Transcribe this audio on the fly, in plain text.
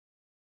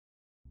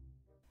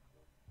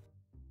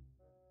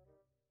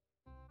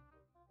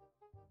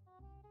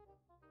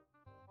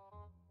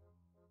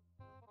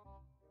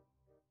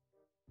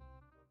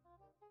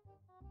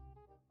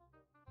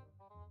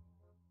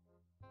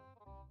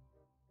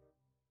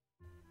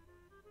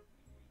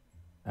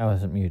I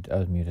wasn't mute. I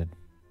was muted.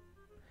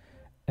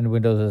 And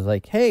Windows is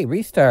like, hey,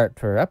 restart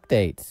for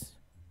updates.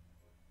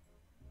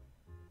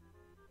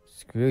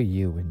 Screw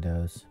you,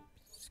 Windows.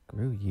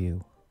 Screw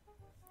you.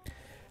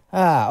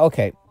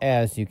 Okay.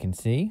 As you can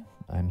see,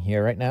 I'm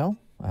here right now.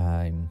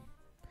 I'm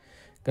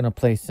gonna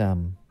play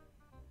some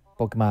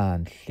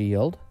Pokemon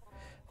Shield.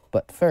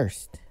 But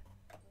first,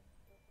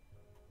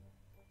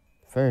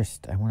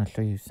 I want to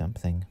show you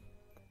something.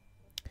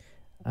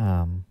 It's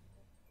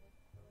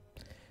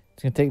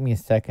gonna take me a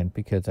second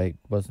because I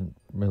wasn't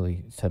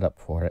really set up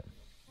for it.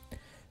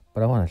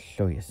 But I want to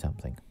show you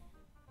something.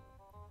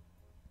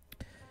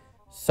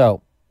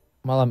 So,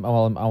 while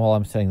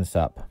I'm setting this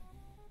up,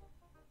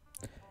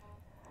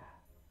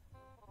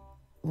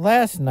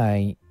 last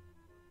night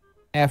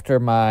after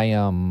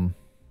my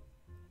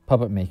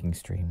puppet making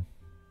stream,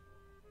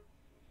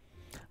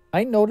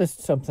 I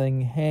noticed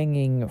something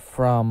hanging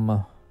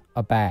from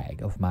a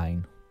bag of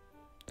mine.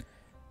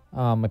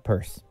 My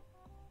purse.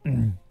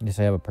 Yes,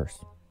 I have a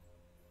purse.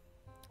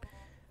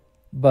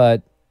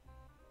 But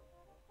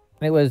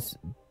it was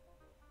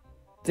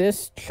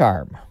this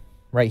charm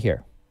right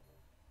here.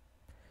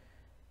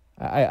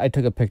 I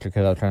took a picture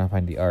because I was trying to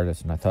find the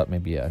artist, and I thought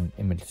maybe an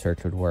image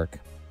search would work.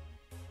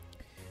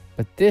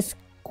 But this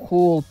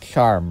cool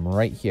charm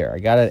right here, I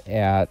got it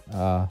at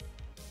a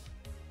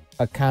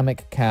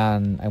comic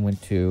con I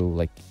went to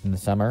like in the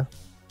summer.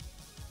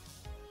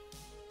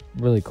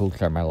 Really cool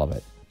charm. I love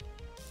it.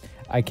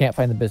 I can't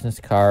find the business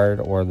card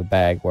or the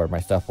bag where my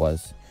stuff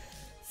was,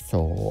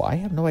 so I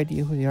have no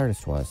idea who the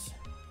artist was.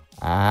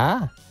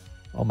 Oh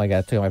my god,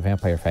 I took my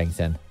vampire fangs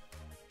in.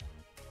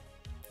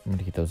 I'm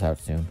gonna get those out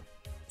soon.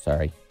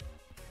 Sorry.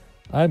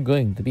 I'm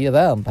going to be a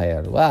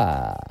vampire.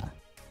 Wah.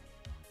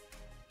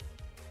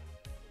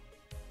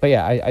 But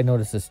yeah, I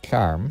noticed this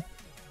charm.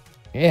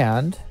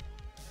 And,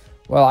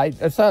 well, I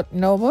thought, you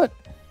know what?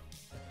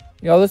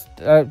 You know, this,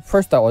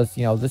 first thought was,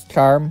 you know, this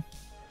charm.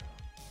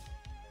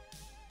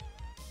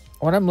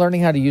 When I'm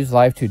learning how to use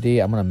Live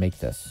 2D, I'm going to make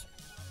this.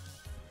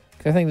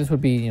 Because I think this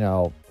would be, you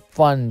know,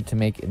 fun to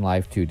make in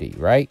Live 2D,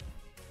 right?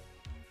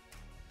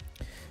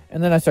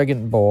 And then I started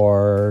getting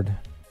bored.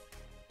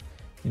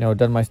 You know,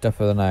 done my stuff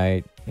for the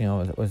night. You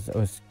know, it was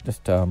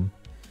just kind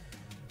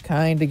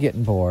of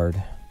getting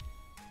bored.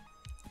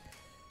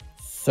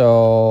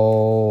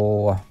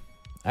 So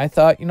I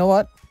thought, you know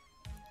what?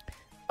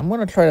 I'm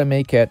going to try to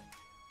make it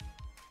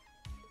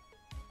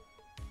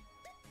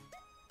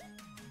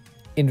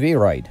in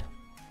VRoid.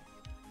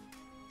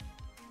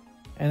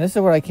 And this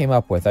is what I came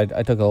up with. I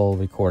took a little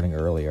recording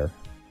earlier.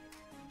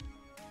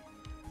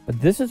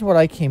 But this is what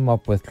I came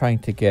up with trying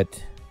to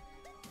get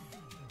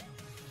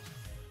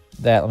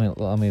that.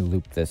 Let me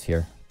loop this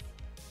here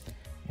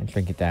and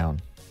shrink it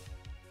down.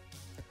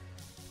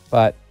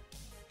 But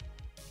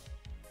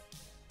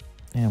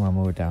and I'm gonna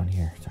move it down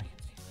here so I can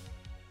see.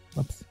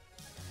 Whoops.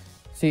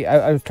 See,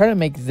 I was trying to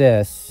make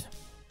this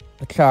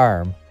a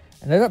charm,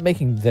 and I ended up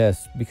making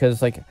this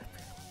because, like,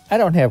 I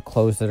don't have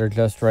clothes that are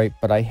just right,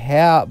 but I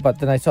have. But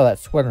then I saw that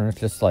sweater, and it's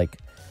just like,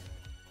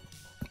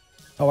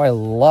 oh, I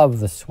love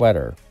the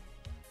sweater.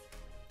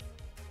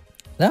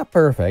 Not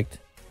perfect.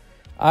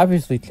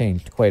 Obviously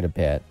changed quite a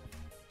bit.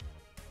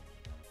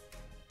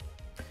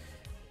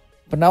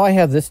 But now I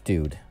have this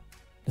dude.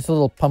 This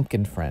little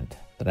pumpkin friend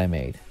that I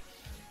made.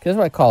 Here's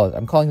what I call it.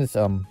 I'm calling this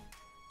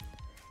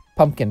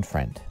pumpkin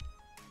friend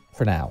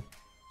for now.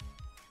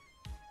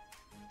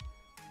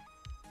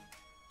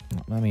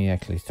 Let me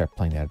actually start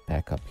playing that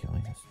back up here.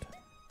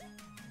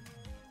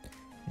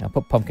 I'll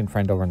put pumpkin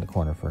friend over in the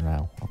corner for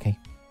now, okay?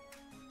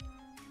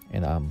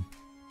 And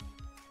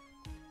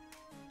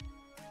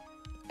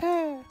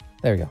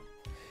there we go.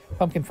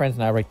 Pumpkin friend's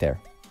now right there.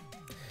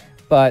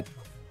 But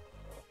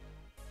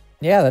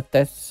yeah,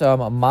 that's a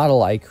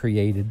model I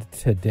created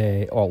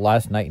today, or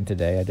last night and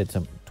today. I did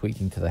some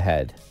tweaking to the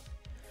head,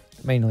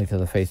 mainly to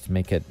the face to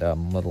make it a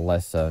little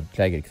less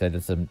jagged, because I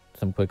did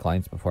some quick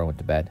lines before I went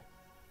to bed.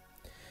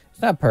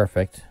 It's not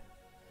perfect,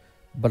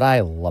 but I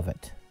love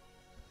it.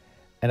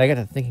 And I got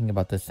to thinking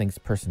about this thing's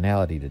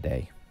personality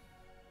today.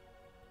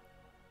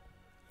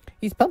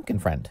 He's pumpkin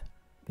friend.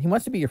 He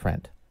wants to be your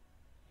friend.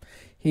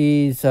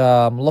 He's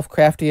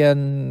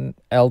Lovecraftian,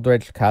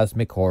 eldritch,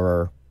 cosmic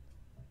horror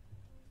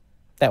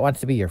that wants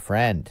to be your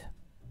friend.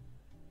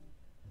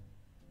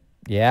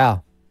 Yeah,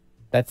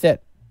 that's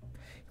it.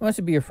 He wants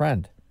to be your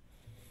friend.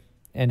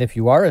 And if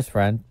you are his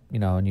friend, you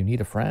know, and you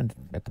need a friend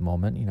at the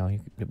moment, you know,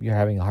 you're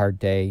having a hard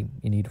day,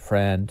 you need a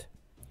friend.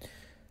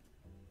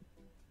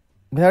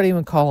 Without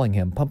even calling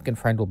him, Pumpkin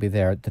Friend will be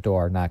there at the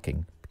door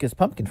knocking. Because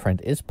Pumpkin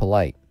Friend is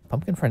polite.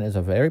 Pumpkin Friend is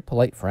a very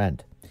polite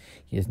friend.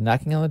 He is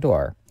knocking on the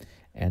door.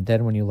 And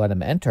then when you let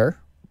him enter,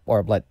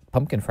 or let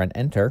Pumpkin Friend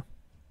enter,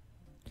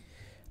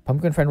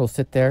 Pumpkin Friend will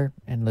sit there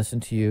and listen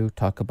to you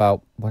talk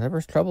about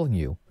whatever's troubling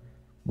you.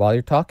 While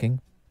you're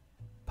talking,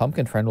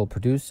 Pumpkin Friend will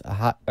produce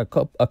a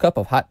cup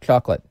of hot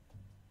chocolate.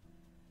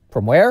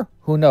 From where?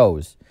 Who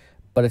knows?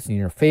 But it's in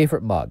your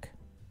favorite mug.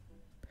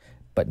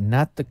 But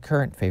not the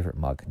current favorite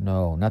mug.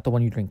 No, not the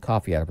one you drink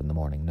coffee out of in the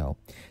morning. No.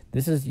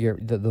 This is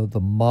the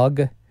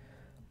mug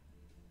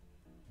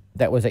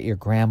that was at your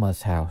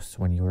grandma's house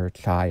when you were a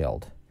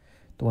child.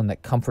 The one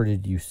that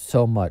comforted you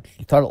so much.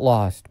 You thought it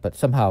lost, but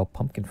somehow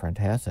Pumpkin Friend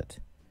has it.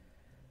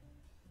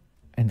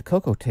 And the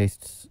cocoa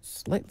tastes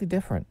slightly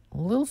different, a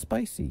little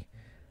spicy,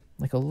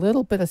 like a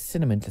little bit of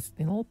cinnamon, just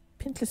a little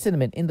pinch of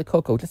cinnamon in the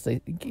cocoa, just to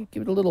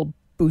give it a little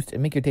boost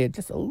and make your day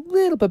just a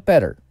little bit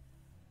better.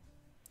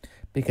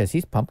 Because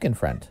he's Pumpkin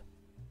Friend.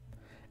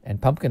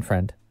 And Pumpkin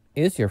Friend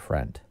is your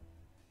friend.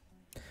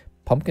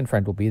 Pumpkin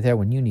Friend will be there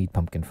when you need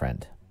Pumpkin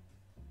Friend.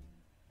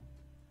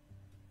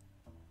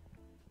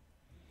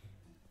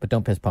 But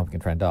don't piss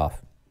Pumpkin Friend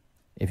off.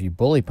 If you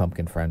bully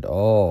Pumpkin Friend,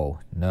 oh,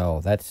 no,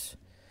 that's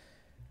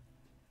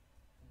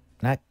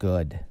not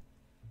good.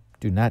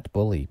 Do not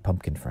bully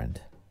Pumpkin Friend.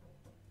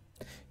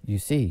 You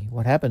see,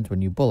 what happens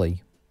when you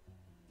bully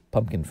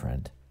Pumpkin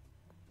Friend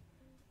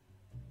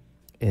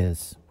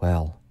is,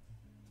 well,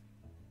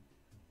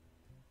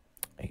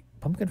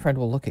 Pumpkin Friend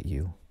will look at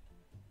you,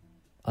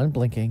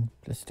 unblinking,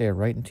 just stare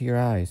right into your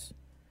eyes.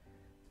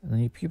 And then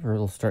your pupil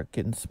will start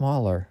getting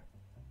smaller.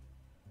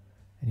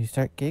 And you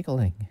start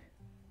giggling.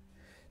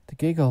 The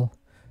giggle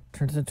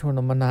turns into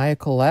a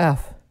maniacal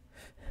laugh.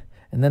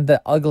 And then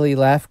the ugly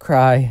laugh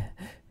cry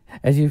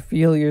as you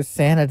feel your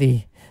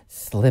sanity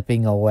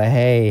slipping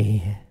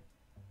away.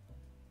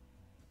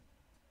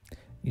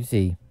 You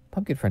see,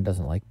 Pumpkin Friend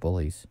doesn't like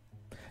bullies.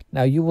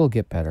 Now, you will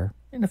get better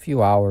in a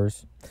few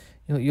hours.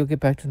 You'll get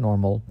back to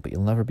normal, but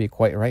you'll never be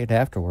quite right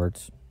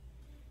afterwards.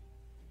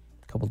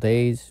 A couple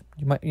days,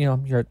 you might,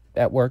 you're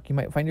at work, you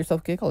might find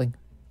yourself giggling,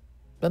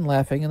 then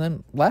laughing, and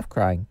then laugh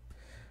crying.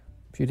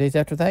 A few days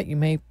after that, you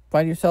may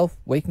find yourself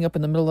waking up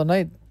in the middle of the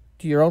night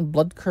to your own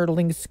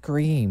blood-curdling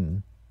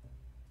scream.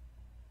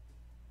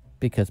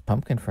 Because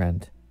Pumpkin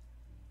Friend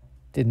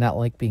did not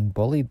like being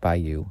bullied by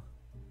you.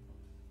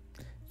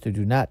 So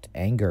do not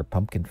anger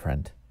Pumpkin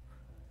Friend.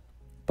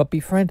 But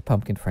befriend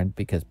Pumpkin Friend,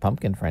 because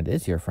Pumpkin Friend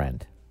is your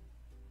friend.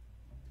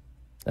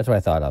 That's what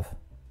I thought of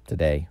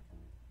today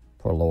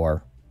for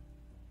lore.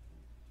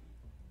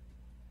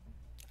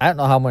 I don't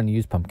know how I'm going to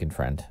use Pumpkin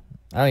Friend.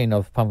 I don't even know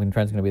if Pumpkin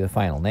Friend's going to be the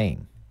final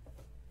name.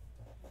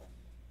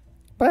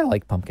 But I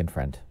like Pumpkin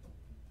Friend.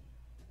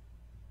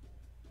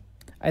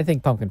 I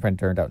think Pumpkin Friend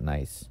turned out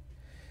nice.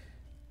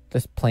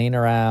 Just playing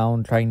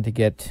around, trying to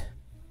get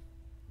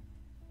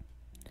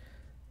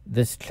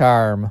this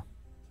charm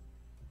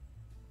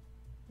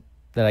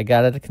that I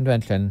got at a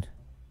convention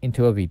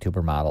into a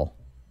VTuber model.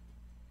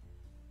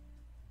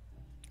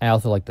 I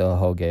also like the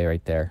Hoge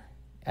right there.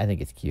 I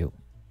think it's cute.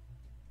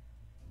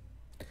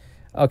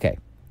 Okay,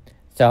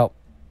 so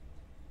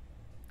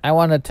I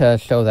wanted to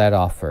show that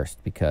off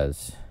first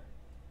because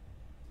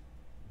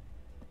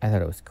I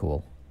thought it was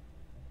cool.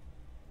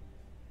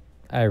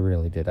 I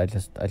really did. I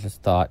just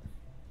thought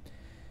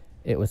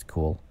it was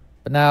cool.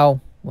 But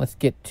now let's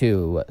get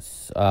to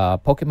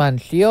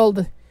Pokemon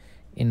Shield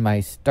in my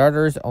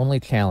starters only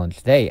challenge.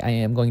 Today I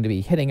am going to be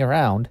hitting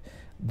around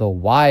the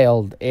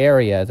wild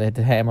areas. I hit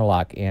the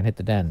Hammerlock and hit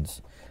the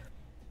dens.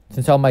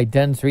 Since all my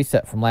dens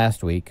reset from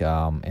last week,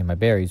 and my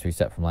berries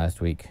reset from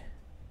last week,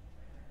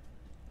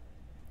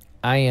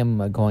 I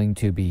am going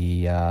to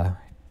be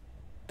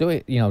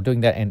doing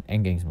that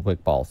and getting some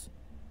quick balls.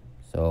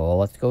 So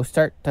let's go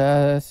start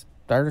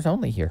starters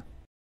only here.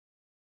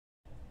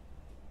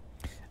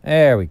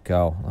 There we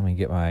go. Let me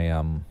get my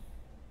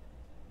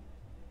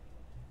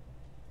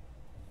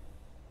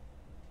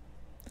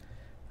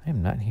I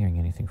am not hearing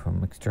anything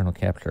from external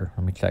capture.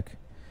 Let me check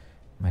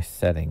my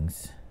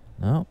settings.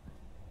 No.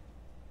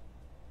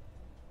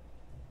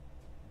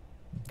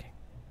 Okay.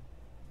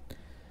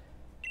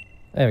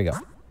 There we go.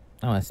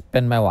 I want to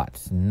spend my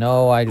watts.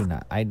 No, I do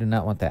not. I do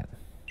not want that.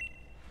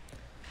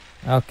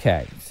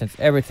 Okay. Since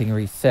everything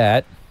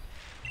reset,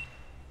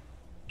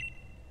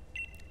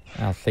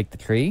 I'll shake the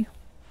tree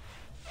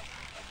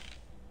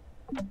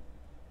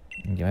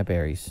and get my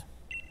berries.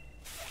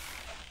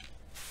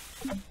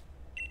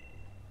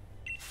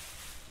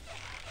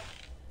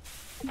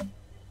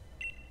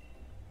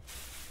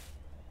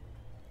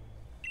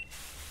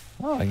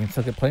 Oh, I can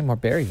still get plenty more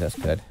berries. That's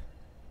good.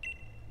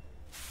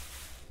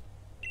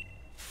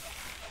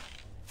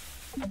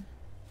 So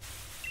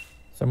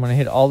I'm going to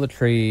hit all the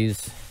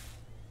trees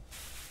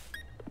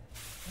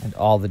and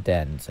all the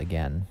dens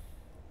again.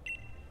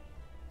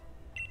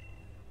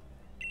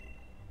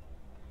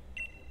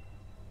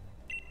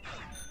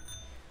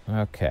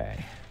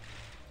 Okay.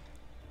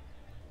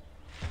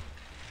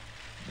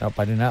 Nope,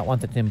 I do not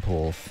want the tim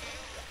pools.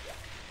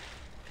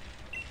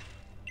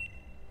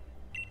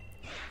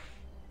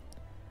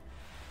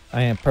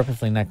 I am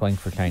purposely not going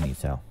for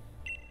shinies, though.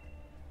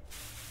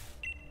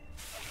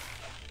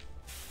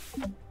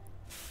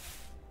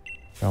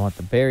 So I want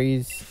the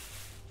berries.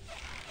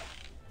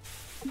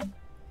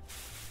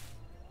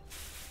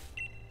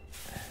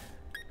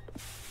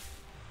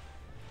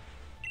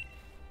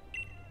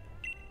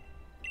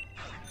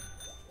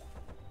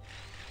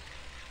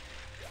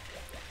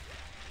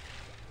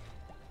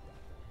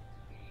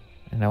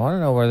 And I want to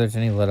know where there's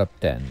any lit up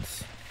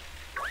dens.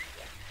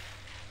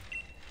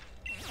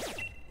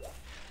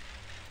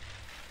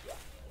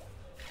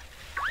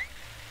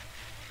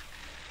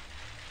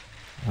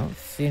 I don't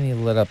see any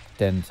lit up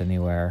dens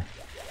anywhere.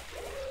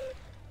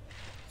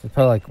 So it's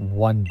probably like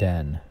one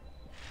den.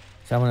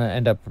 So I'm going to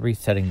end up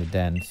resetting the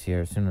dens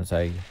here as soon as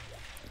I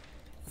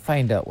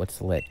find out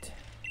what's lit.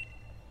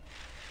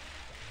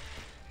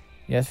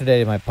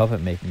 Yesterday, my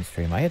puppet making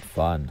stream, I had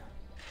fun.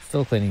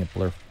 Still cleaning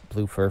up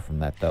blue fur from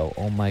that, though.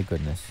 Oh my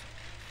goodness.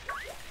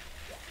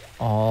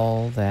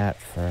 All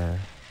that fur.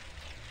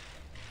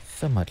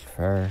 So much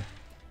fur.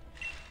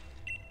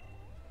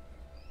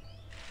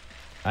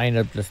 I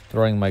ended up just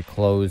throwing my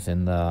clothes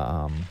in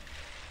the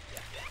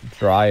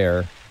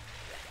dryer.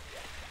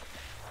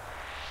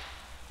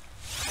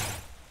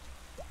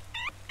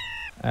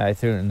 I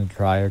threw it in the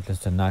dryer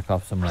just to knock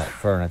off some of that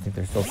fur, and I think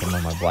there's still some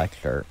on my black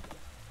shirt.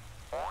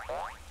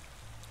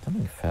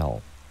 Something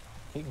fell.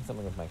 Taking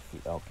something with my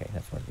feet. Okay,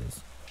 that's what it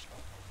is.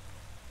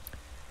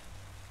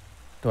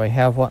 Do I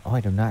have one? Oh,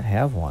 I do not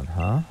have one,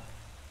 huh?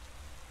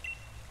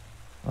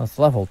 Well, it's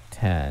level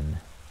 10.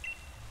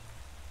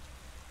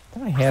 I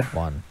thought I had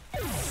one.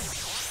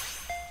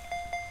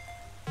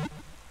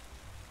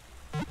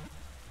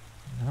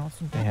 I don't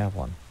seem to have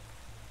one.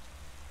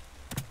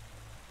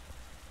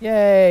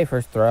 Yay,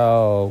 first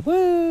throw.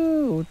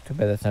 Woo! Too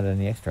bad that's not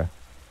any extra.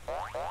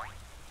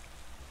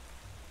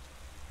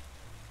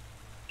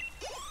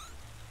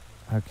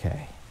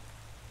 Okay.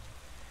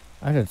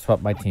 I should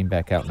swap my team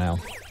back out now.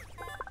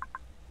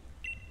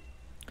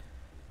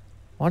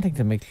 Wanting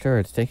to make sure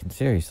it's taken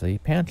seriously,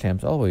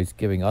 Pancham's always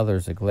giving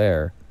others a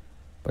glare,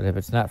 but if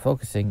it's not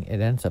focusing, it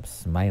ends up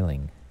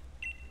smiling.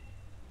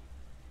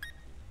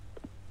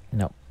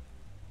 No.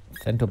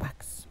 Send to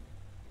box.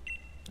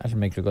 I should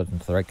make sure it goes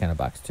into the right kind of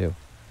box, too.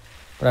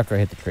 But after I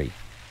hit the tree.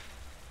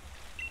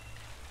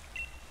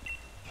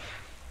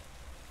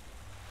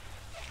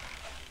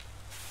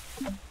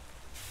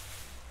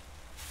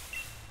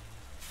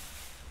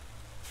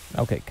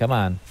 Okay, come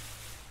on.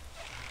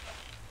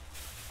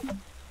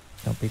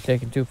 Don't be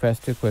taken too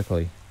fast too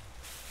quickly.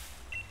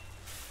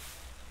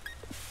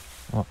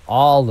 I want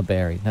all the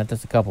berries, not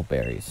just a couple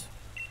berries.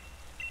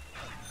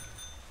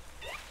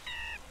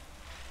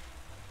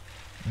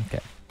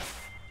 Okay.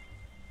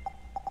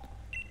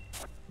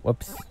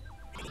 Whoops.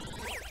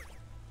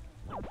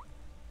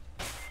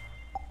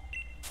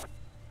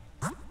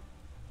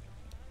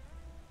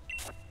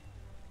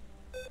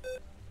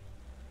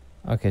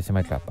 Okay, so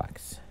my drop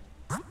box.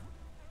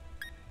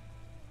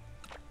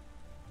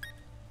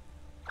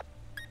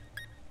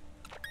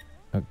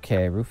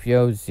 Okay,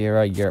 Rufio,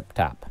 Zera, Europe,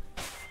 top.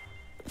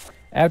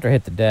 After I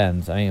hit the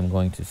dens, I am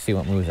going to see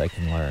what moves I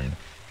can learn.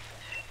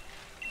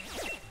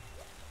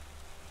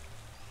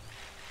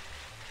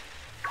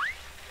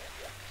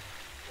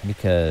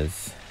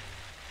 Because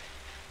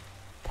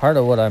part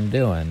of what I'm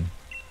doing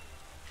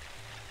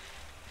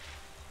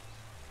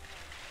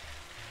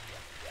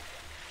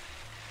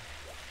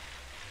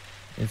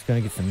is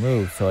going to get some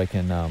moves so I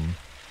can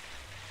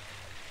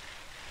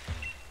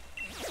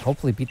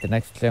hopefully beat the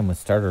next gym with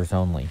starters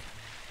only.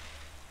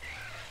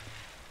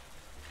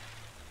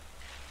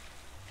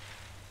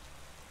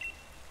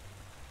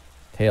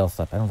 Tail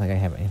slap. I don't think I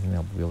have anything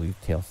that will use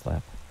tail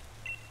slap.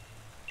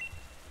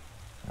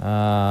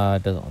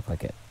 It doesn't look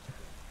like it.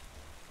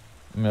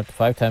 I'm up to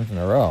 5 times in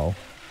a row.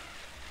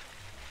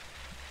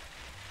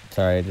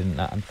 Sorry,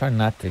 I'm trying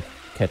not to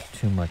catch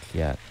too much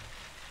yet.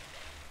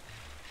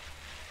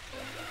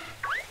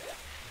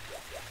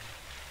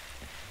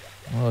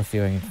 We'll see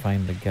if I can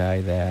find the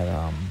guy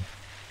that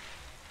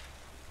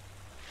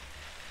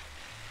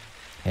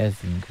has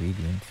the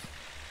ingredients.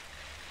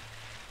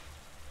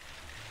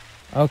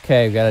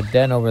 Okay, we got a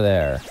den over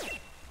there.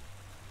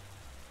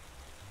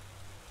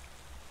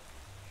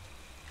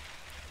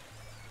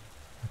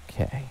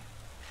 Okay.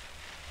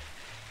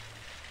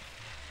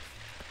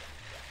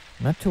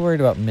 I'm not too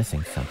worried about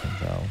missing something,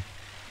 though.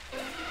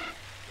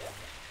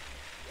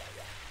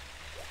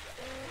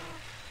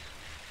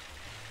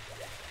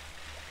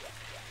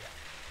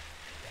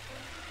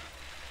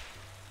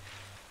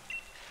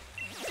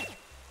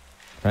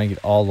 Trying to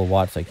get all the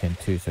watts I can,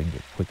 too, so I can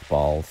get quick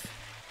balls.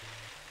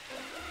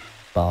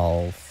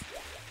 Balls.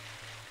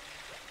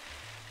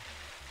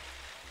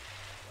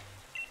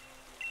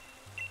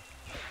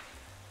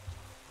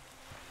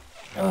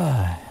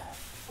 Ugh.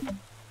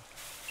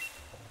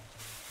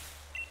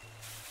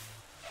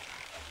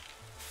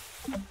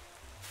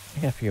 I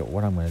gotta figure out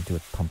what I'm gonna do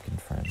with Pumpkin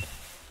Friend.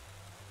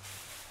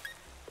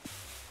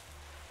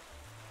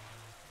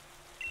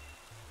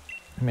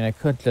 I mean, I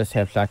could just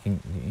have Shocking,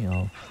 you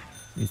know,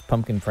 use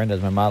Pumpkin Friend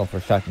as my model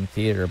for Shocking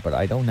Theater, but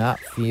I do not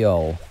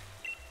feel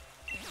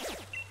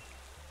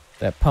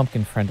that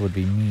Pumpkin Friend would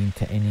be mean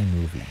to any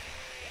movie.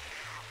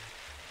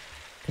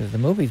 Because the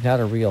movie's not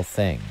a real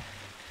thing.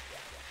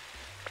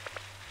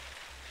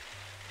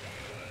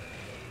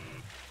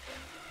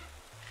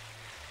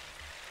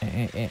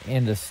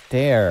 And the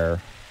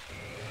stare...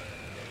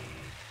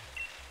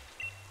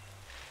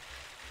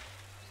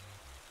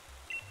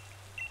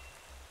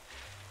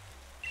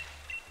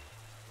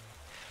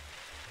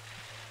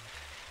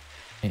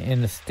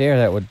 In the stare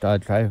that would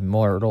drive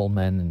mortal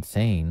men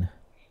insane.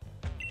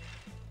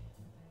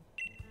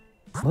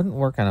 Wouldn't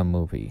work on a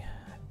movie.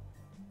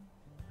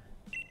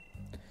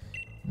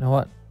 know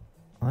what?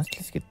 Let's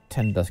just get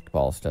 10 dusk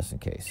balls just in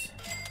case.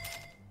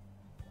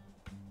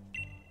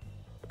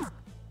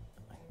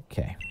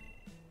 Okay.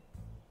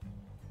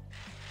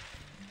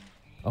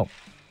 Oh.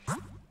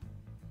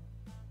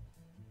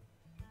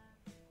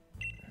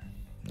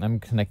 I'm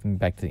connecting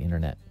back to the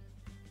internet.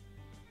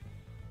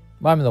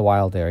 Well, I'm in the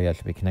wild area. I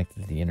should be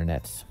connected to the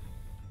internets.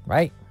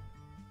 Right?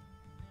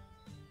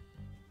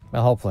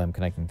 Well, hopefully I'm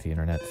connecting to the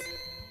internets.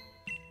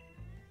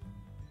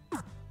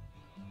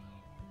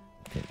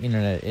 The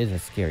internet is a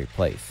scary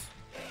place.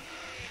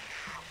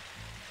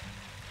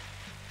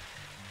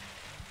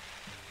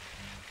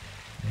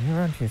 You're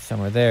around here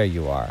somewhere. There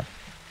you are.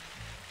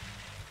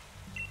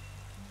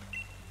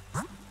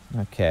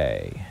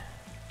 Okay.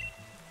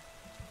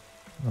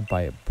 I'm gonna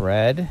buy a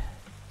bread.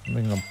 I'm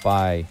gonna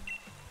buy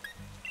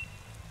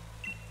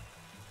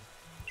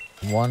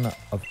one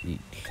of each.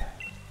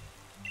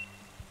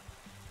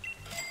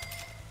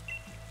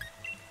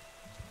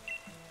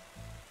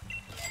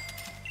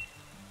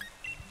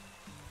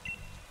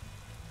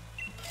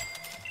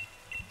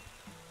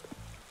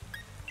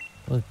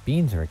 Those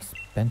beans are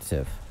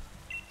expensive.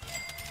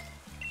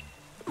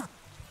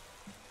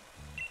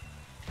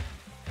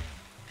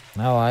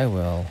 Now I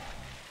will.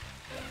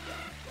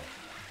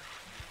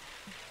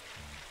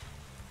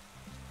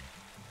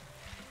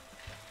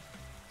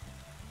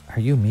 Are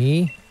you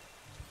me?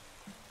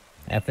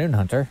 Afternoon,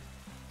 Hunter.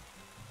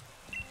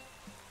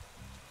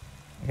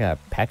 I got a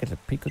package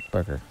of pre-cooked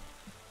burger.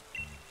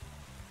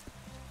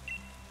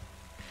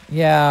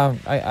 Yeah,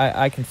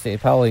 I can see it.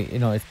 Probably, you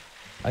know, it's,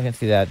 I can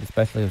see that,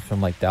 especially from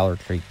like Dollar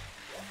Tree.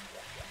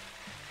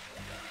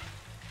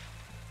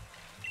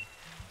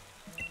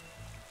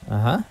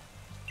 Uh-huh.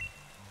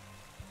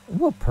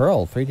 Ooh, a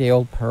pearl.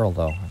 3-day-old pearl,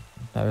 though.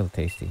 Not really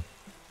tasty.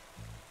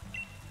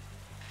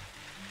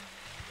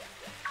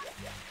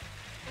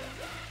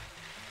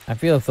 I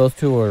feel if those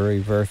two were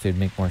reversed, it'd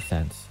make more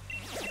sense.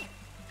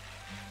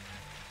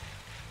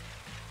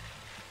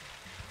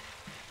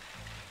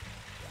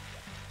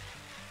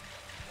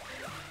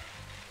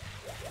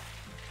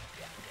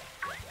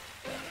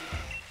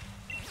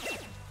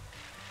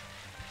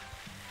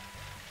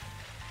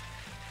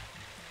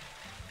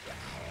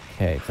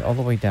 Okay, it's all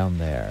the way down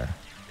there.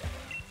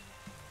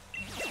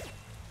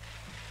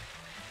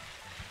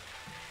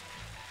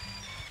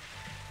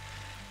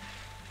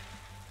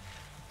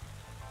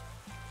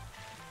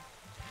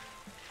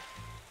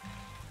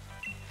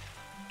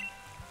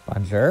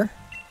 Bonjour.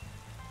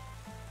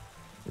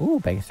 Ooh,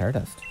 bag of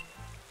stardust.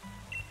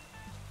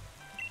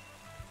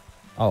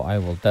 Oh, I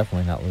will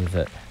definitely not lose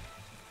it.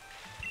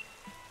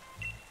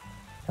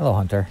 Hello,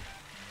 Hunter.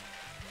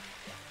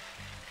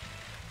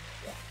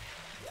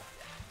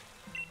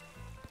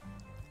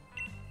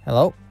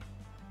 Hello.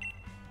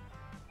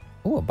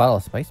 Ooh, a bottle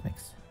of spice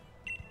mix.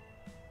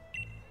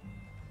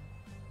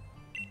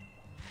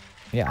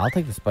 Yeah, I'll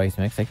take the spice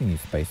mix. I can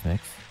use spice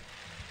mix.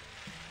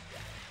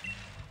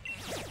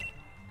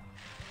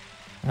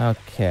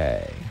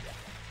 Okay.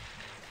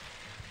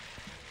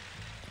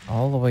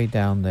 All the way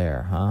down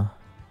there, huh?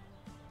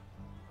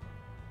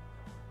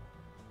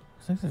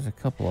 Looks like there's a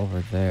couple over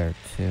there,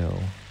 too.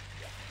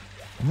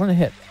 I'm gonna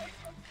hit...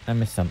 I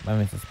missed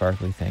a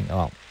sparkly thing.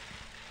 Oh.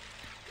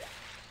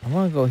 I'm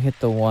gonna go hit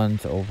the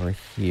ones over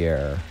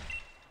here.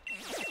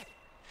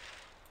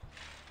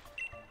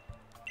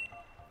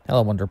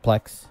 Hello,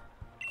 Wonderplex.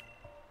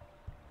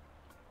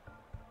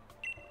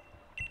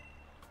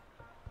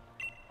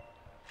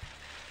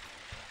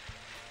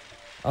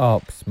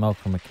 Oh, smoke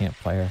from a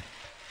campfire.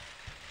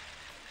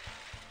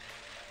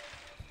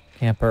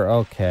 Camper,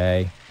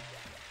 okay.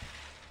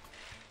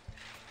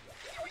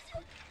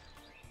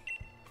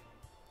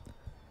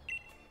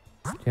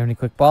 Do you have any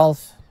quick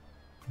balls?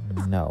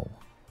 No.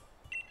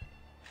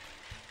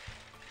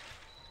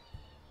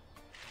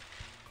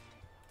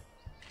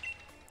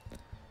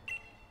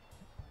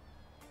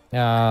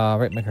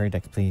 Rate my curry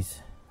deck,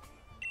 please.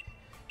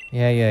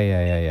 Yeah.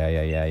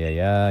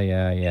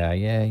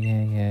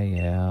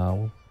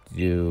 We'll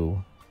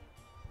do.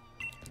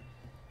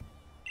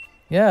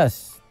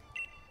 Yes.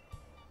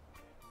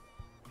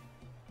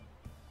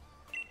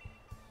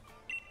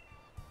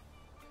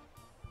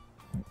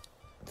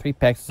 Three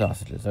packs of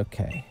sausages,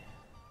 okay.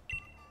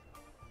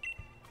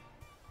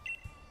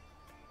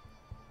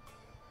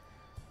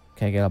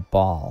 Okay, I got a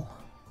ball.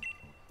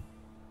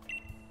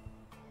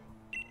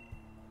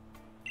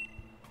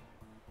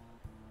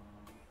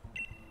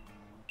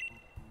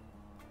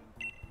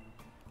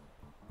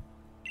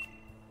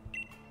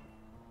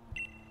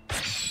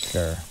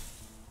 Sure.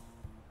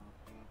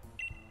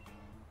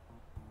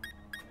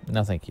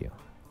 No, thank you.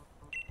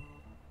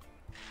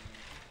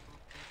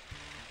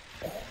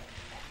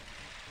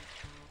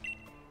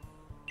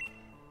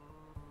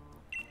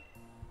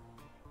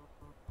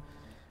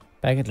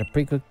 Package of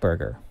pre-cooked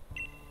burger.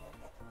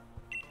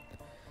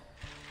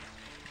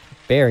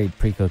 Buried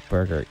pre-cooked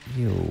burger.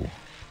 Ew.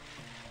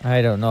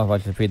 I don't know if I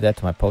should feed that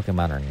to my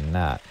Pokemon or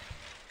not.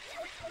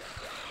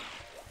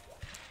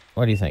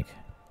 What do you think?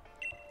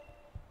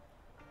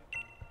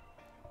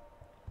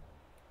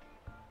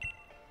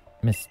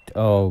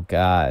 Oh,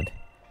 God.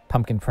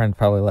 Pumpkin Friend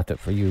probably left it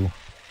for you.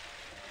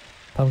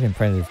 Pumpkin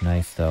Friend is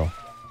nice, though.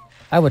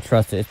 I would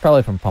trust it. It's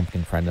probably from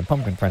Pumpkin Friend, and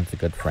Pumpkin Friend's a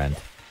good friend.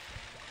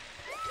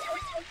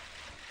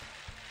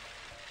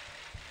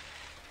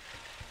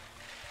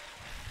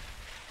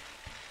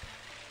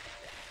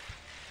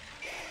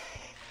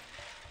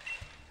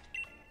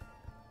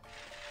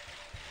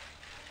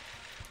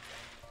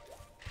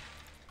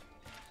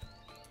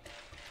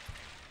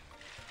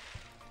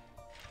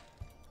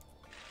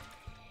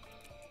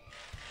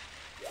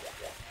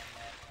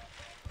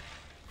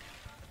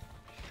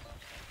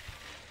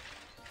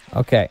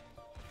 Okay.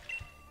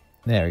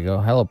 There we go.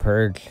 Hello,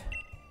 Purge.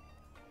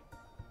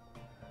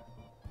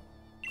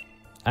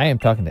 I am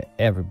talking to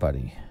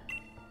everybody.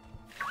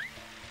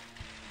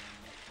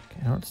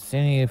 Okay, I don't see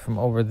any from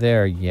over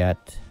there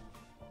yet.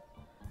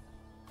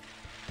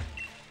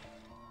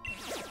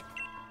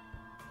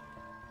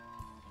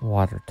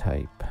 Water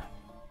type.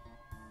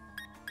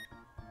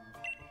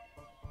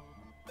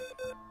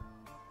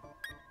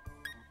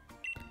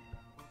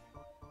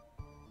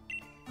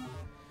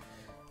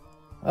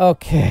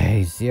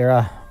 Okay,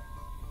 Zira.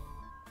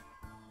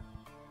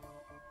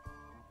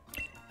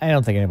 I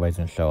don't think anybody's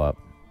gonna show up.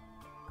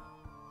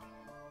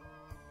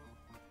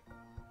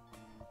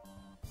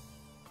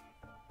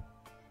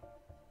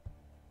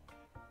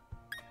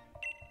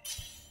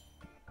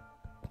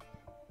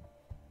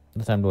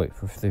 It's time to wait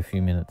for a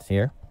few minutes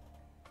here.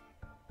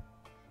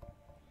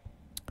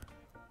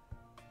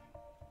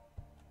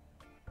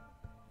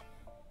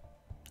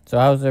 So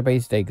how's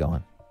everybody's day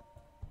going?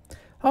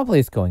 Hopefully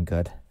it's going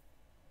good.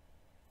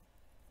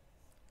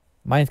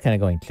 Mine's kind of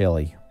going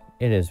chilly.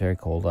 It is very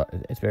cold.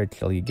 It's very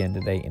chilly again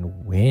today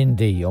and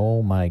windy.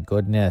 Oh my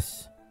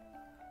goodness.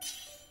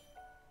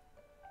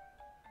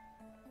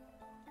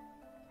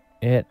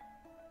 It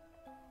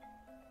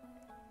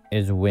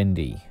is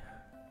windy.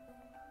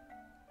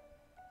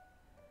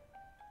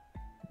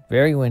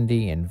 Very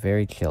windy and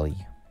very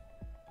chilly.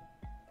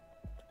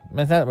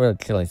 It's not really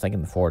chilly. It's like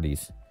in the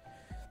 40s.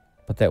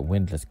 But that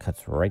wind just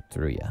cuts right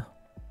through you.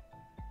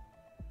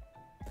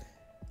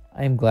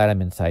 I am glad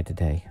I'm inside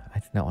today. I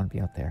do not want to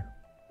be out there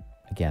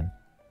again.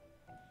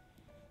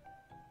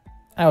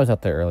 I was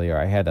out there earlier.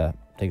 I had to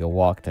take a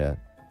walk to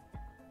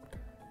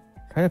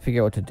try to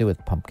figure out what to do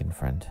with Pumpkin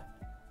Friend.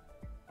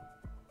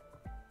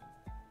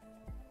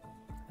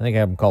 I think I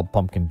have him called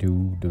Pumpkin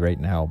Dude right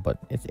now, but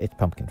it's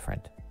Pumpkin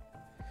Friend.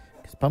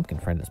 Because Pumpkin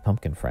Friend is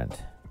Pumpkin Friend.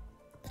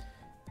 If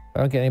I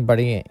don't get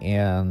anybody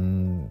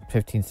in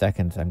 15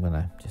 seconds, I'm going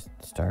to just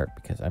start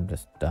because I'm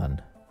just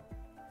done.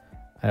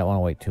 I don't want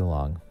to wait too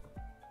long.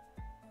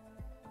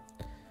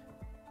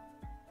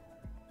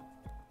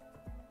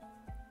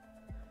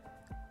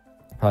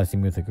 Probably see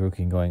me with the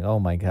Grookey going, oh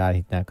my god,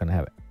 he's not going to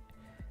have it.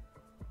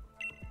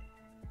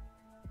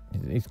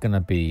 He's going to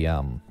be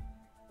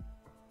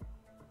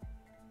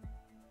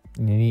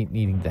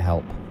needing to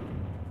help.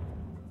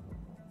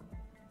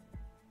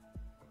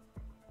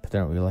 But they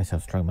don't realize how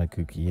strong my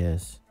Grookey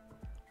is.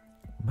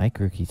 My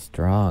Grookey's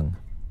strong.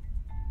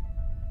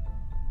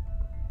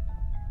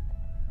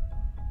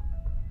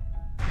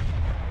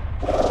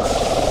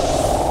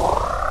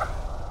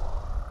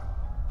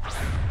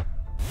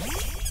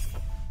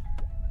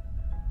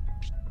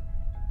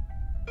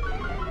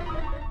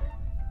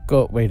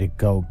 Way to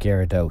go,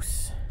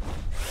 Gyarados.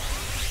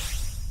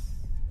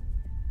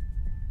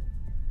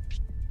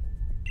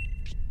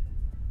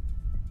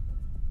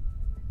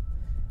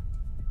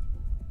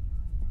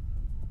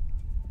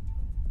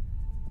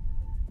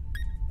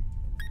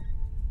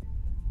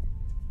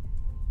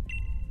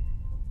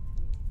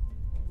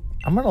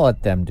 I'm gonna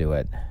let them do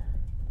it.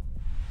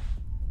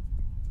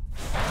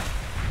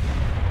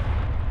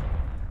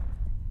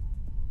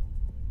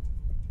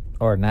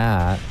 Or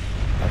not.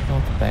 I'm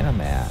going to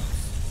Dynamax.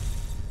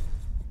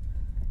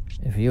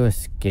 If you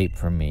escape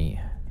from me,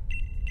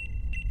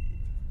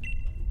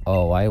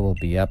 oh, I will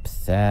be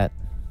upset.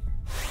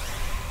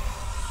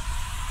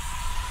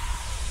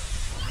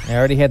 I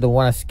already had the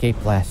one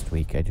escape last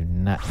week. I do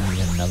not need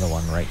another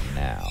one right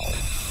now.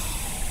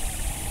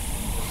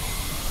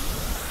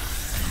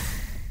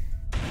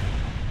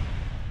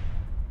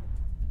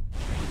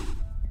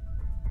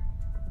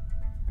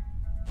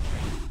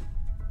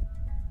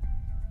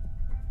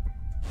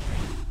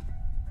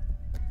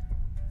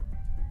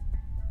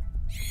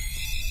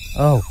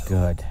 Oh,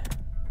 good.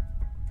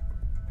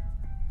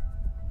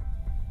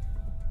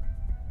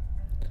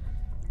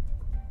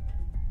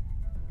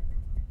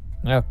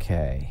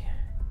 Okay.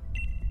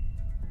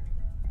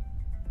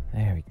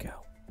 There we go.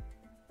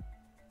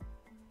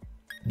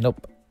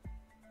 Nope.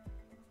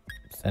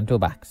 Send to a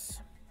box.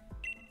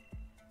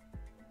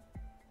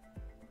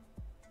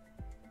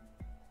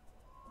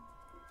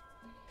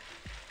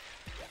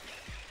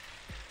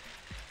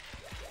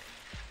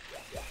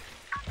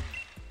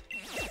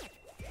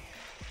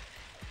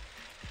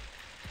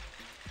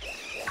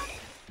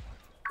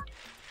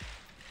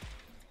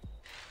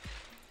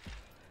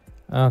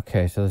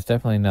 Okay, so there's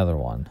definitely another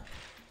one.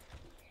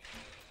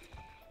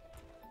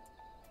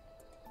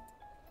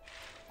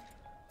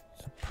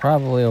 So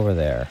probably over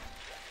there.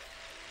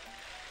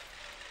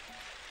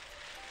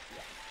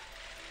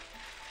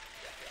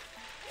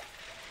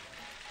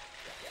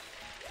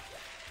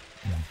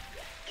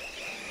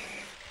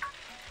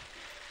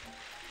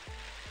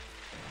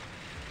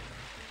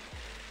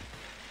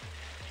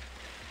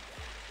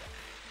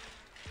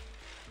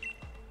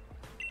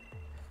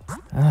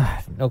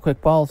 No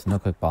quick balls? No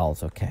quick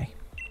balls, okay.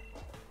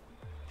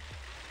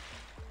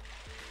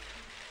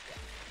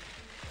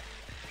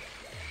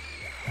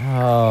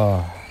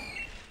 Oh.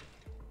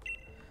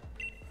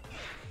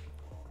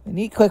 I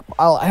need quick...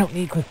 Oh, I don't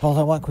need quick balls,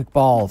 I want quick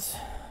balls.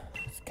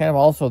 It's kind of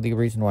also the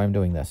reason why I'm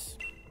doing this.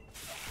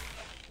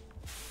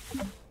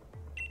 I'm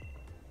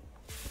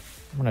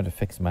gonna have to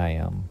fix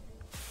my,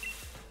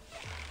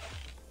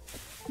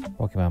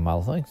 Pokemon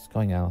model. Something's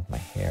going on with my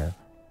hair.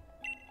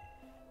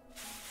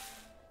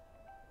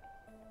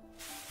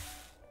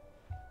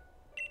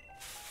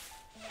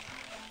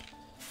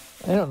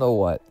 I don't know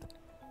what.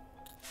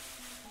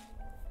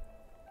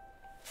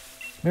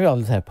 Maybe I'll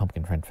just have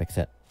Pumpkin Friend fix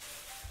it.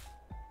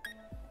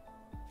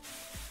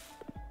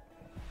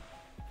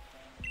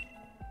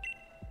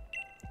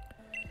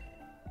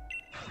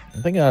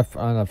 I'm thinking of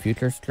on a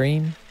future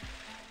stream.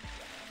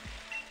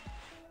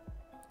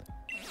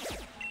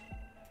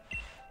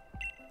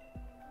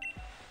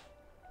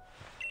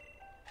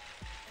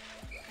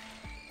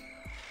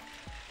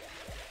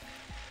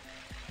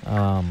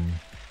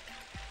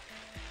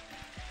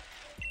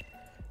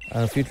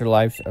 On a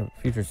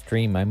future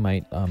stream, I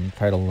might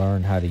try to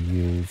learn how to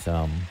use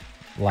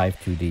Live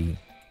 2D.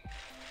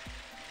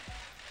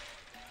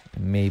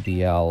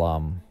 Maybe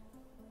I'll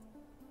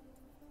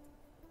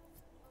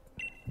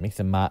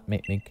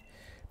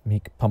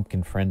make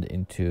Pumpkin Friend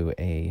into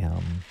a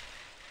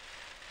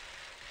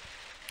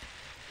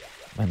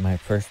my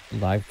first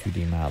Live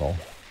 2D model.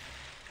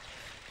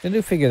 I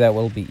do figure that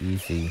will be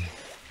easy.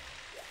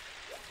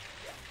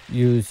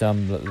 Use the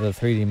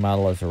 3D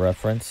model as a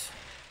reference.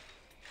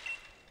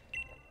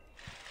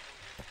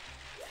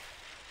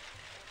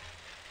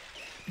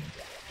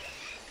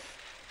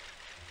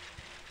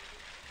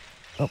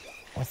 Oh,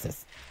 what's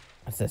this?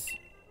 What's this?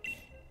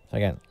 So I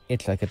got an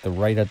itch like at the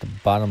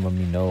bottom of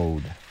my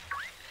node.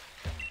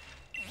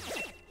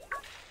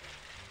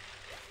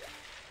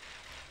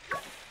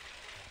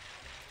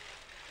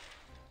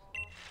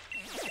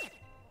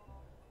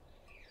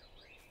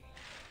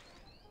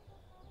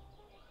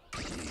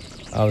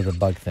 Oh, the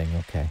bug thing,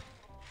 okay.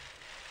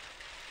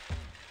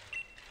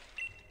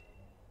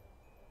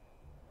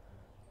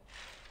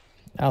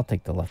 I'll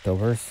take the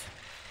leftovers.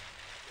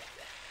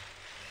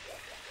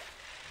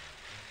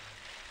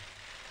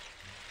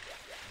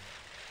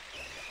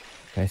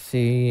 I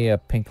see a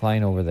pink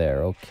line over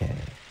there, okay.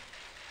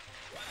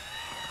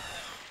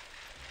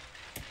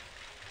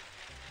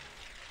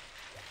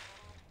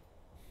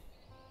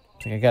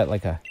 I think I got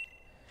like a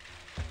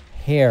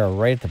hair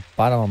right at the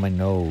bottom of my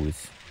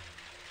nose.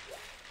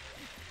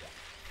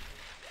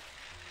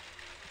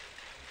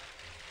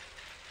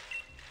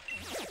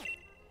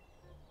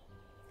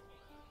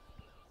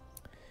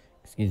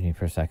 Excuse me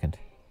for a second.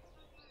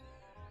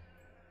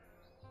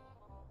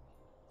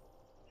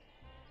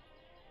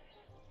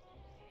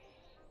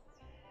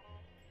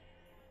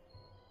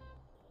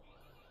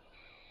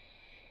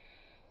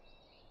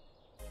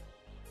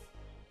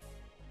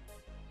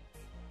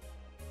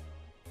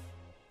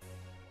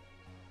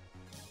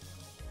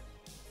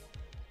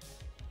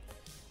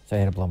 So I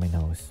had to blow my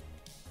nose.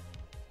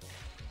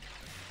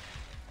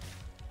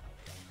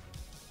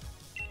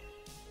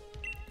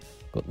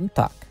 Guten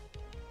Tag.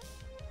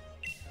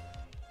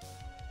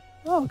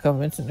 Oh, a couple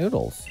of instant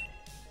noodles.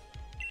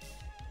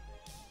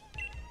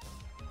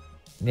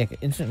 Yeah,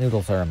 instant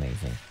noodles are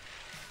amazing.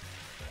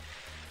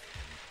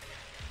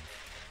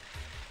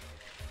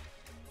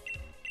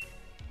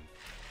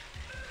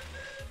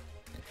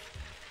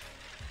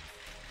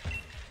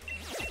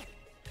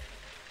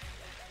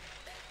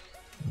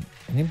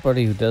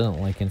 Anybody who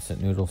doesn't like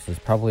instant noodles is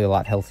probably a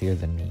lot healthier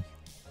than me.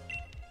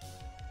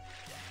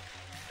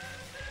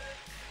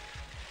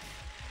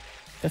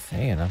 Just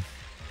saying,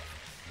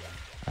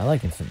 I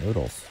like instant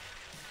noodles.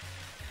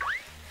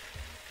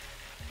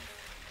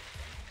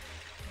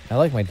 I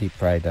like my deep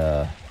fried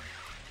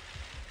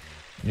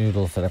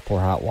noodles that I pour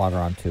hot water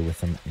onto with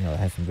some, that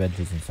has some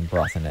veggies and some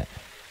broth in it.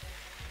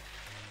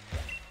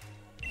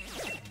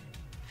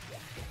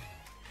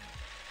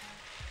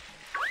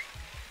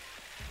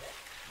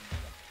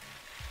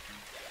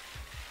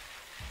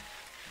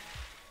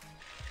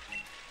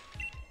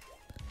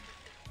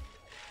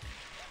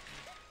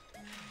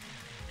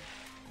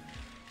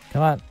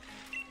 Come on.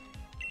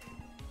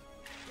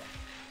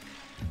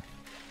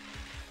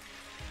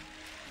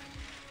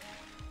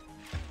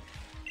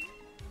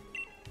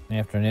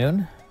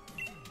 Afternoon.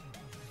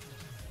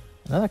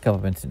 Another cup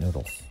of instant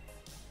noodles.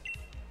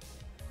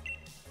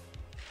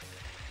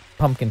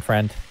 Pumpkin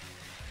Friend.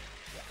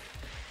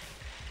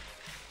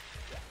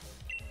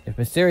 If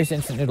mysterious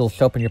instant noodles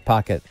show up in your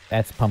pocket,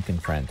 that's Pumpkin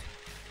Friend.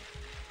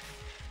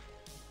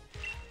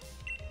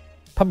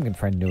 Pumpkin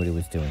Friend knew what he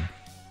was doing.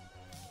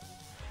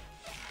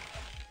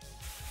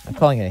 I'm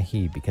calling it a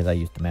he because I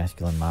used the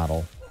masculine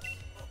model.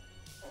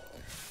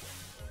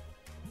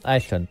 I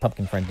shouldn't.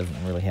 Pumpkin Friend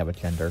doesn't really have a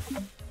gender.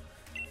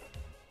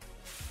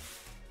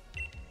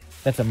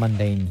 That's a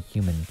mundane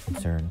human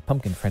concern.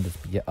 Pumpkin Friend is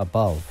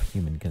above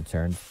human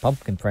concerns.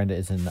 Pumpkin Friend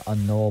is an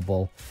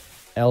unknowable,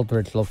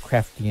 eldritch,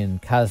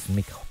 Lovecraftian,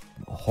 cosmic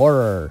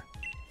horror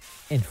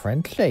in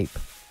friend shape.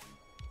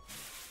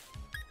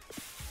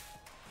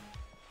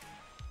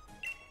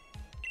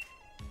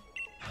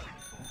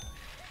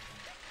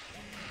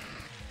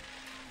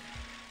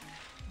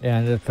 Yeah, I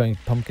ended up showing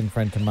Pumpkin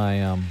Friend to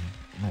my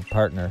my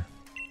partner.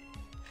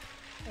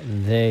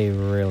 They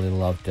really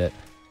loved it.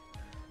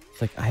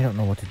 It's like, I don't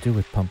know what to do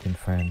with Pumpkin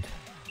Friend.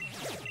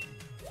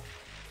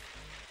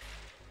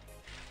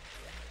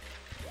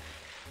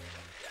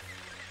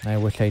 I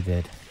wish I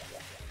did.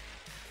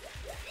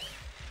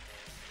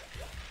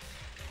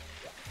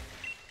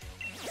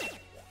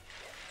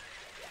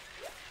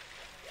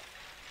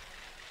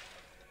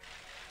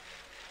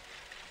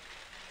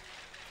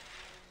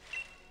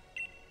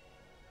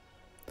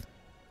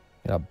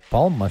 Got a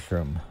ball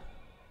mushroom.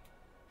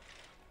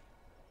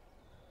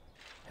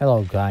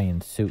 Hello, guy in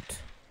suit.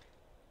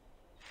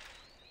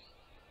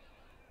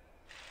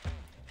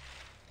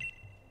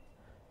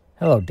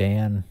 Hello,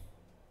 Dan.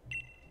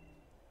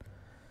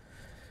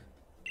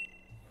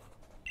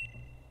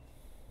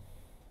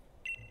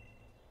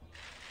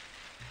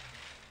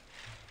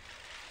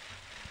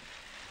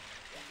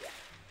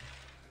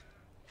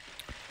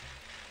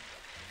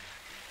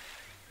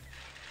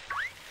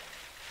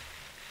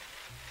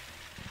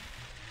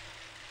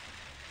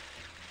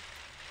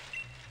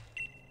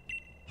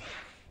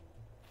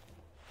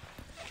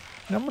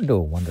 I'm gonna do a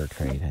wonder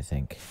trade, I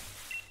think.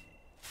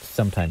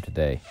 Sometime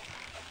today.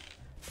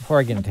 Before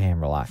I get into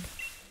Hammerlock.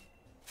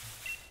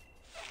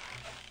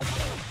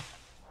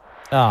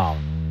 Oh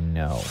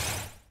no.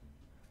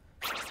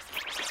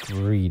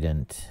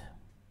 Trident.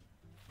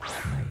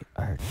 My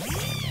arch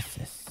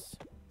nemesis.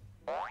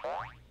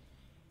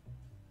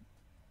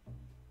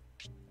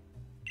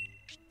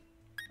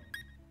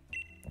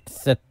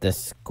 Set this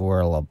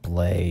squirrel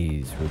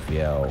ablaze,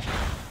 Rufio.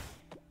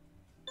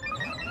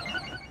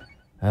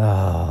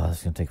 Oh, this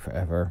is gonna take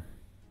forever.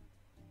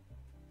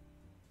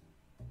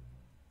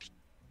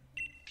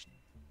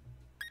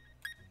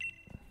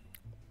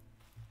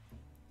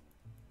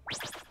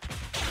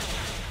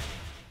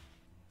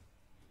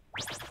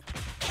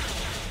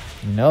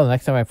 No, the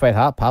next time I fight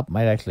Hot Pop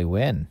might actually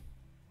win.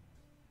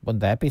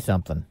 Wouldn't that be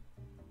something?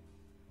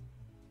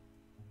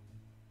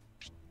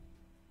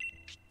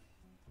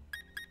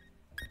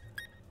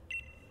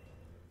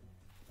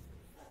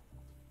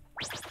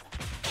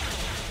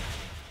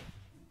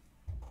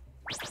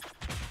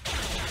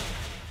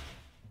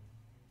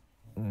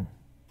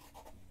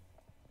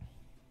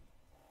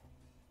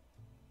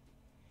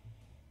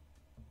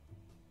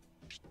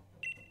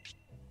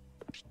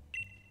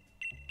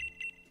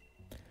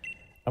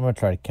 I'm gonna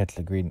try to catch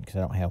the greedent because I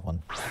don't have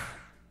one.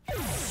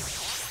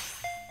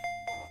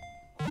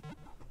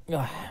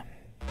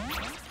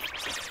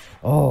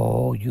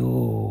 Oh,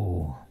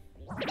 you.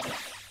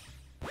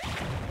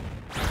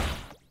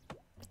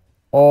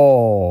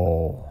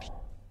 Oh.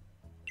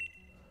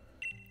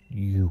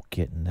 You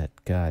getting that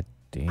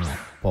goddamn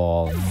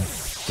ball and you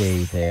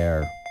stay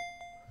there.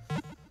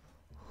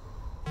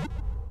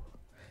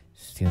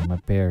 Stealing my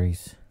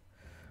berries.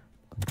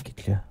 I'm gonna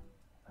get you.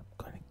 I'm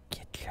gonna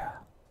get you.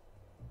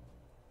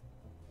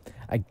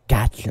 I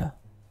gotcha.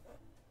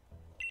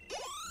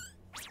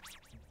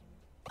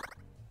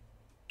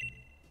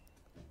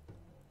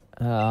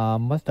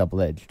 What's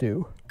double edge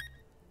do?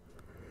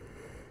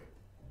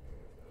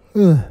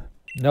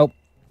 Nope.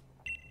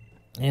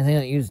 Anything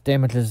that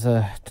damages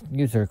the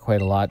user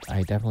quite a lot,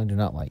 I definitely do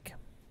not like.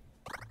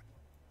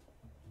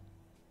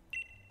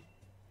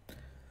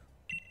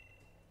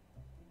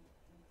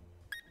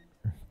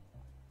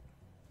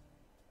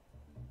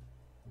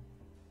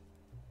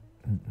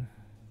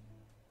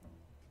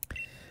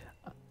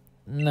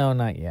 No,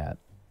 not yet.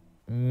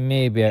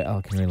 Maybe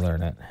I can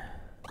relearn it.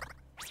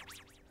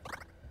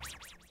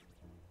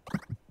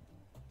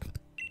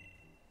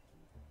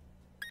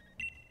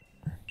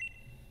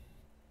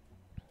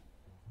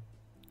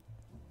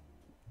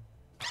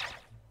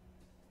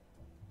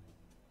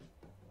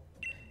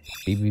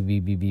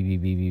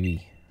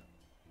 B.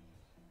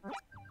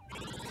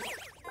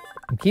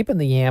 I'm keeping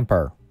the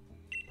Yamper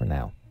for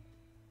now.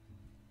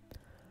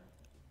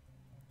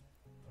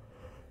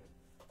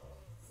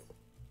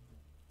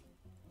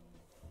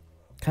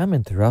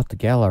 Common throughout the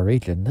Galar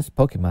region, this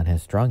Pokemon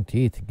has strong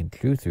teeth and can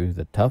chew through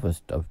the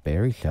toughest of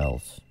berry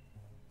shells.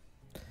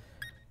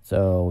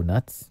 So,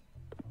 nuts.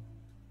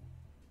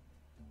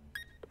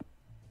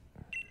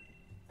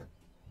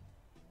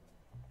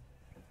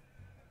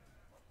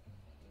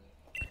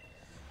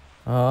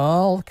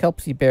 All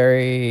Kelpsy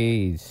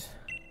berries.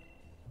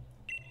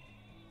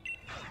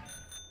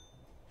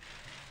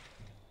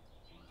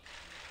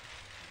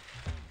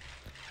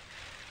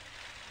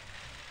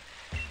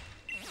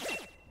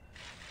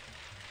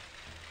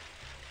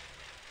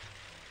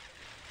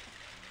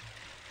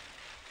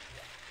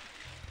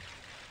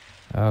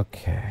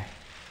 Okay.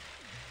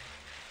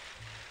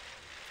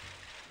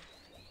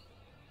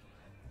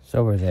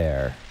 So we're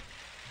there.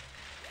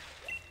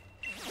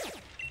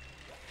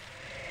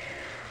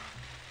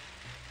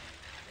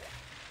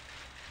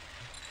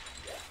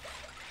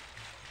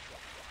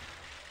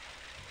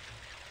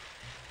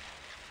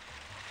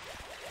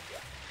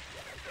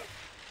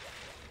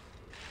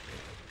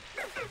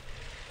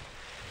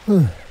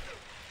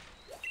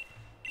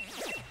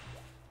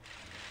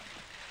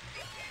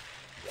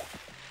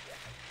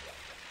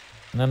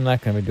 I'm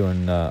not going to be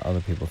doing other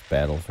people's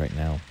battles right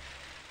now.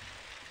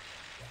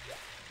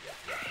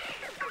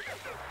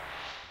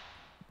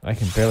 I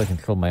can barely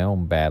control my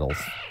own battles.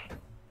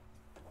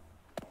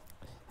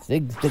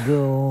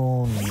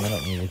 Zigzagoon! I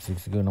don't need a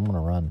Zigzagoon, I'm going to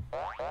run.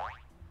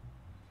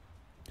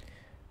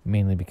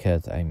 Mainly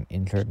because I'm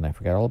injured and I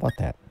forgot all about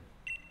that.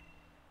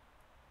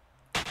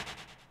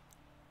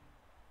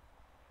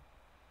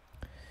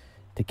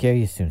 Take care of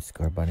you soon,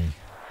 Score Bunny.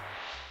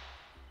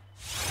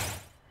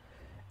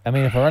 I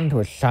mean, if I run into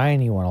a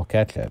shiny one, I'll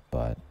catch it,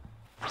 but...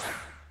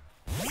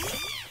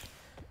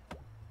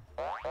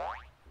 I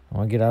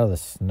want to get out of the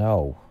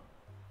snow.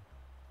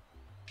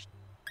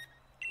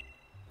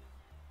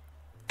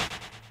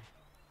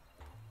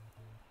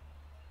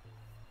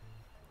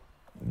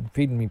 You're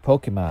feeding me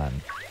Pokemon.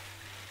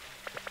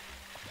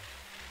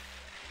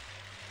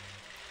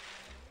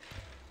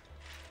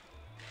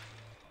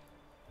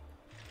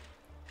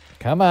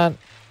 Come on.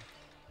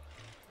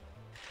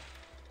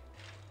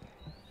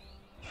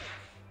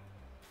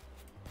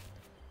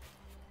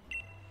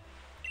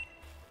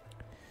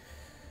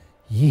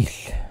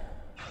 Yeesh.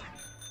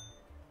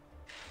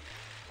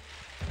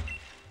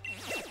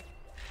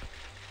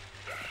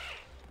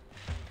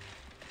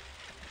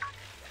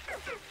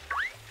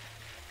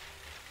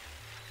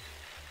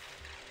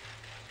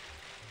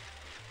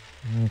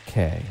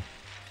 Okay.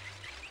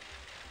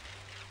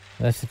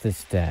 Let's hit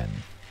this den.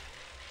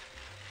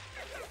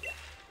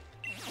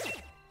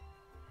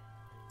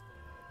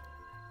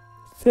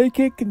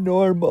 Psychic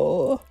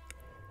normal.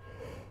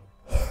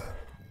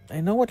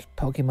 I know which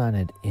Pokemon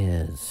it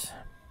is.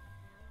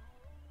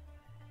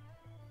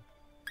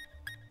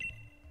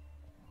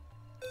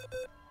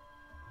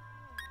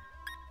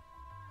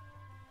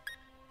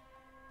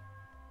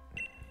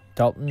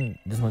 Dalton,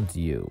 this one's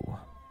you.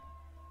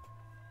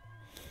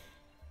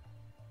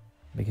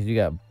 Because you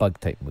got a bug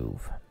type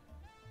move.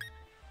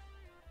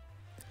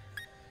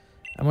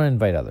 I'm going to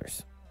invite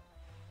others.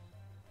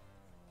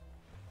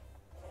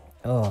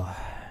 Oh.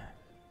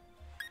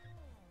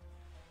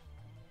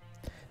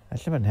 I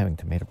should have been having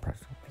tomato press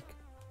all week.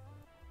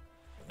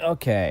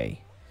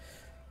 Okay.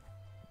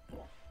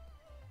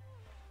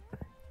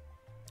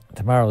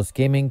 Tomorrow's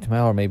gaming.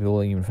 Tomorrow maybe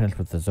we'll even finish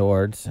with the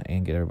Zords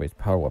and get everybody's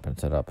power weapon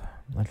set up.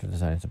 I should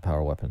design some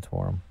power weapons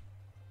for them.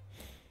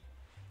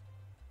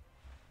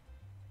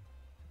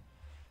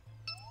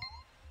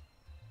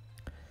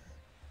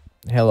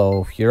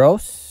 Hello,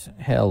 Furos.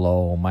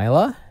 Hello,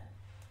 Mila.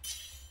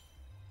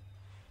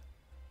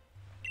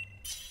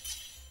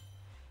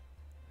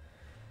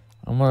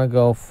 I'm going to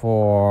go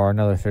for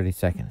another 30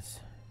 seconds.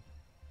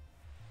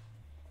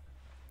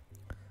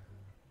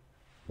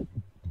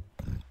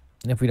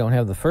 If we don't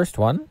have the first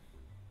one,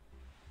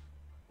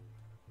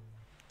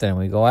 then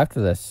we go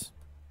after this.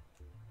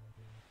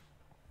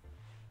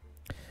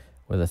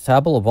 With a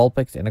Sabble, a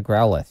Vulpix, and a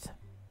Growlithe.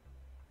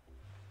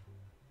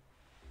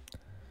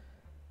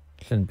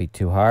 Shouldn't be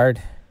too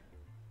hard.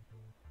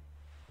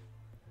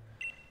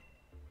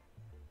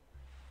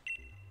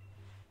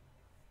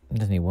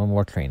 Just need one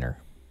more trainer.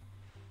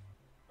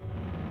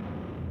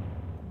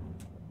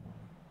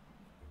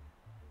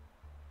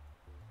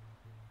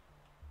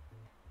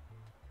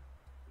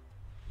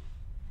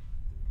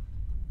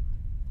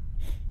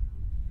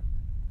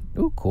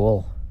 Ooh,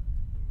 cool.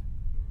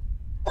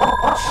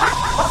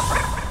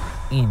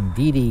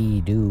 Indeedy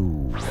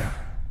do.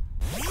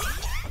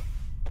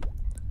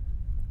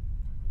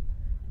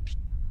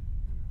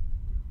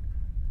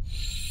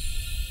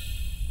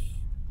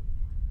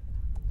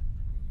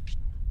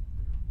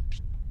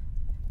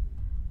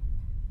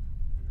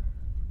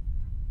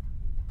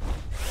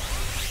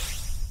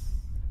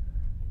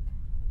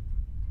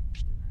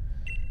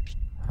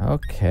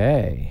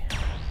 Okay.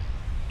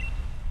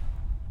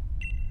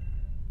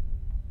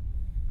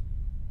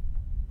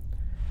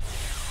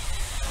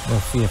 We'll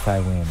see if I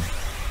win.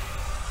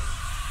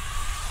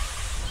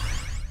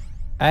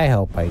 I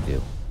hope I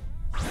do.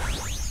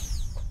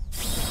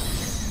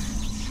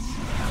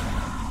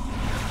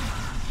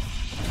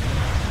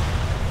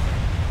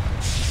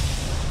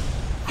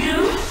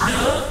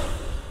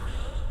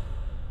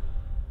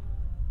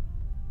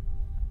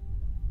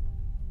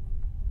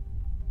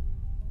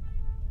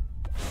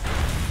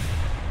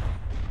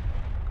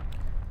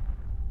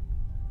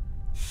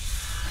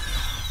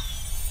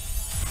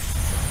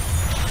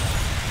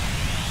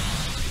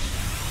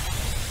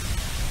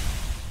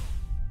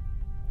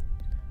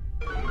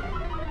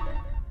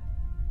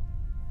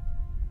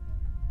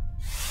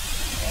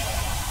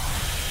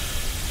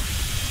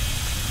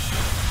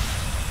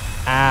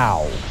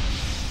 Ow.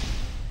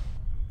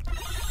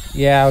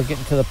 Yeah, we're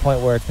getting to the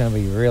point where it's going to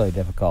be really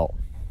difficult.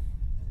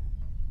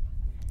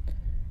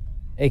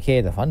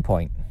 AKA the fun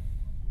point.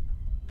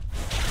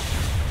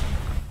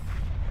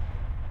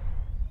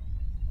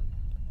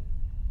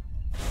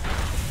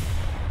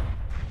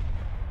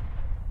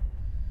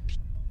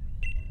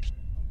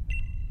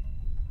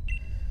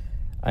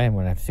 I am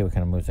going to have to see what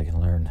kind of moves I can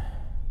learn.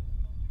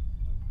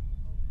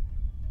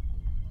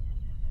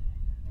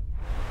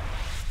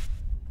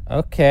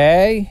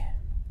 Okay.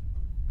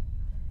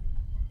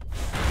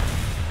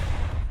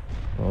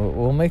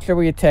 Oh we'll make sure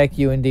we attack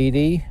you,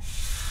 Indeedee.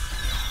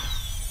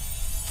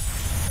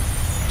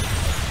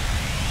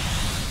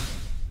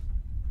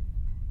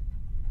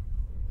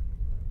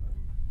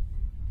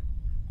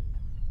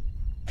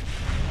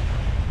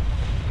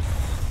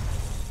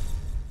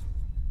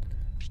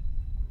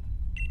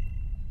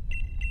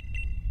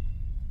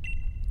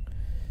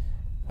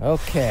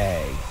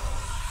 Okay.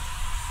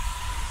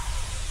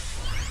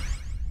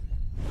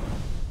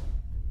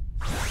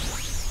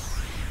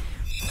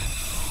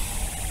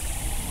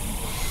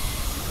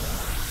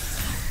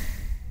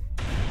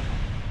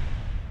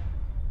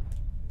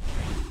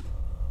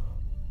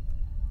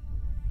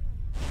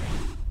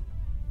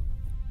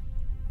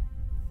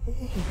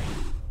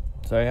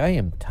 Sorry, I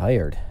am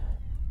tired.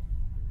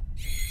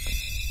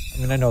 I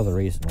mean, I know the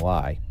reason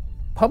why.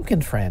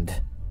 Pumpkin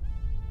Friend.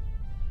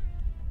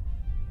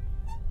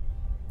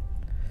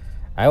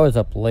 I was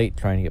up late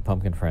trying to get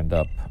Pumpkin Friend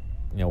up,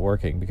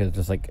 working, because it's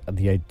just like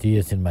the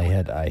ideas in my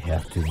head, I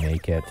have to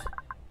make it.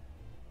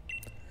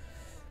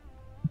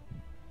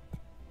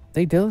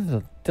 They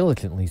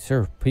diligently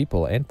serve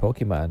people and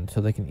Pokemon so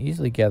they can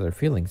easily gather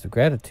feelings of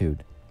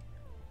gratitude.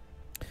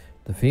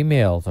 The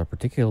females are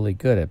particularly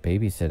good at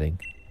babysitting.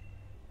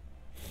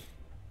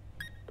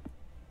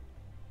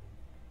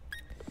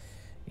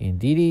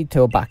 Indeedee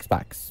to a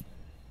box.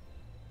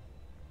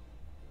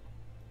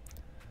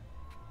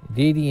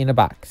 Indeedee in a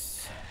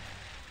box.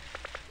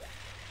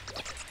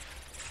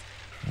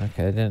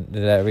 Okay, did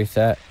that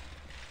reset?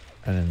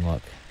 I didn't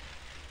look.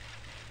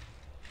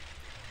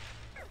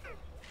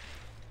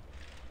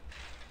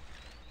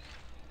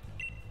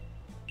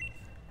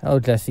 Hello,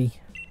 Jesse.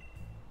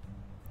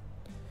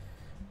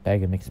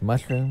 Bag of mixed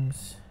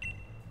mushrooms.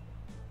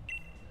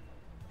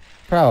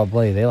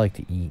 Probably, they like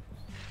to eat.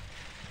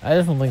 I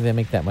just don't think they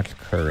make that much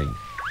curry.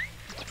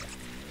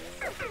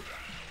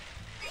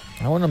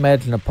 I wouldn't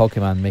imagine a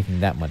Pokemon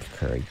making that much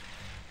curry.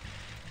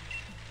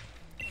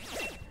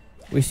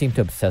 We seem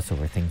to obsess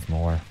over things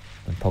more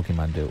than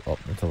Pokemon do. Oh,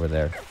 it's over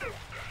there.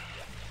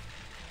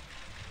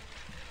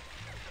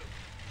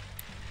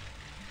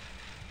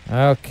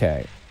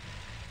 Okay.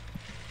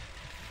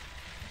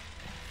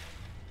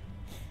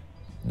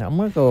 Now I'm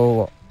gonna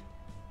go...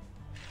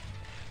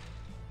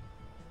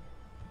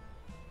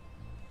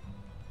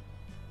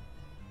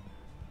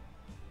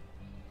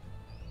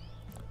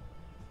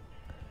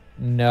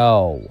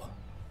 No.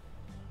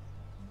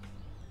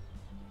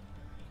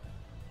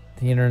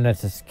 The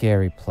internet's a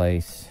scary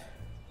place.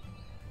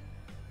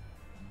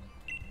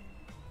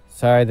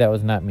 Sorry, that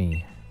was not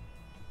me.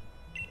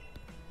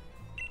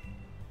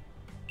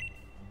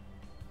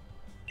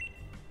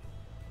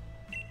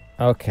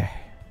 Okay.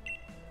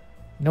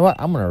 You know what?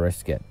 I'm gonna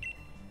risk it.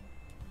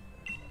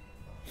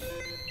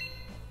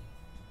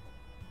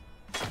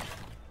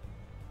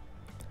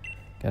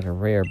 Got a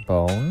rare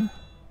bone.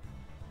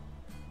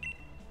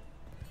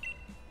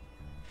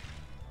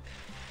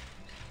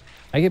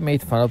 I get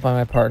made fun of by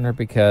my partner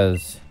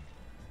because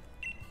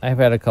I've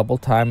had a couple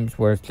times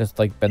where it's just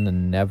like been the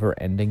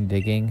never-ending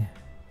digging.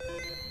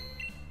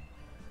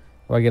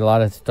 Where I get a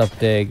lot of stuff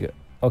dig.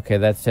 Okay,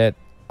 that's it.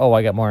 Oh,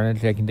 I got more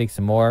energy. I can dig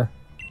some more.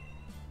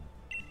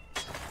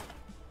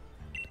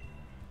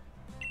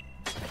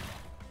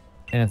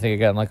 And I think I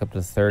got like up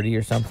to 30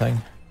 or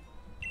something.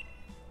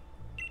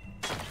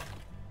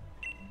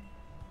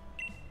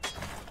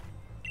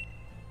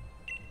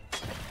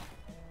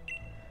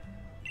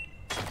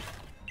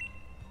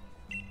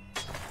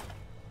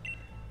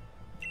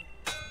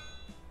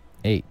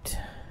 Eight.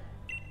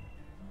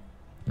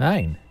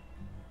 9.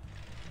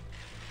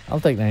 I'll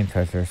take 9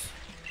 treasures.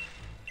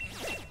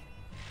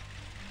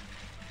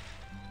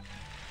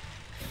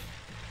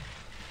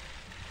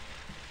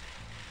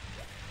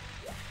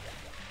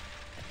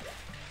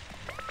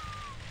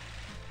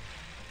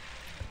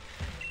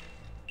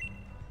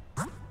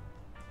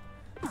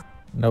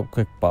 Nope,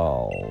 quick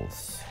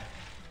balls.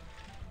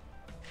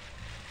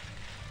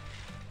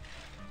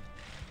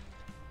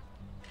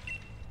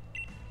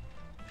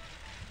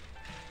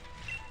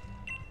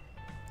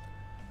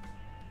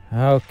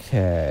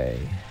 Okay.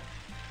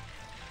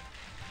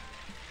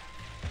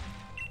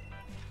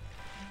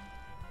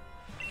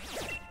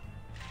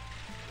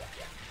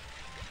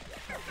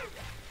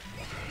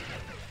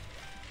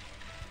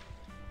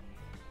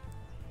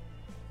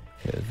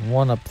 There's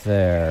one up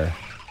there.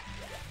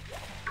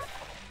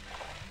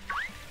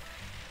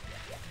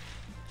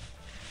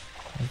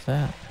 What's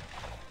that?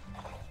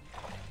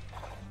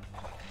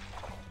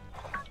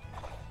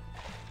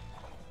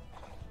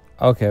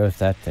 Okay, what's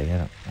that thing?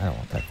 I don't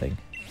want that thing.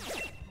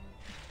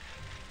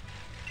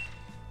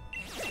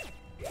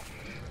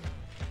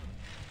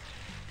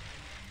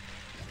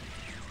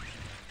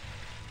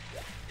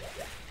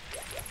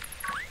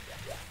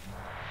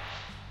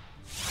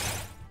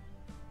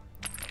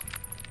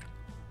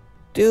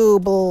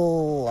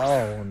 Double!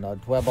 Oh no,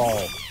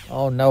 Dwebble.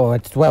 Oh no,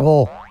 it's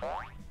Dwebble.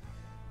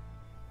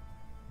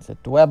 It's a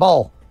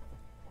Dwebble.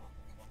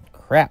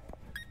 Crap.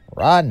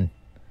 Run.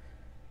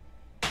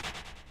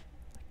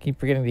 Keep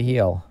forgetting to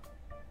heal.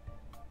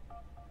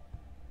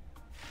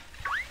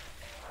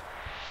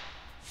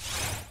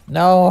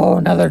 No,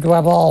 another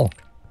Dwebble.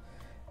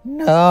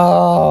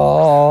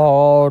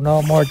 No,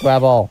 no more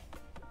Dwebble.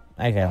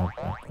 I can't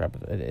grab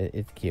it.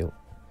 It's cute.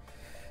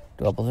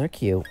 Dwebbles are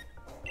cute.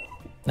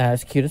 Not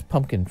as cute as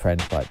Pumpkin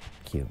Friend, but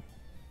cute.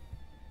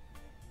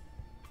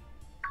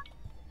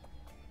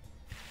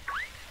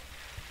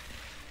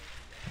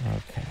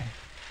 Okay.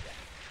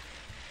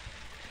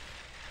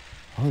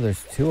 Oh,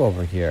 there's two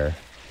over here.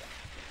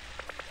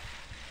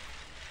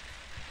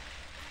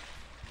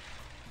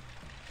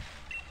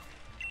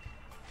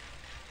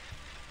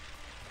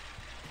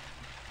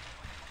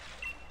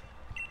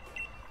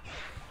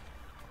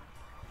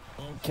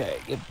 Okay,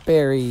 get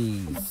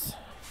berries.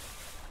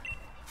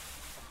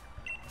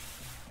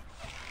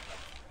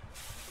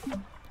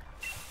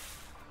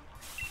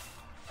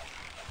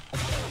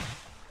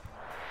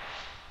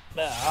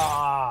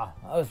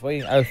 I was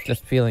waiting. I was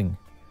just feeling.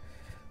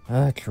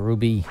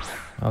 Cherubi.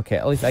 Okay,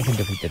 at least I can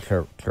defeat the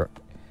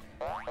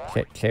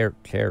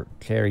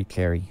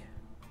cherry.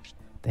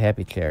 The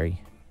happy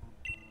cherry.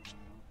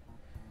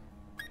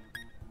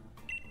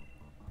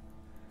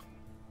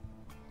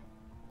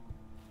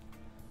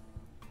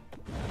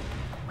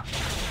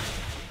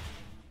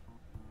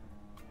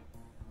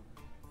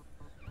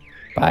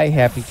 Bye,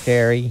 happy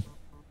cherry.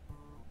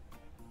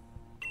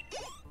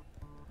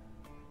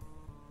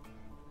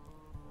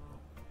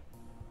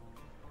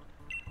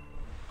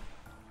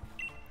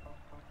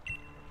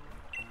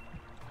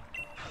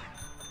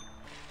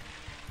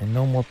 And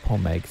no more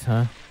pom eggs,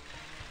 huh?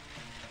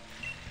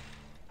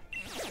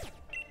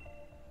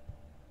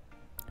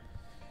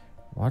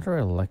 Water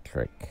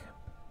electric.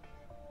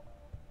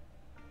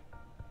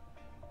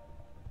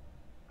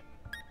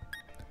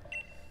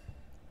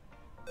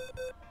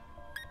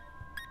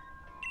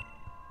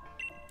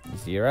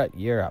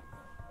 You're up.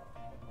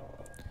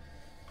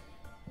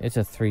 It's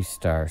a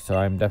 3-star, so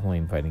I'm definitely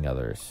inviting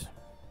others.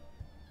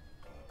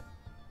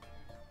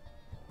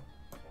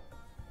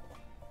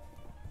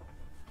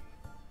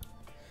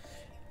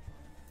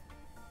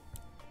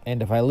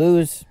 And if I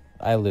lose,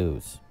 I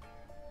lose.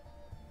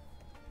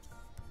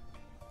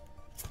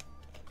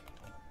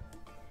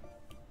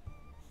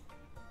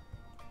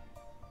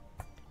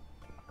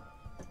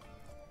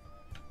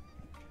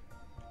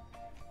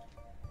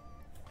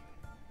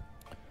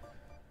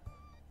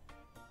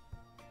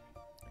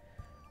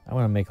 I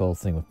want to make a little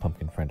thing with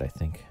Pumpkin Friend, I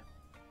think.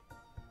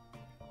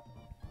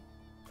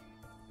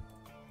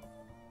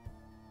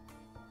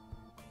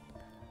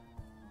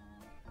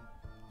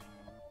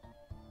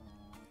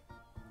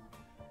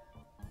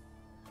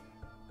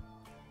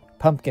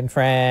 Pumpkin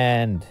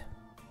Friend!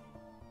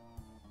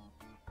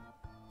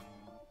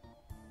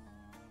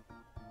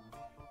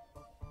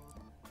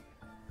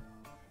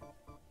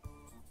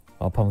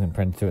 While Pumpkin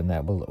Friend's doing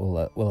that,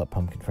 we'll let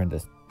Pumpkin Friend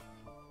just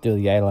do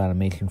the idle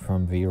animation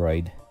from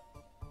VRoid.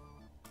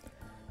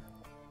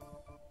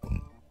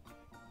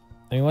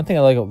 I mean, one thing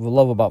I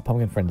love about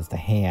Pumpkin Friend is the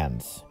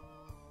hands.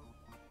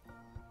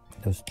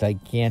 Those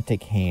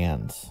gigantic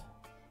hands.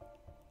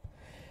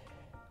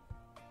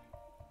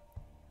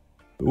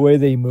 The way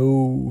they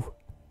move.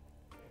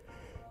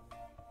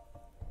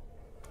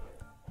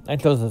 I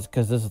chose this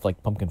because this is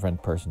like Pumpkin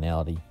Friend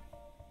personality.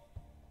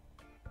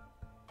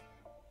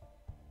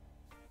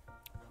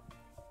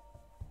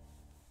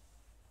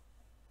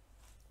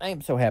 I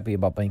am so happy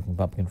about making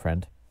Pumpkin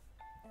Friend.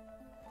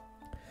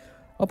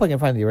 Hope I can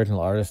find the original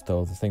artist,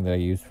 though, the thing that I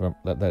used from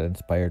that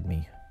inspired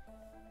me.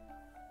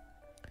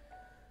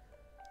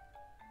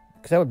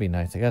 Because that would be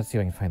nice. I gotta see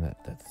if I can find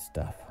that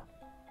stuff.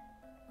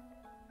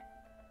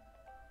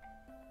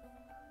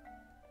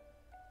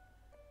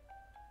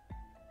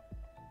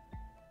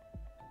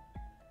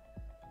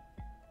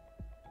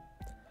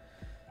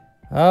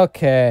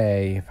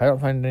 Okay, if I don't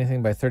find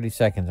anything by 30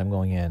 seconds, I'm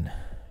going in.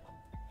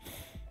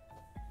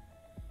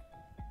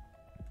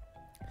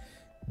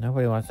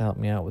 Nobody wants to help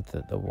me out with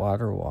the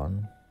water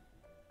one.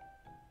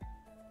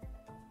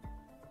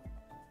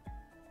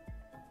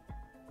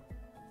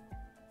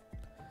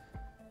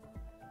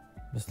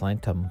 Miss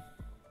Lantum.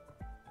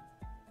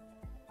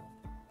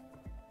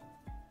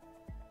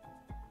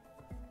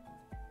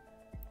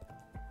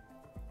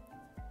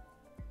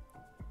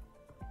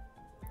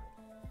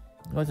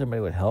 I wish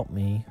somebody would help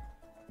me.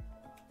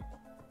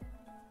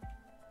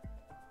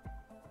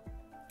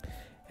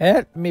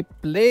 Help me,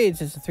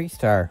 please. It's a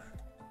 3-star.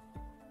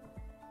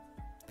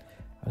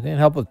 I was going to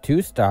help with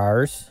 2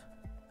 stars.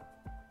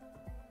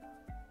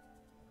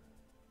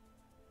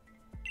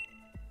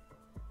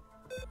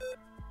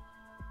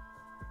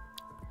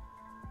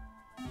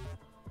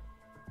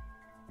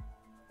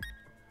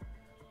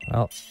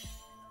 Well,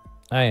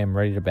 I am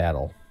ready to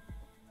battle.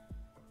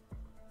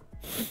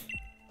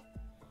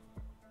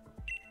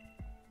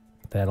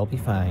 That'll be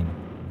fine.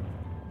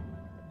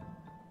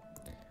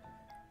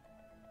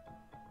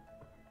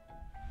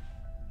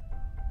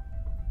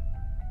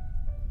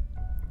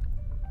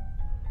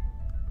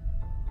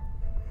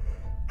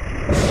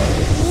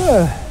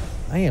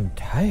 I am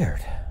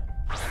tired.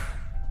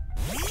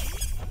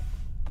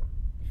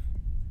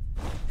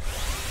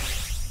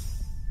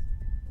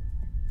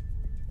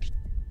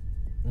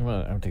 I'm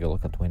gonna take a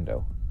look out the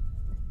window.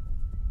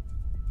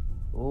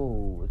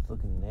 Oh, it's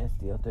looking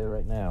nasty out there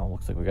right now.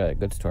 Looks like we got a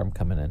good storm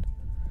coming in.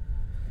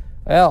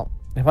 Well,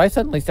 if I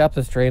suddenly stop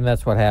the stream,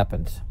 that's what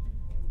happens.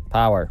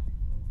 Power.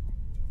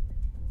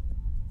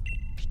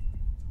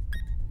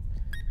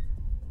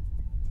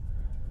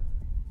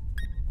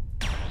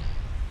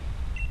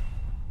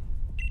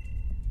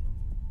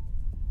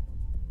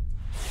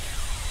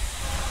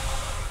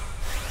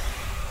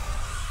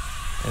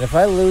 And if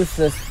I lose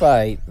this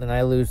fight, then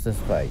I lose this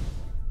fight.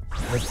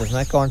 This does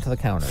not go into the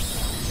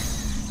counters.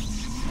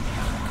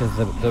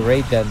 Because the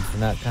raid deads do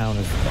not count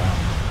as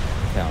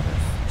counters.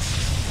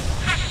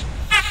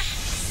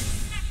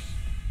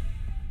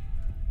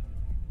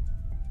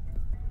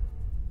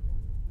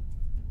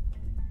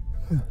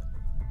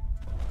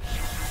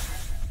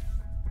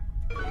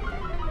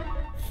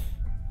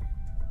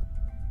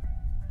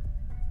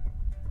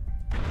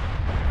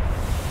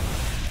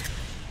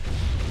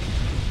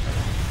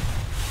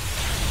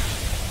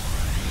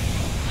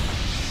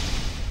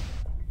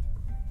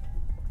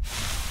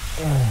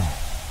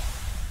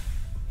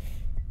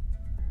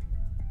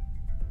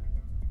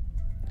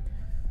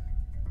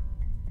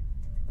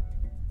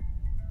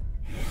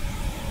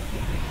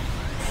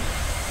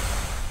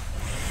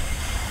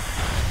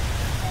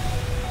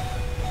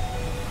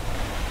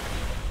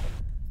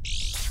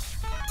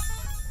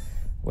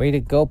 Way to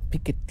go,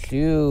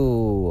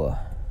 Pikachu!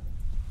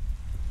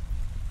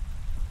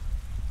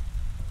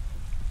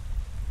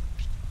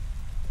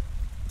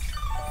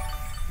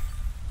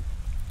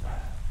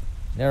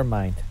 Never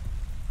mind.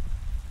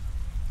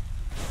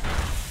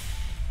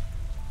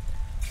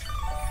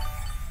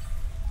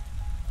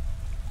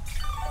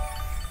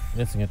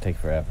 This is gonna take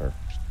forever.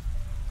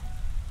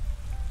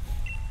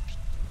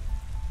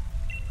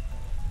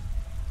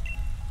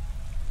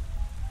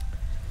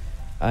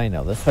 I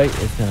know, this fight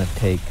is gonna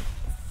take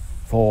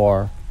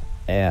forever.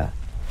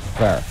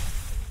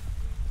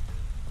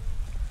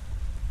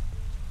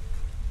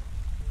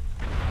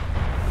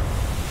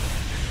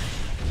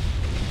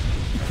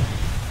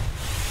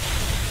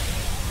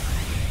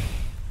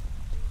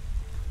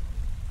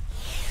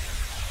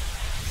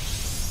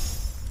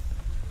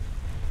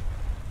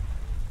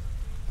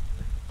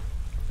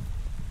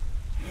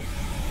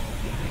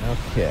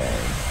 Okay,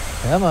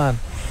 come on.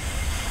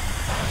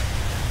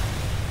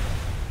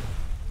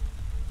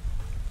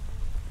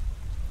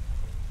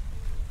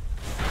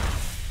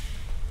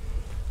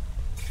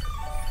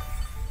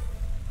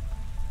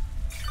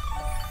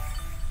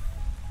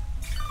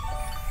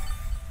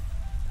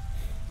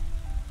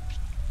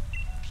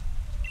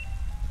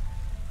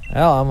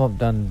 Well, I'm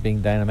done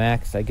being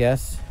Dynamaxed, I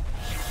guess.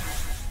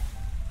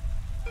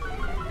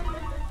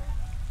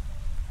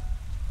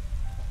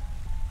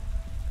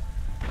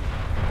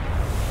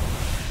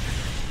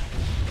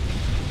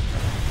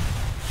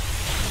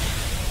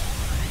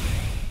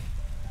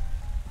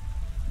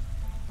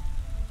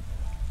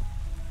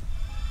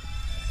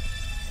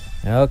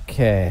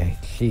 Okay,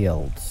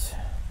 shields.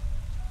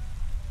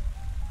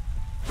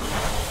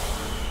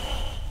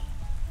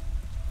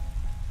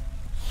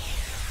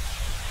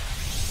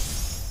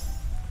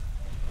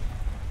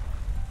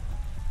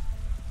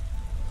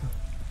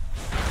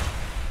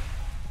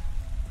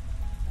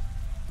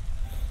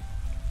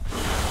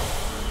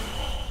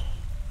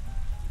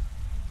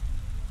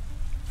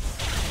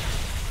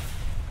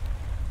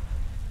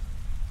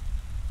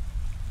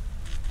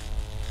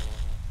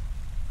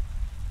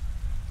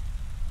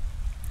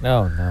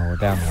 Oh no, we're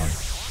down one.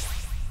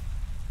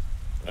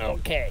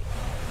 Okay.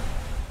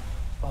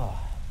 Oh.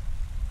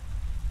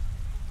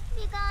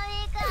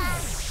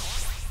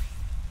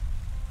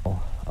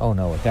 Oh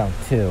no, we're down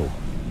two.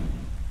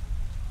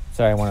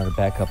 Sorry, I wanted to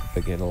back up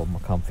to get a little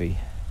more comfy.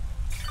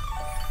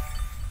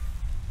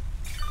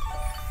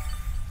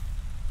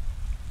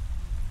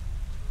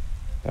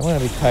 If I'm gonna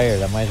be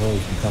tired, I might as well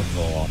be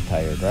comfortable while I'm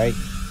tired, right?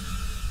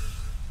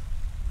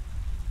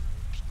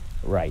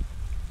 Right.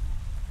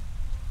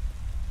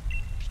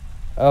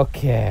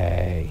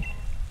 Okay.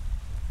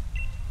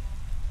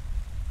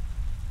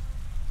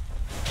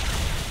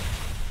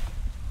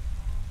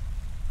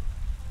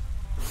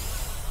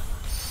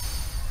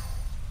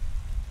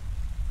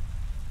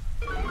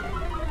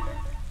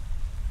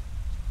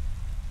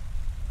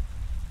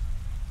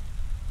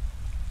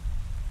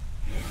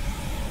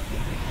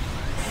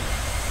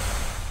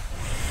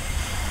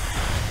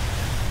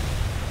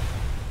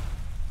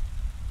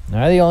 Am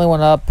I the only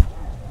one up?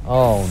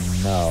 Oh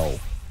no.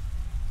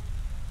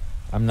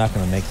 I'm not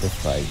gonna make this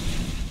fight.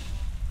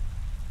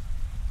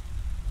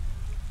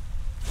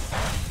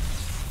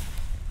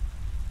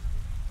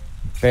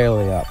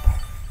 Barely up.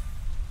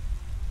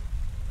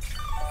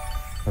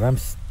 But I'm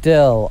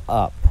still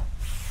up.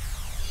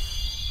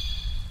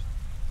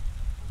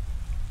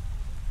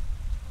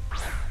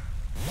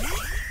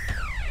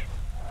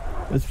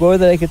 It's more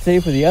than I could say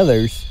for the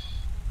others.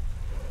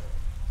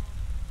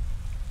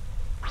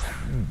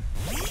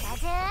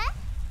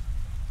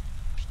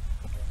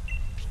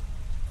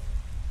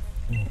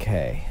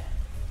 Okay.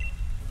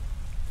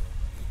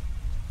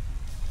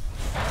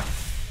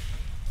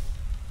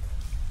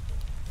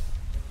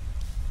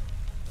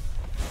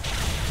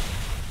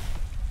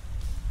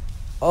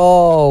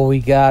 Oh, we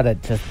got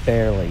it, just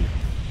barely.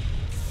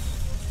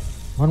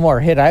 One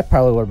more hit, I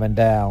probably would have been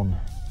down.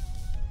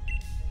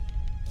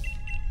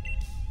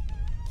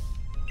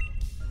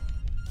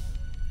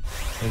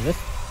 If this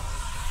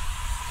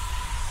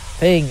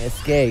thing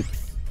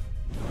escapes,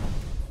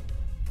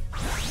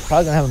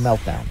 probably gonna have a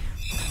meltdown.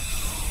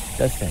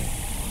 Just saying.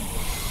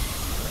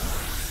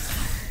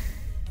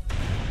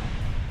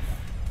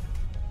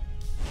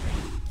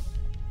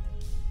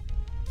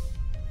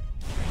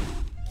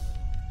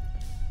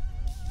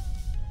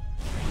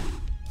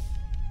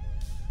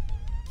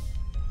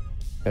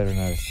 Better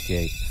not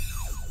escape.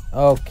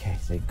 Okay,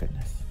 thank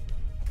goodness.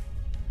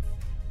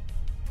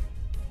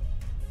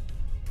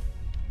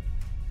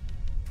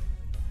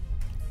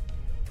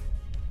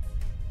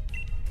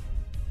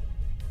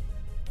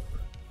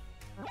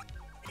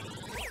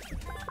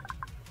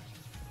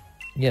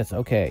 Yes,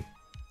 okay.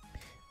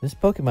 This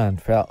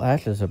Pokemon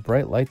flashes a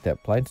bright light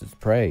that blinds its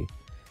prey.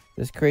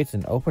 This creates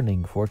an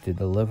opening for it to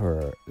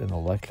deliver an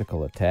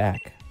electrical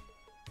attack.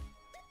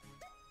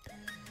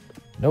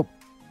 Nope.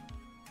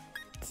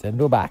 Send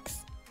to a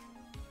box.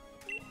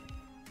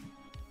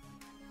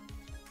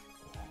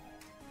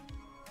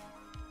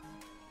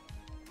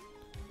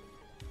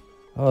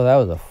 Oh, that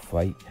was a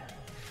fight.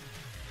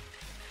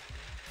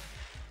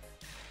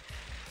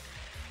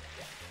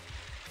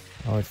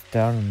 Oh, it's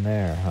down in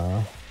there,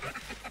 huh?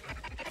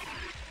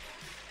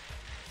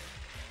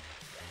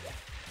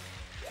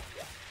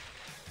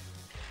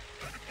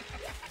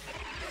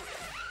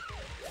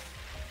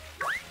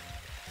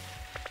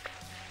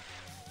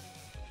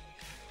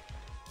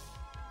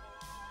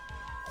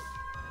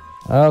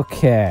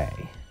 Okay.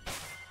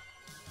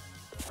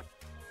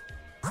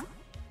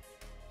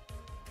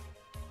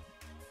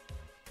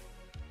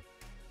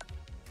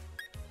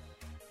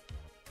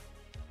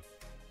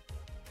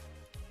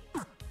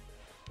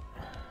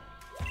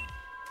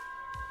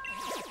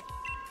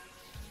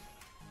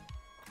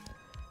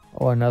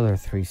 Oh, another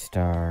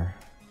 3-star.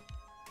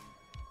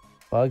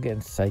 Bug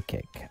and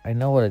Psychic. I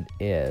know what it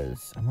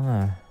is. I'm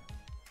gonna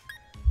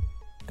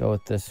go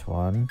with this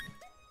one.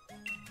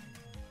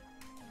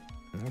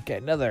 Okay,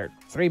 another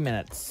 3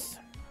 minutes.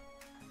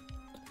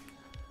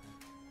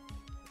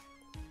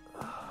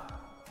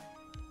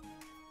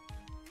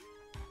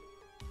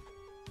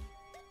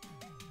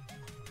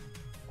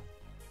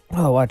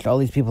 Oh, watch, all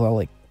these people are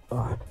like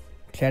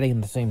chatting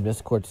in the same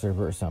Discord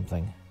server or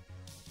something.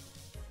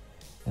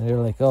 And they're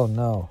like, oh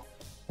no,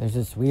 there's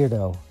this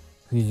weirdo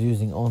who's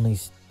using only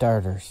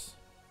starters.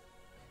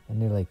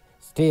 And they're like,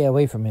 stay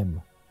away from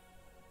him.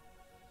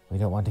 We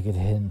don't want to get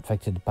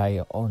infected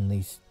by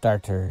only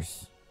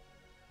starters.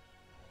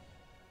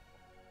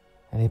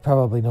 And he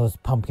probably knows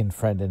Pumpkin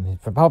Friend,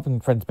 and Pumpkin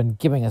Friend's been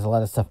giving us a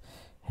lot of stuff,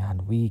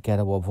 and we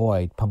gotta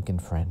avoid Pumpkin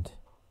Friend.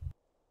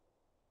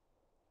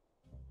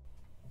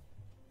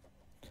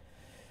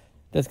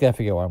 Just gotta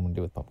figure out what I'm gonna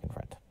do with Pumpkin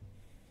Friend.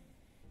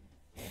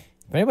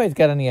 If anybody's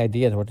got any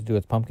ideas what to do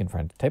with Pumpkin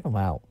Friend, type them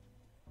out.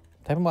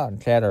 Type them out in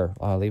chat, or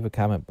leave a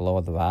comment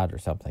below the VOD or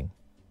something.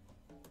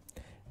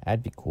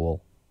 That'd be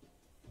cool.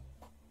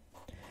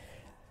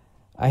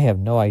 I have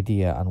no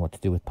idea on what to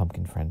do with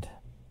Pumpkin Friend.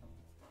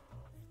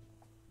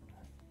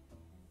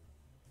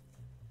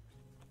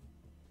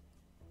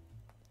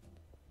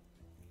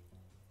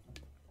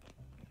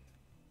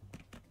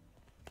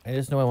 I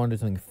just know I want to do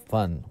something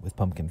fun with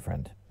Pumpkin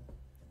Friend.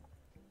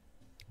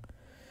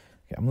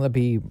 Okay,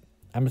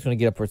 I'm just gonna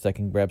get up for a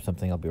second, grab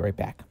something, I'll be right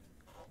back.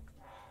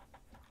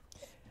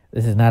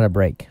 This is not a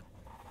break.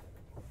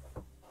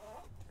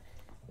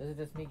 This is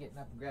just me getting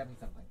up and grabbing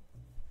something.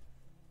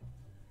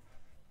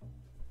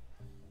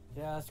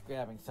 Just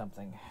grabbing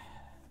something.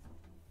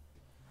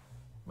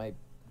 I've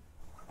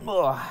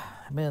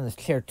been in this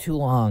chair too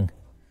long.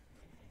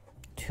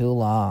 Too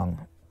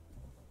long.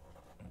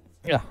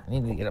 Ugh, I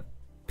need to get a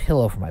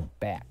pillow for my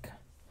back.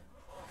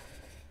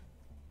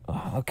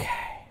 Oh, okay.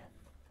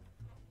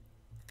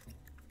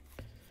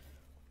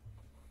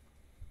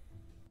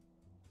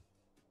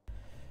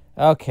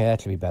 Okay,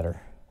 that should be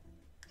better.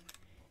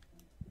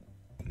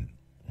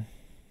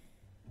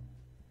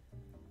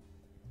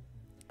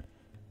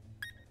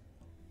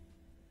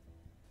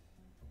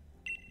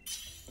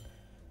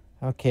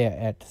 Okay,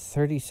 at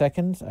 30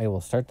 seconds, I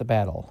will start the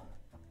battle.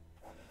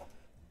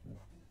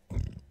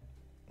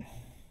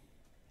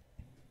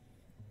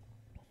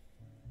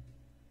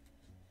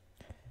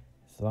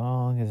 As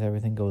long as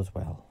everything goes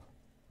well.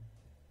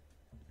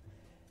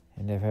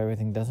 And if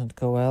everything doesn't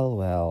go well,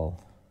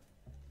 well...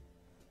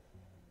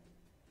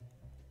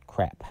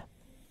 crap.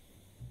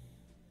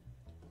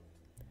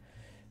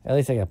 At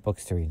least I got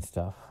books to read and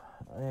stuff.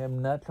 I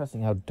am not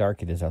trusting how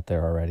dark it is out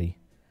there already.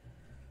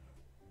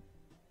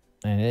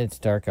 And it's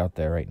dark out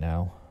there right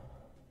now.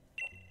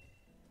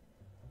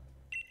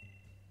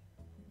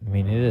 I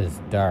mean, it is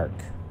dark.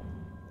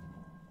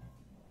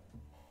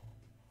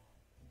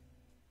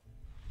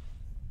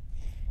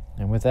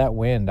 And with that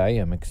wind, I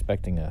am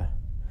expecting a...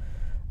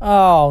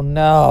 Oh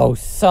no,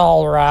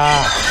 Sol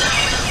Rock!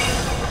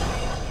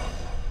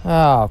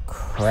 Oh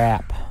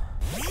crap.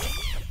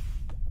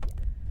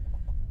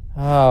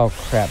 Oh,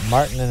 crap.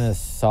 Martin and his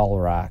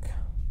Solrock.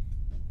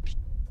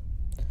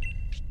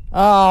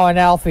 Oh, and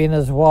Alfie and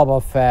his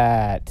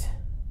Wobbuffet.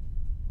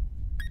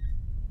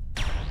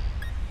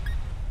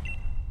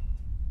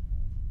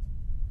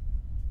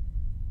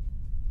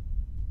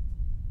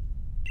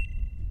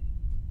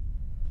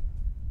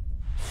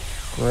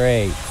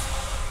 Great.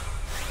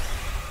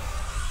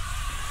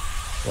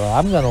 Well,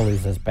 I'm gonna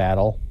lose this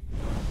battle.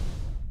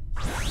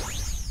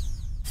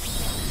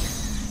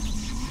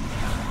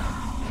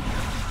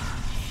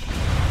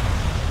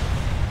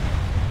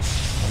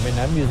 I mean,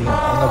 I'm using an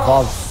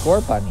unevolved Score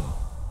Bunny.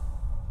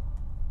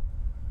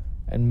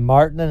 And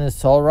Martin and his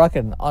Solrock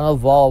and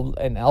unevolved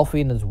and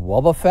Alfie and his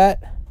Wobbuffet?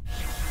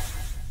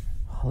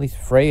 At least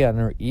Freya and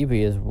her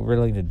Eevee is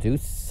willing to do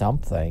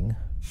something.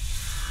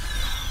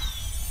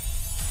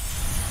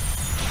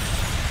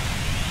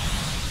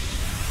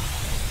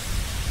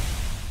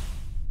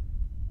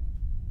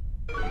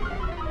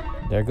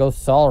 There goes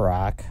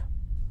Solrock.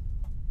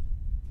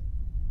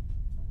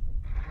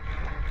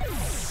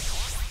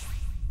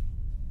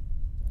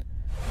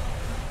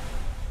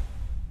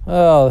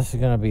 Oh, this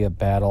is gonna be a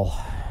battle.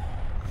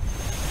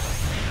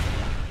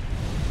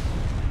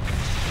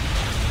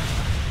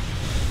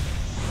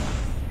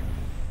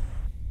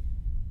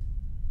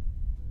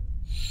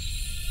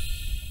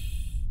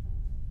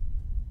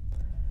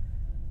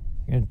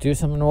 You gonna do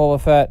something,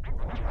 Wobbuffet?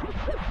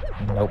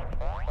 Nope.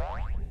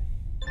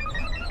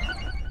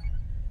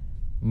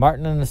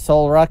 Martin and his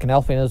Solrock and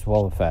Alfie and his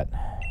Wobbuffet.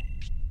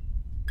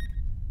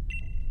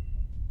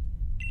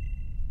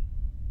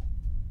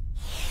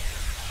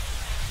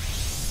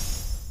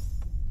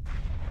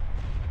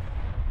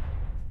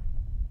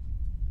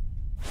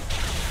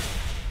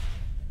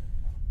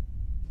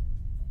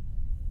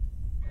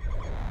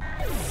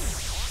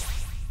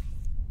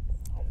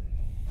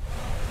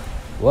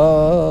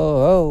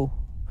 Whoa,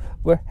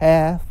 we're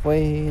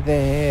halfway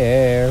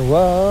there.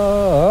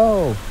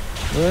 Whoa,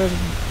 we're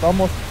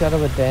almost out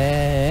of a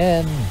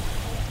den.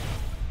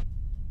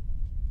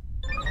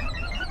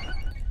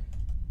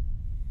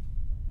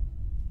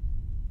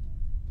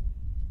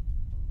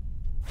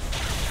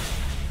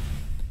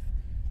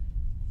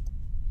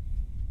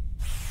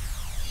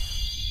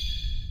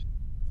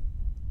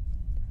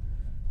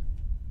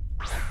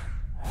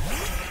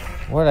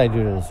 What did I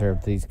do to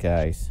deserve these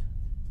guys?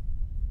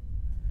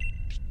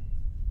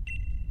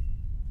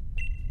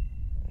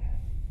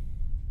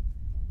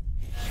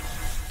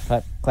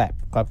 Clap, clap,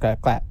 clap,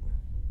 clap, clap.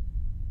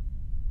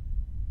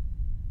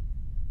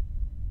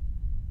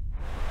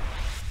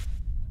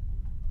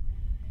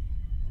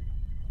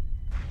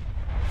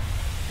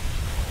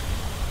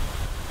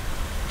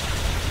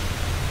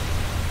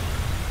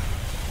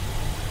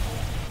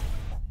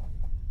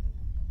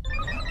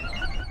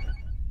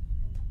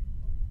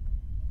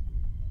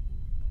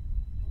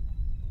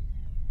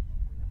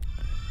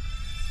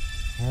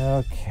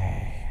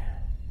 Okay.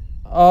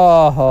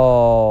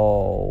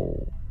 Oh.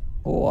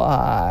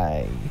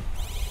 Why?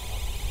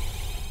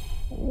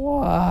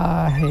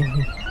 Why?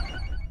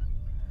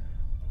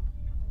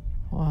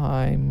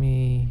 Why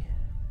me?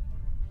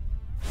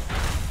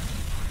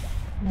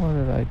 What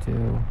did I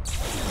do?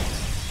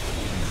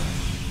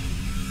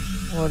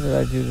 What did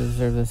I do to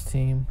deserve this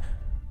team?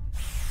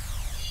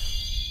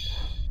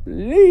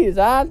 Please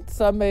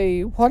answer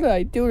me. What did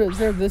I do to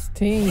deserve this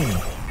team?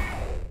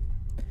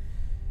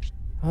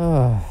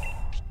 Oh.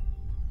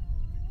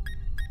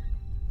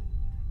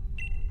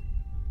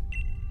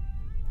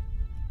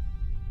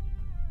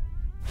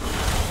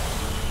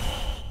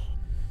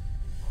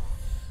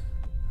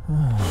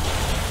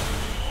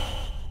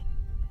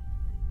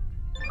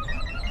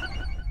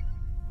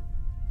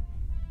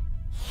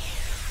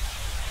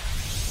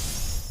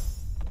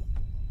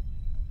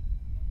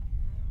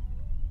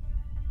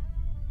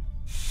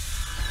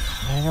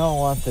 I don't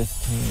want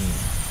this team.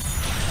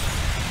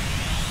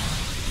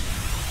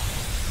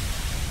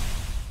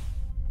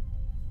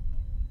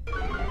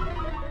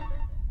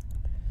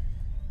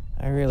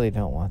 I really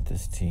don't want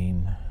this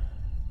team.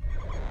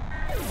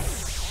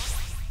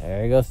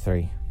 There goes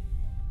 3.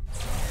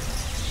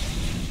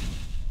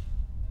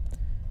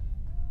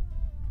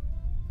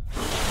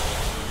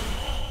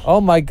 Oh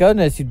my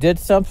goodness, you did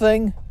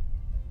something?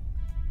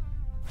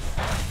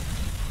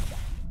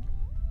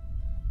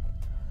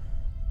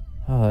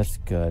 Oh, that's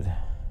good.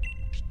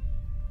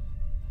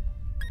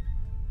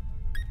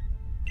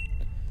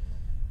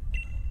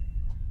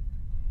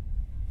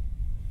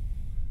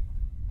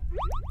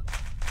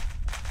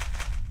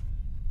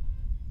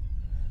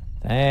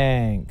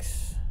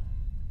 Thanks.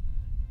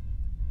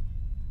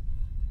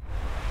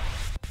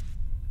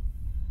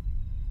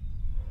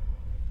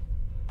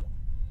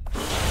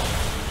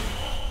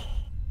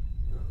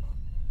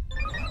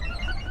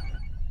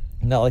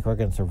 Not like we're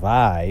gonna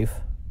survive.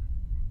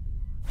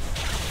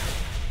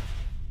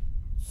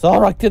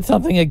 Solrock did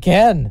something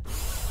again.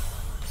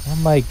 Oh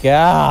my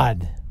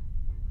god.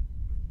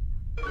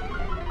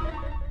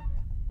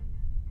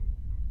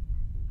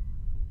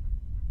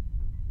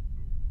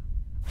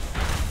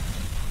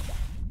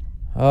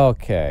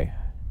 Okay.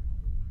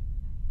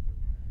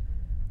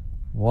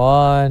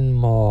 One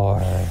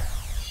more.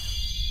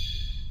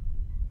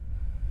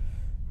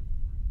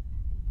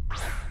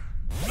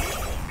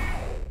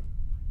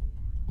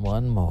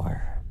 one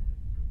more.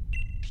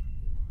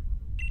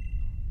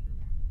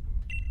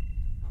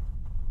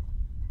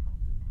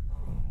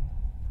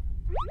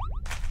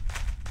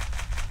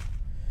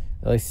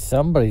 At least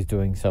somebody's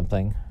doing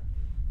something.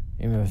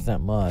 Even if it's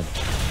not much.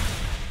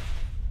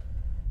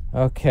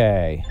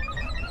 Okay.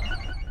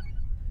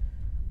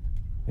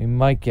 We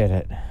might get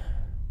it.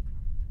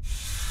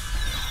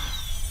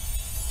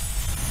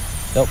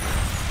 Nope.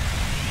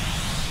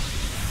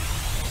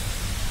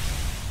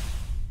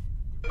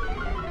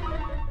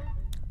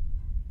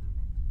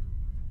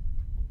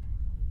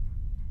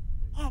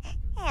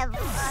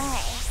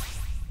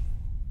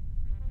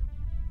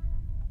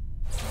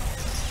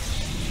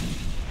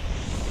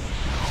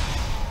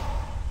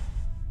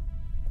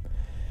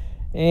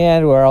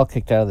 And we're all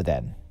kicked out of the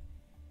den.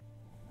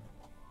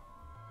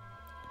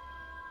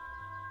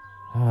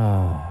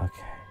 Oh,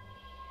 okay.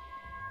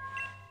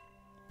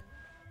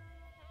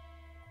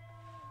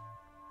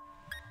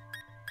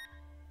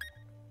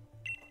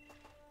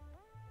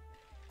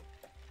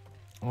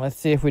 Let's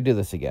see if we do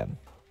this again.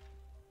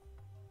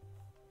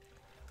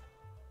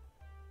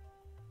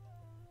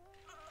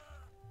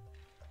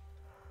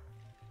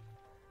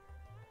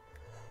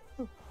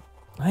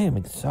 I am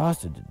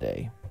exhausted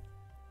today.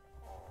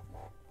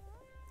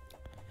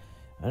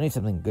 I need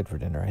something good for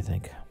dinner, I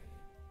think.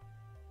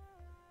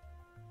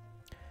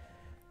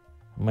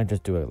 I might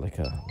just do it like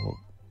a little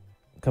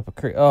cup of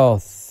curry. Oh,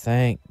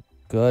 thank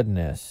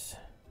goodness.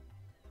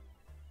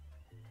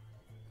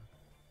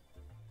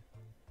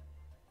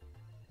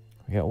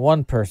 We got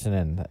one person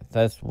in.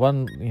 That's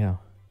one, you know.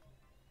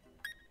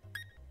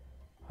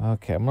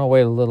 Okay, I'm going to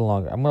wait a little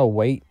longer. I'm going to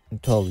wait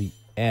until the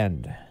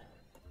end.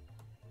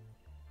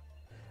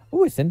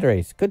 Ooh, it's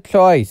Cinderace. Good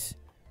choice.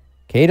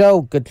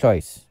 Kato, good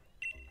choice.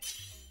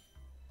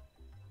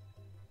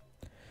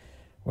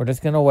 We're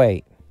just going to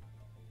wait.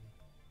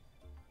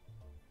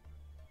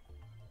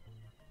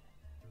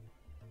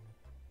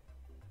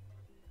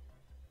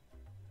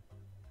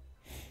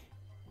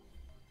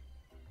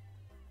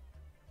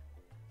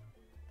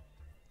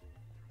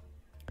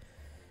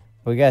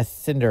 We got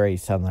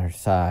Cinderace on their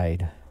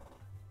side.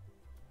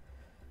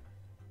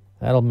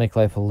 That'll make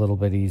life a little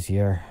bit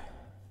easier.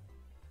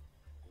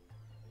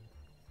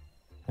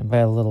 And by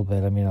a little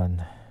bit, I mean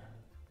on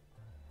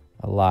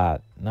a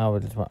lot. No,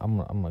 I'm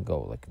gonna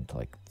go like into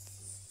like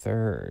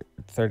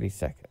 30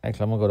 seconds.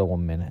 Actually, I'm gonna go to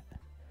 1 minute.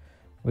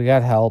 We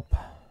got help.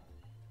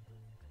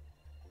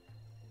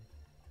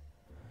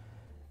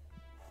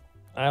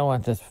 I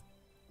want this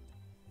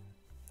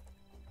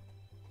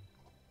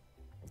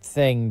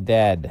thing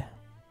dead.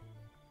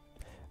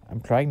 I'm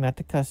trying not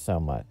to cuss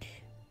so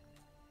much.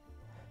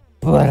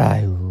 But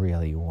I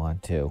really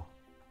want to.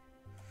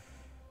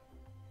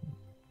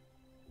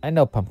 I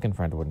know Pumpkin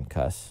Friend wouldn't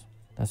cuss.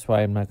 That's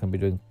why I'm not going to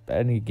be doing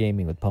any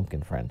gaming with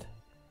Pumpkin Friend.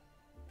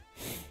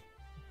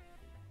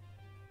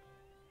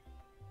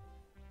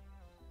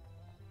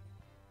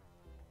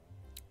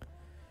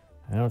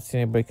 I don't see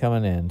anybody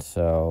coming in,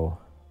 so...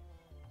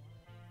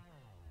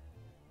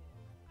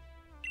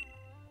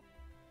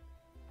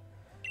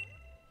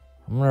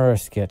 I'm going to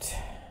risk it.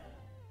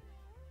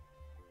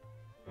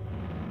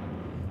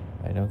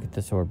 I don't get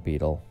this orb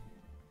beetle.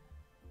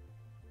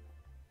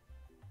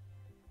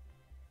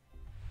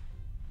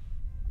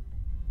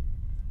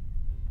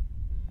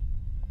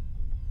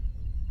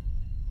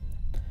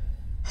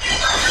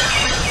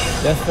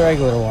 Just the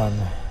regular one.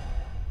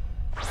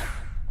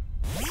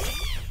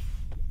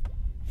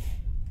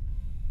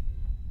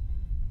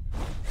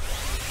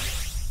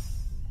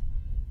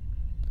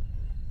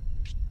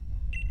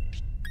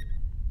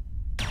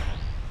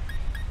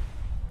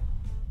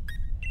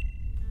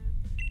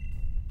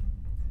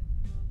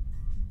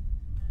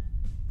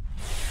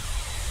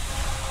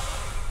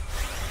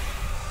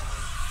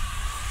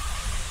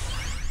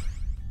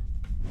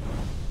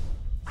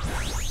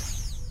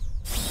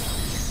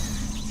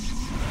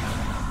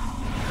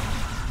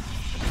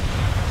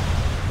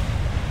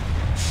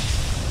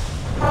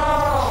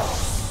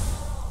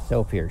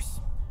 So fierce.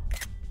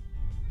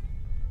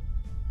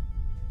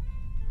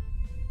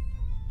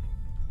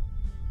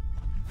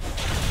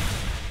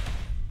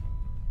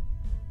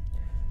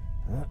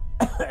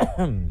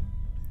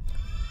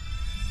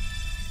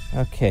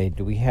 Okay,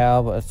 do we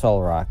have a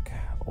Solrock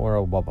or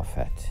a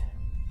Wobbuffet?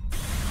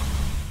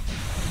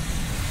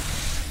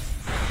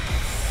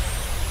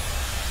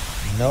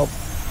 Nope,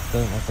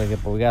 doesn't look like it,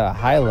 but we got a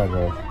high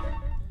level.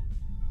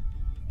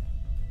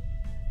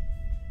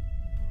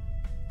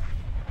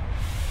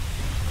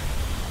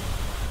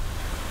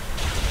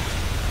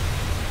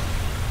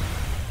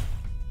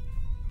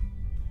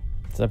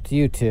 It's up to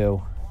you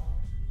two.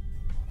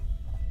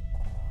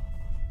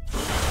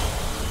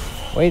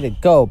 Way to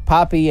go,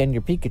 Poppy and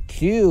your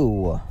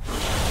Pikachu.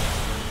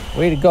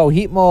 Way to go,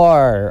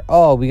 Heatmore.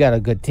 Oh, we got a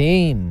good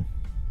team.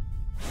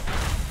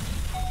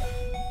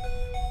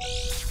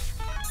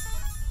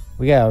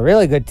 We got a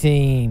really good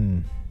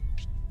team.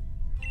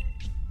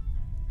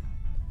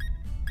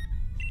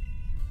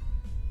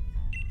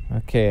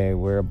 Okay,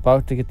 we're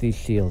about to get these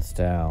shields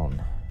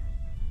down.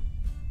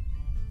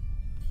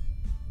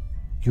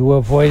 You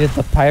avoided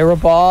the Pyro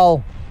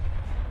Ball?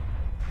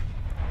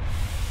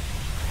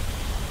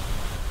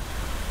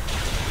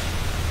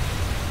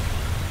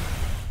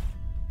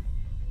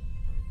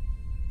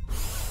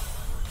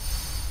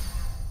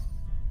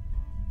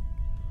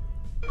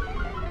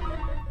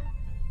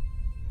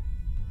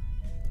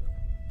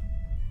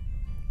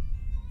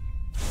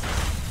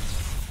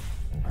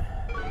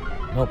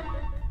 Nope.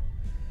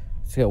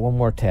 Let's get one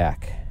more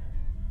attack.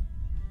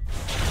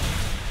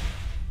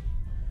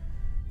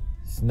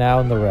 It's now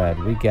in the red.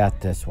 We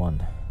got this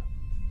one.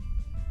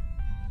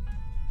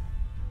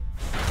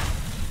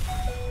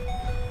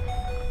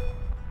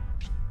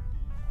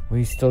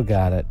 We still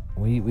got it.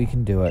 We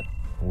can do it.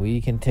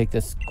 We can take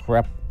this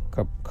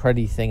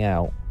cruddy thing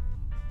out.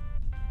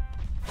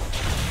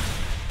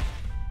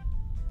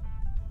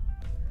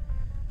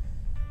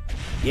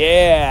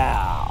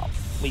 Yeah!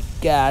 We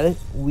got it.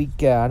 We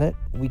got it.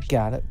 We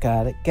got it.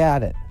 Got it.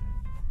 Got it.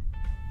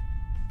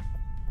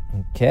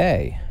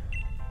 Okay.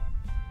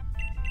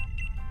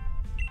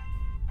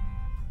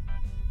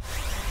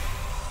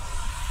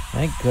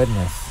 Thank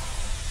goodness.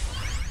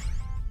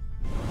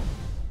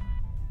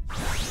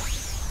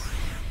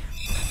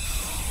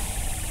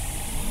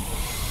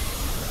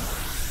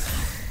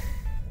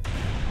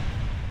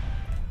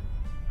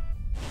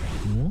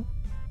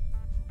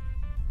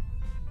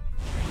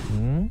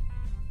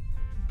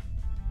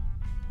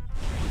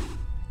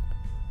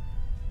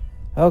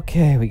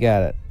 Okay, we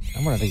got it.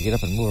 I'm gonna have to get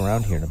up and move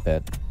around here in a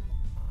bit.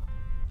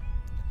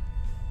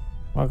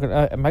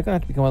 Am I gonna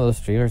have to become one of those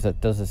streamers that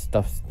does this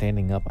stuff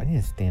standing up? I need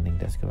a standing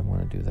desk if I'm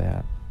gonna do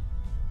that.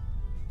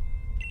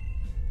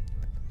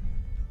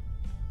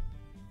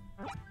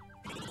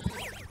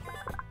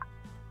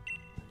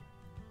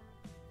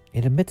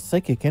 It emits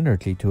psychic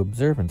energy to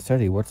observe and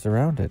study what's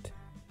around it.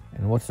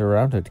 And what's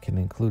around it can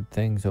include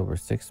things over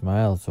 6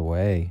 miles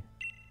away.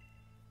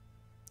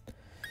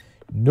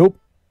 Nope.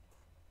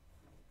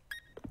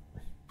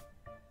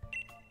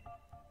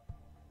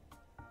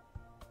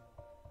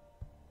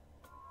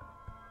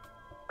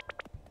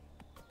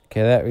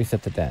 Okay, that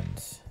reset the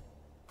dens.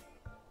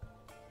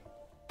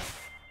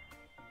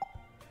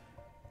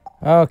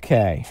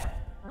 Okay.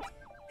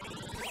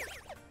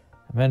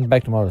 I'm heading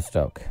back to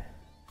Motostoke.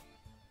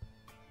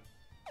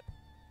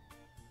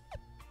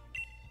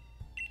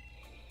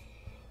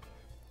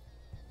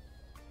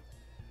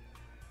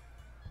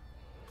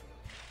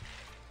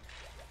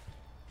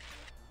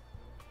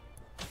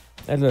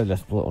 I literally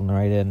just blown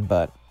right in,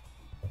 but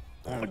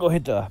I'm gonna go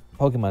hit the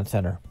Pokemon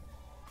Center.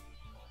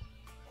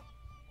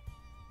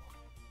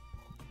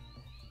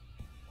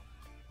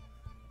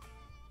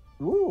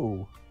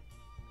 Ooh.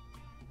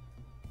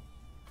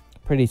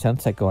 Pretty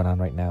sunset going on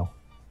right now.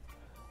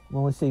 I'm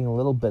only seeing a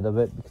little bit of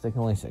it because I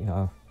can only see,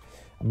 I'm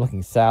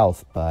looking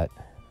south, but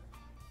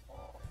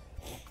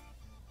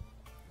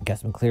got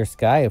some clear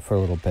sky for a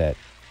little bit.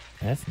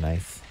 That's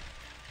nice.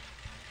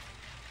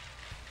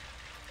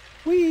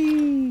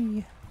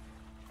 Whee!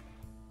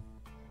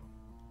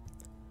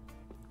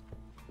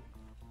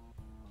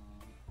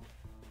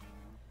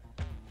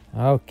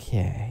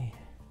 Okay.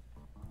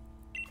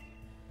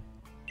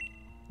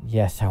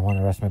 Yes, I want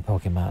to rest my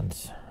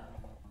Pokemons.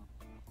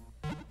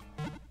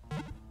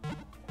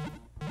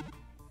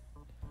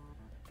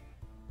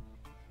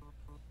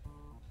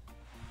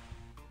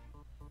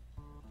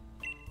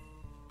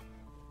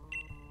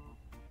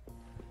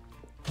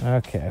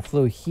 Okay, I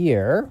flew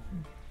here.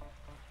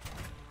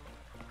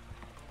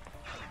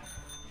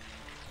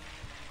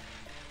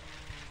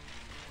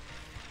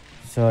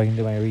 So I can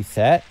do my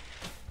reset.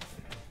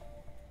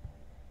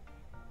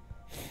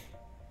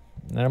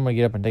 And then I'm going to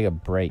get up and take a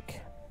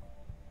break.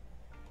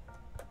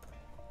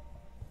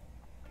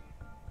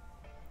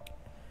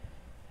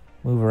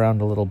 Move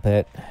around a little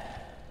bit.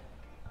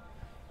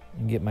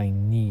 And get my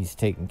knees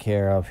taken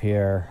care of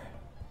here.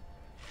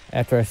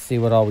 After I see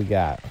what all we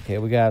got. Okay,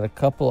 we got a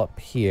couple up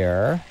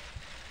here.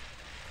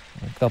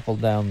 A couple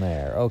down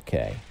there.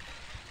 Okay.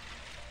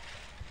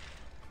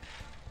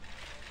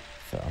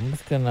 So I'm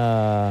just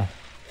gonna...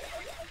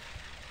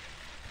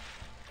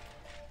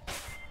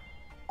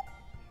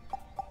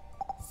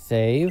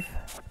 save.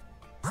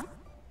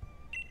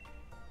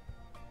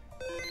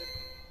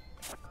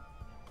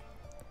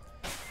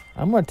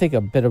 I'm gonna take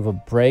a bit of a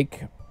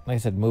break. Like I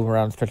said, move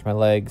around, stretch my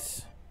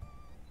legs.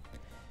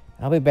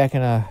 I'll be back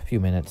in a few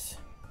minutes.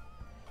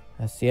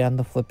 I'll see you on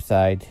the flip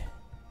side.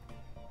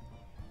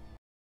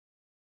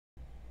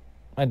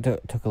 I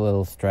took a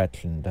little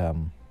stretch and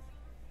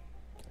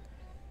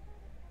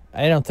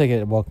I don't think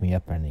it woke me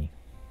up any.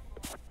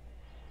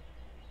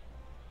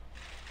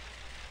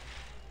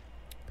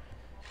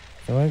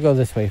 So I'm gonna go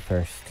this way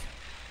first.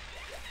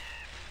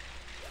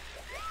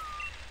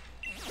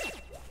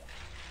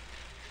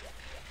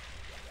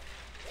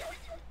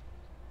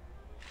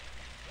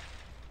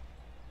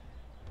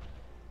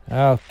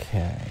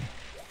 Okay.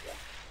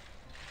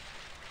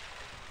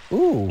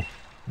 Ooh,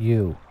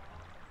 you.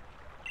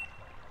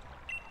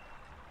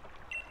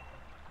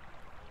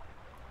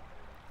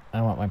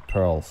 I want my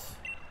pearls.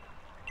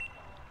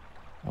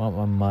 I want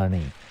my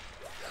money.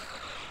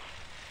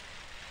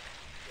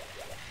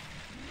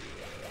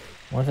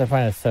 Once I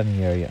find a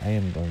sunny area, I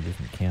am going to do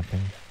some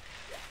camping.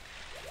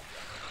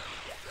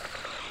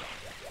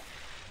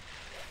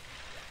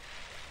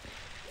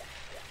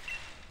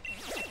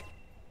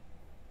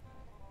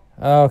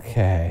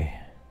 Okay.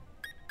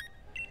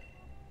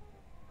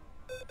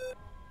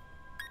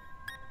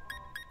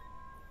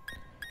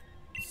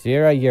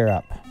 Sierra, you're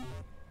up.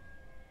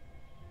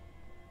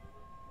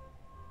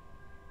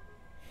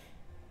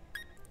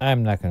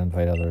 I'm not going to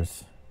invite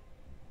others.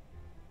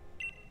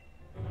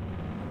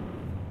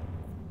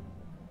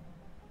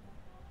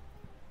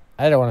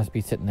 I don't want us to be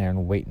sitting there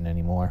and waiting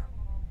anymore.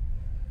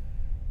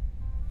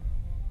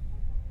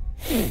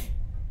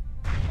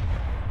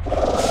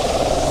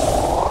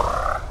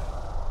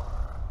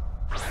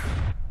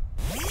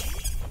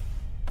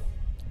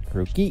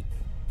 Grookey.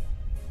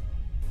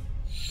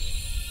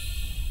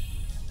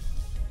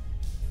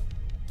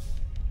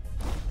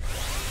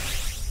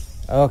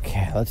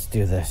 Okay, let's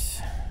do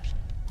this.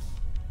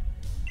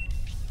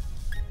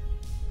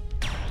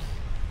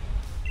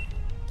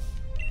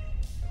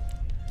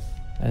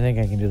 I think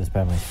I can do this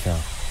by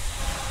myself.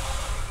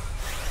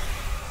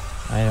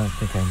 I don't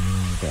think I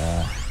need,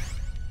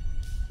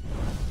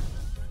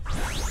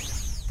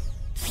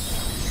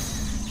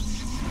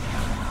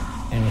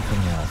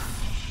 anything else.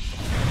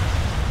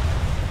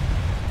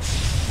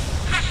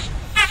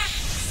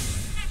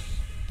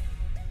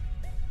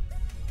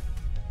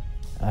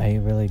 I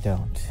really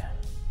don't.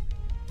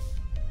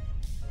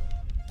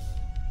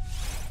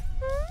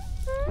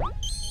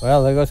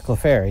 Well, there goes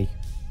Clefairy.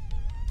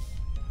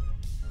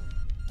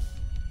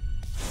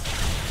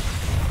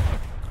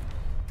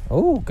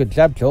 Oh, good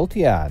job,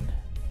 Jolteon.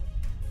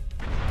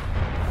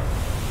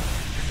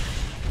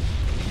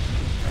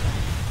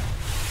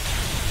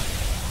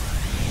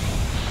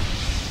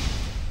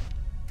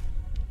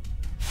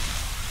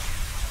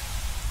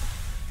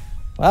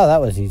 Wow, that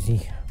was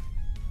easy.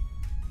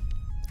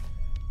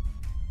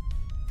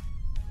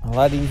 A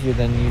lot easier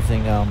than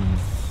using a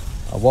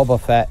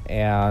Wobbuffet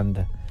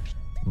and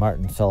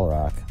Martin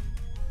Solrock.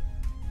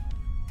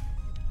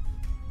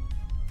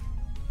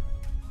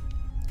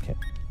 Okay,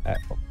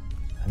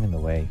 I'm in the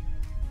way.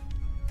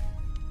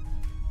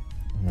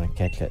 I'm gonna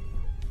catch it.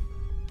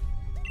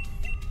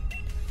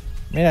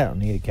 I mean, I don't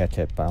need to catch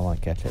it, but I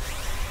want to catch it.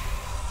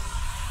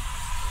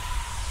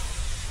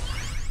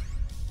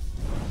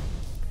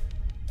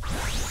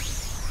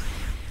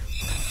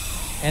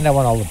 And I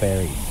want all the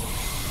berries.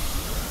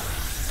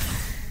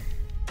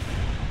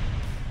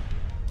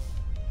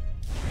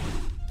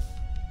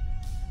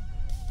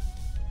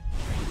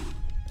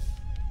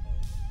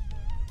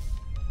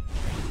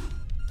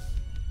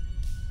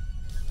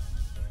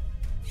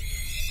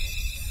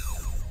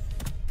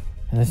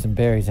 And there's some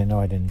berries I know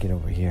I didn't get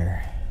over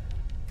here.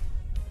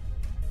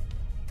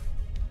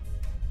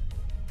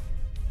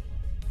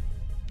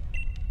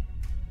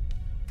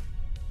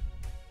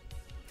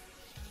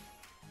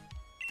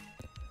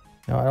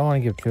 No, I don't want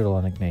to give Toodle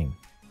a nickname.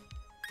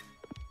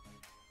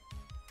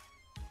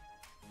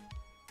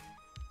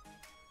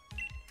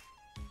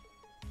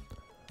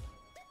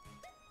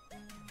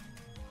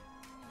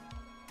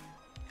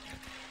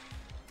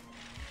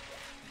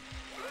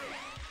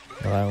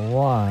 What I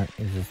want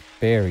is this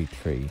berry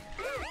tree.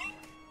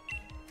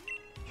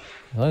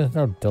 As long as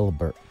there's no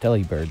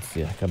delibirds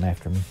yeah, come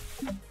after me.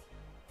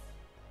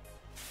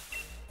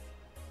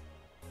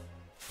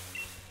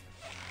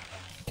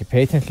 Okay,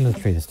 pay attention to the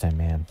tree this time,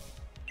 man.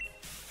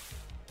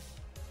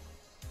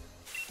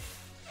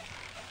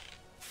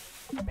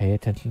 Pay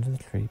attention to the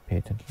tree, pay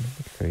attention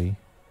to the tree.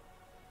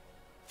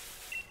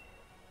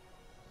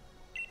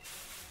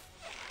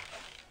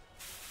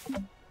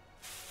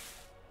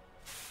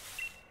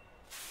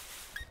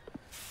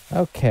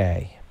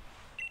 Okay.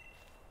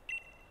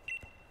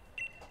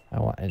 I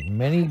want as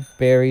many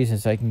berries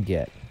as I can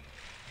get.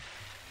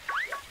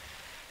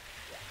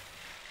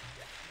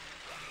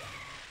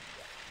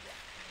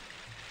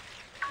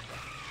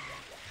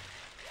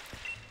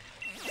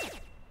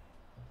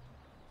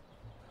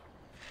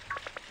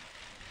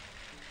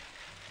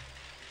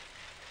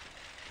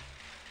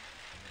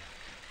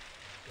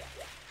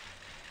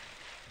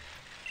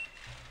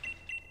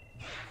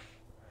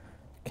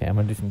 Okay, I'm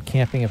gonna do some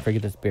camping and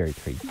forget this berry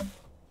tree.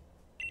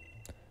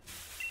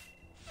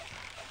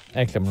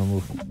 Actually, I'm going to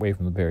move away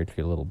from the berry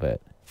tree a little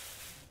bit.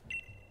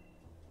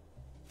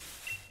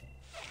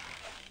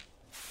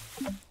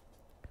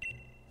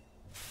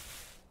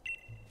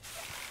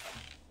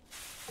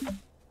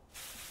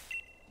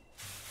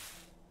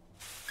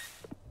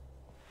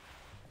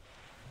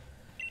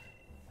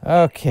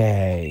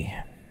 Okay.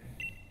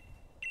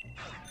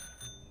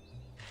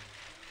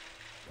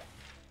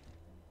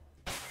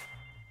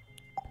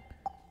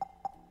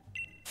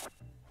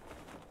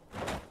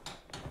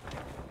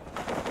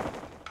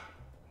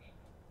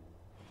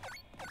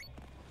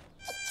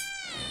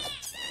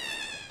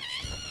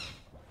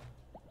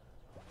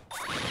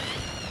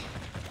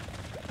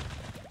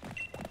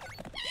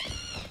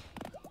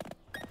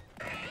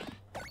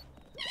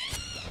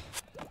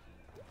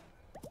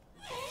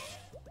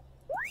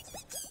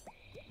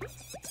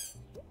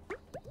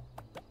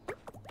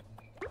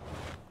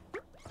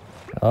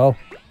 Oh.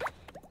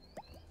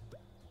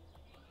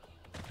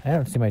 I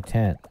don't see my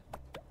tent.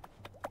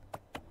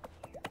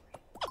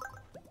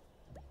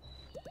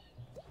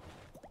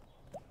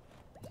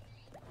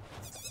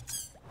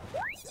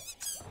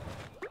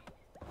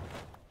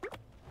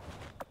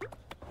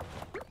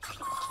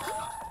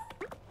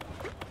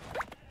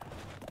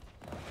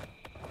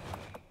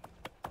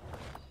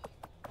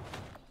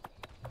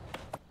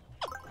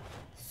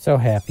 So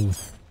happy.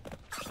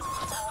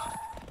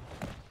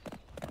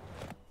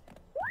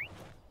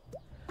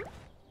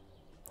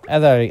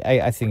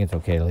 I think it's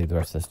okay to leave the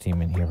rest of this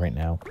team in here right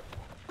now.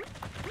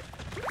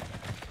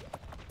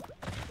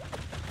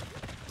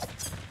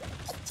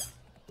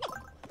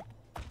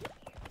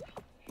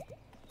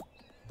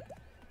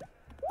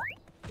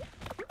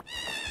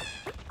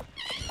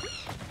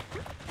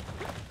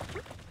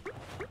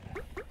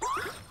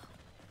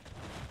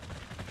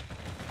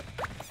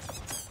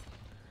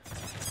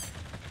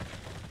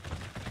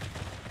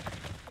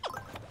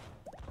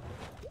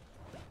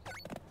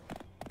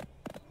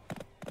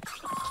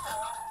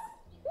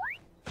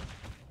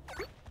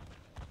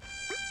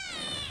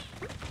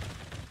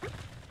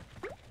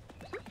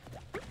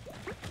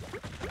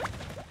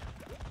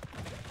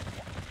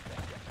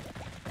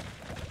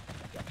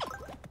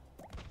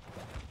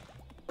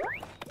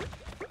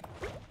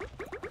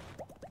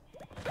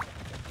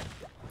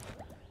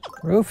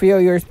 Rufio,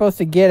 you were supposed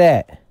to get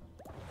it.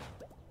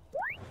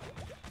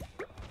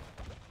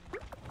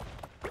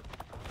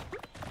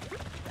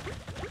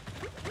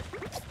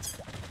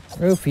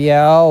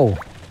 Rufio.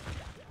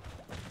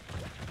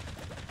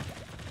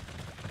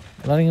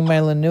 Letting my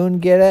Lanoon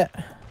get it?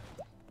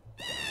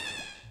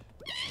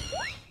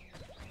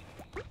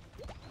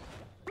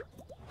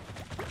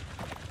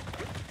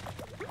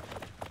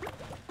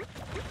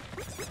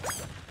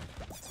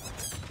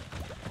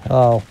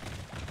 Hello.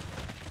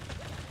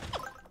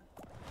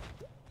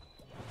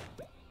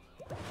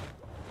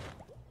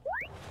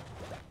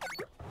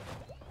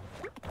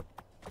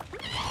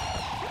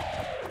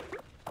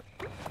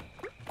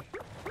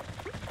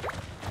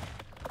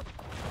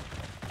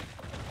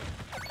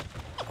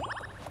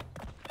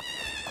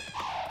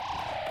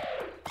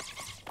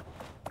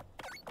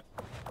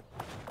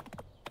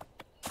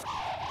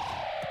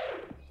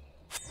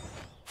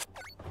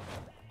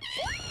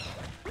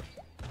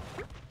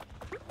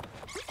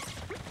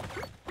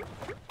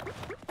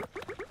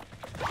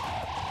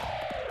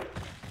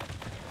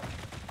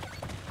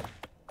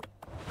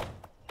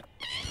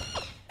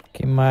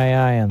 Keep my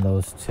eye on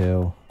those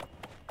two.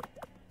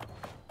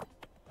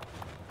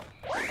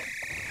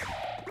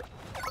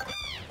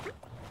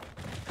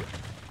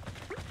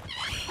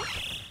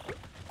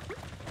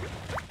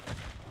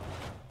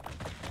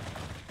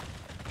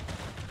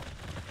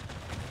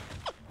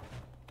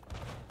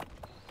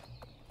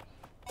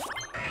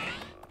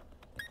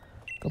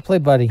 Go play,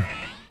 buddy.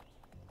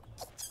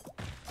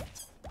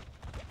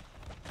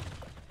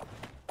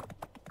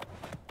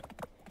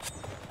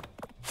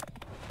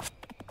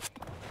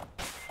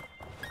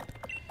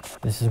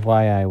 This is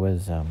why I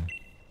was,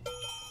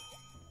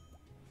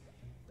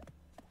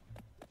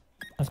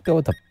 let's go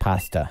with the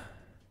pasta.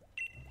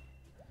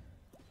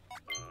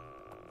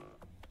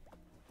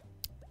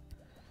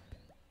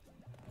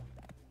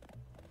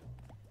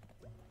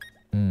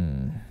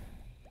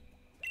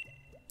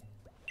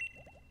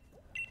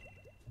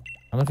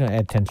 I'm just gonna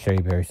add 10 cherry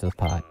berries to the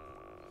pot.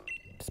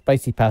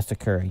 Spicy pasta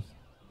curry.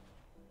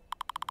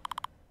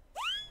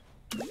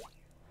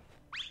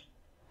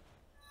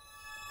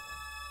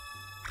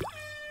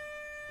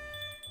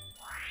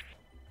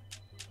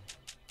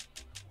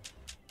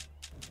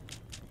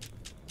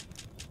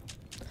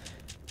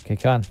 Okay,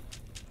 come on.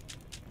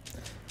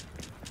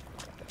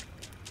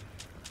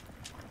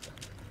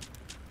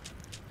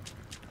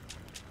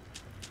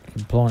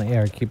 Keep blowing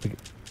air. Keep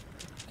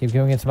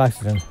giving it some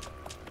oxygen.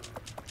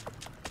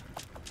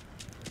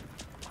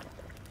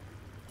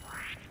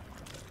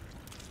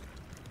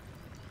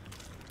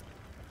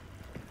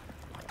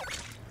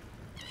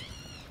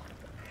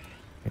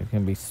 It's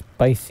gonna be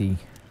spicy.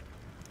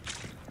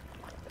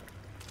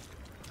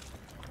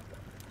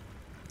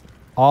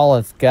 All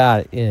it's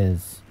got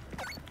is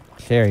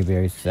cherry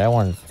berries, because I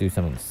wanted to do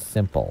something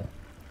simple.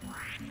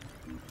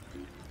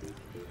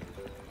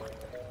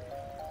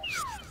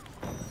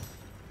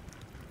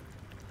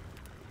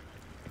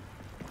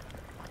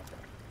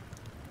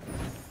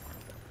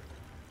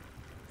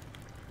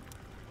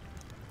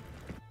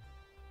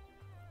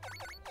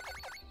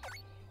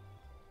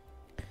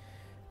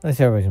 Let's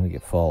see, everybody's gonna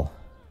get full.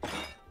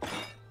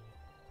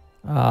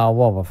 Oh,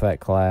 Boba Fett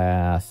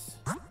class.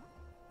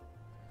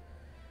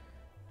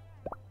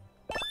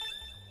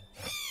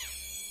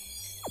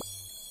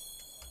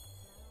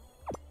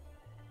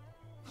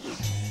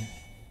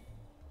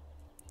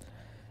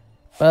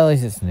 But at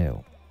least it's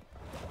new.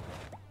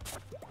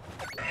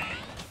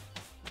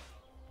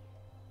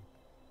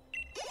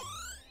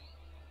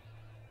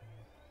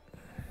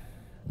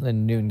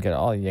 Then Newton got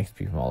all the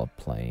XP from all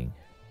the playing.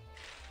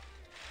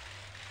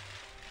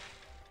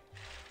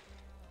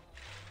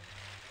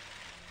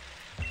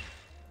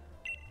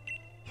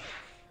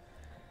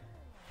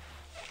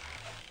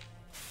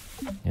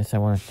 Yes, I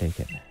want to take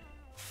it.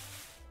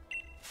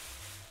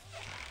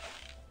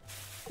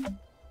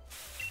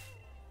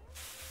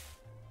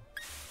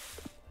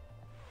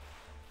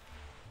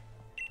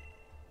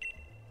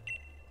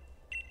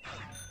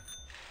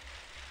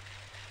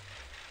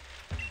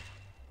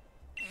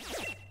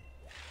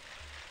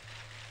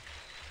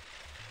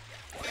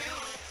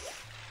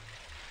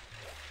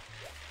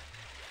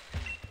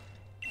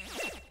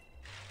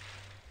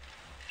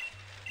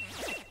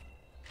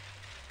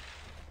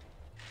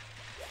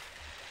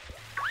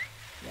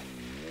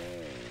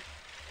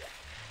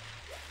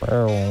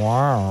 Oh,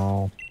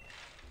 wow.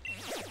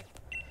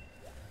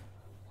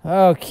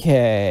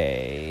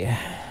 Okay.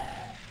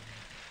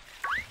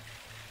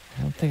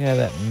 I don't think I have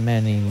that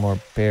many more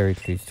berry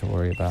trees to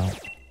worry about.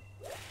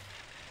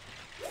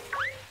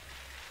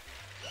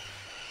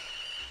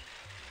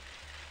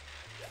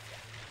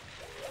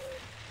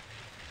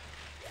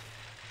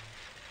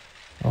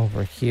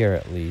 Over here,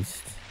 at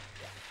least.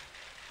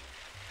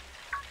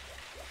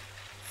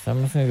 So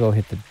I'm just gonna go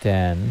hit the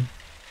den.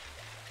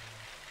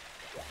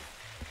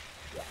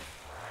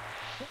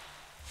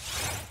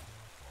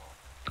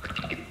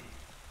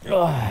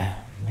 Ugh,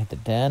 hit the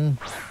den.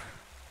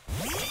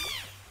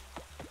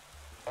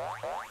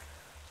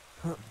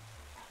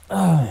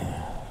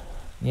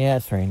 Yeah,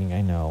 it's raining,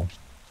 I know.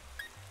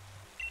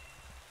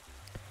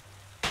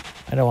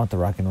 I don't want the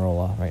rock and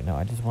roll right now.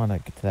 I just want to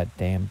get to that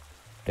damn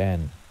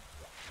den.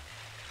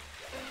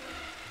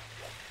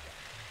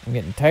 I'm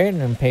getting tired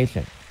and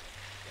impatient.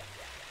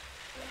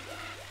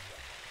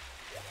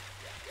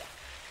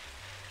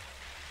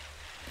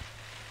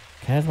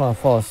 I just want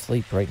to fall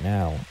asleep right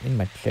now in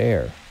my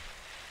chair.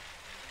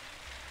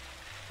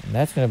 And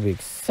that's going to be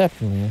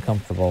exceptionally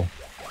uncomfortable.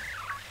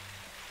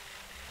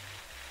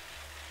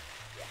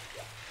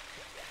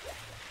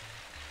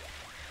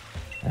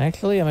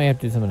 Actually, I may have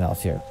to do something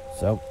else here.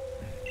 So.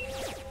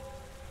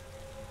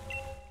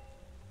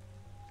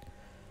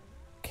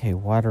 Okay,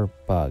 water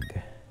bug.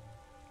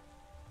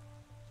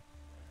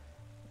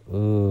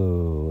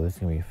 Ooh, this is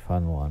going to be a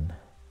fun one.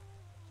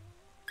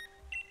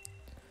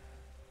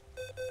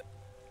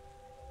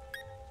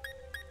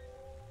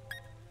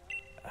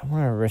 I'm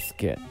going to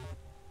risk it.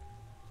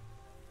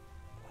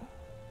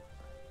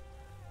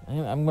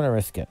 I'm going to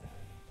risk it.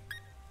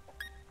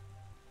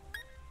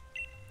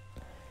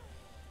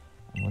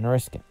 I'm going to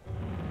risk it.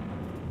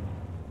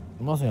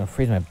 I'm also going to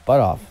freeze my butt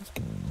off. It's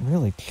getting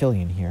really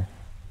chilly in here.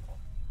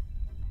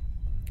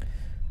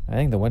 I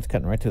think the wind's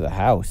cutting right through the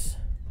house.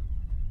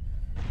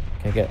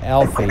 Okay, get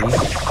Alfie.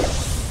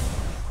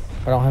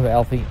 I don't have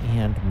Alfie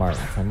and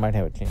Martin, so I might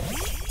have a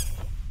chance.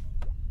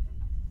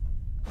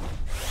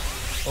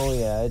 Oh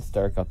yeah, it's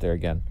dark out there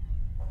again.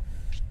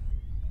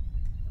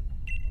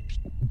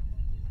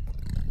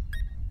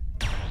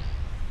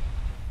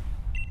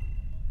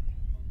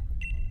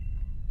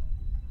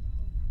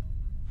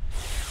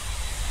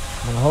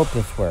 I'm gonna hope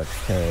this works,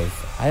 because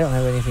I don't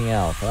have anything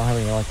else. I don't have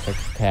any electric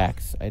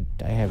attacks. I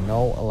have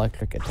no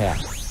electric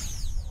attacks.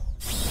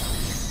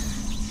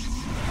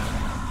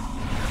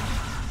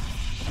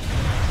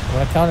 I'm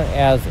gonna count it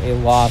as a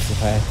loss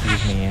if I have to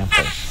use my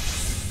amper.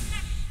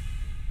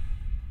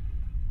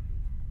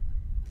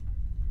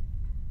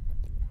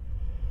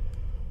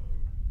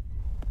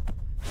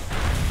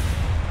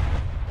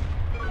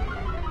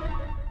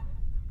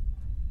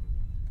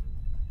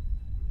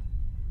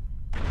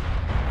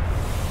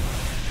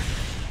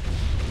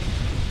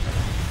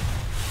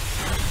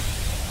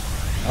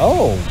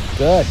 Oh,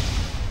 good.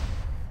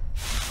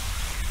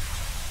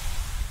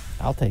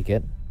 I'll take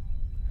it.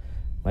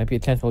 Might be a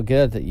chance we'll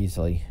get it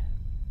easily.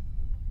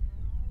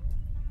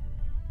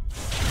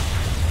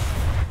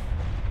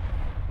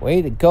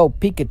 Way to go,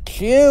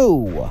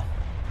 Pikachu!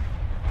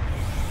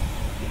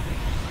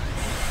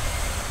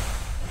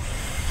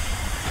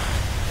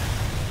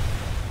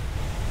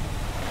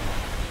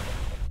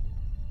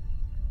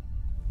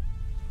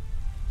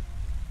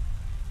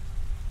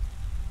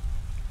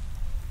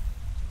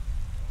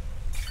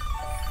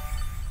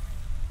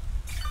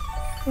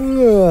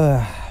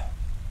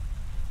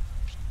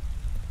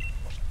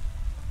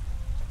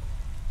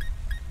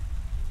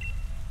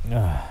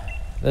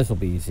 This will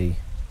be easy.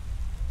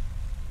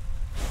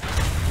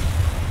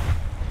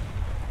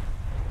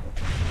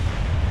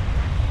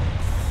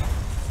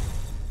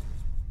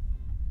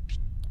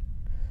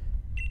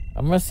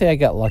 I'm gonna say I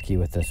got lucky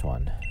with this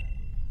one.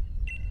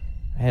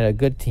 I had a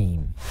good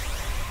team.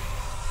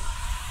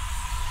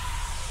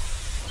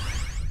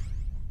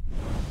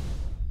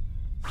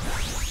 I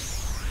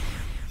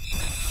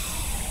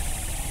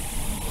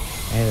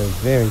had a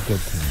very good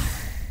team.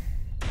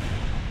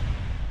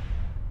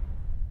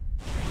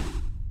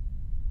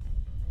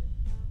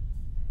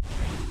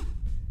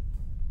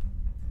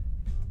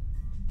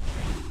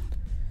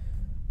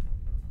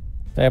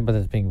 Sorry about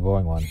this being a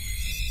boring one.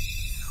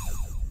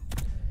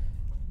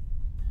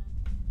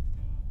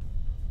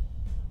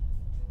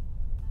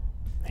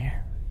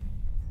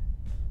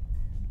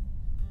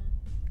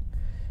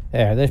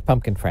 There's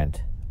Pumpkin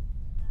Friend.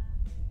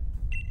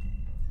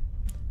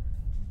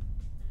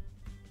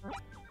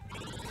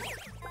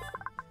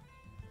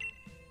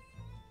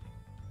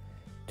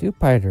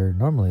 Two-Piter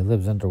normally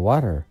lives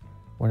underwater.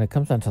 When it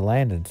comes onto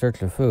land in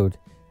search of food,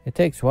 it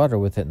takes water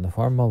with it in the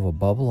form of a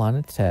bubble on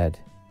its head.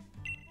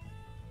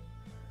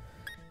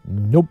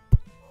 Nope.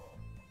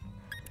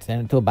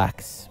 Send it to a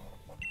box.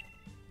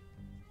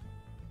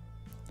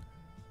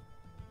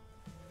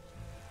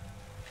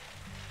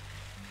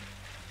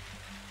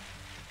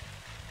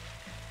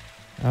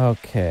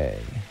 Okay.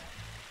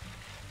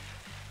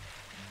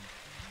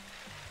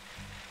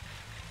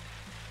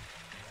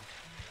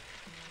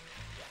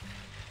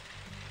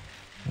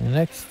 The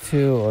next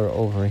two are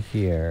over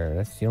here.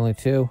 That's the only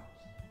two?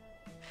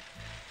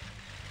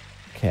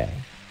 Okay.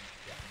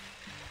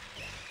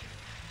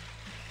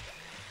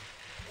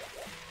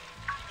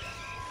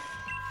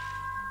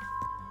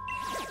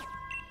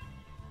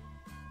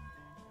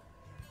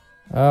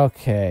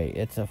 Okay,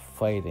 it's a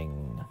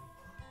fighting.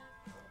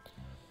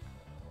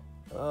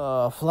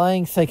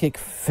 Flying Psychic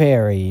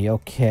Fairy.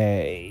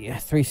 Okay.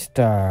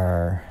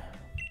 3-star.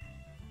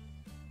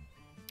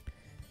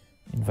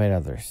 Invite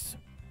others.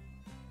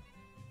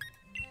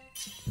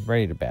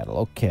 Ready to battle.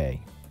 Okay.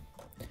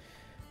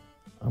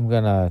 I'm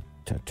gonna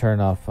turn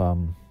off,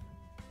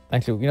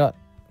 actually, you know what?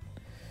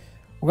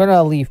 We're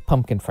gonna leave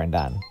Pumpkin Friend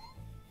on.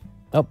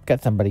 Oh,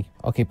 got somebody.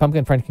 Okay,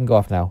 Pumpkin Friend can go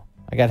off now.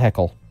 I got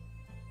Heckle.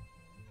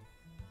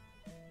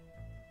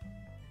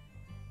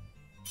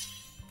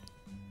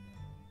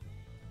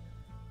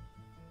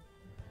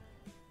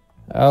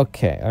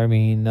 Okay, I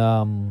mean,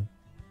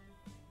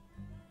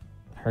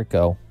 her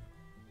go.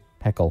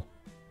 Heckle.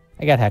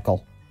 I got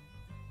Heckle.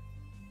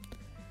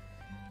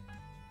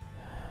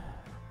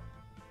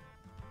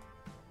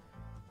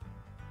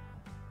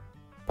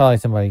 Probably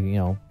somebody, you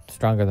know,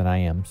 stronger than I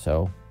am,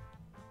 so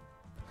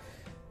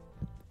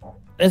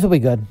this will be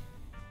good.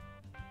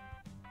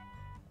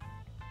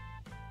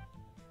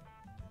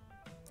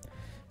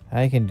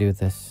 I can do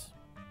this.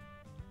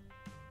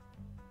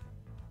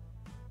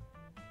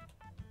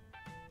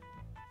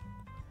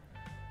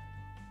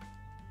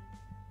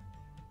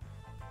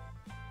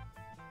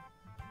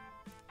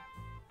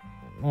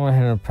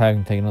 I'm probably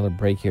gonna take another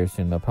break here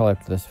soon, though, probably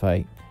after this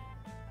fight.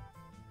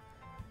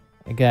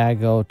 I gotta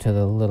go to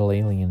the little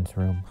aliens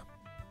room.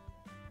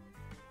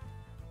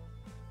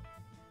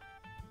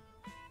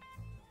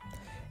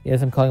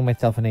 Yes, I'm calling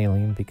myself an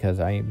alien because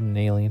I am an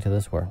alien to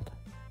this world.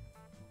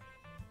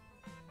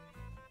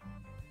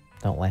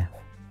 Don't laugh.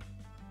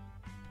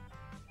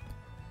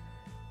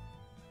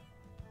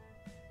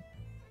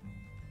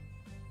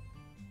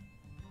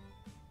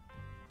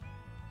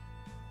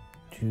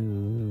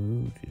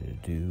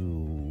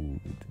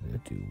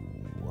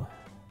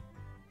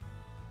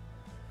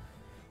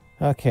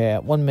 Okay,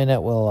 at 1 minute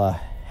we'll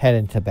head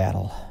into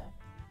battle.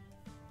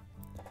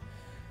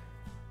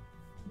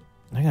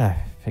 I'm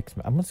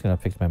just gonna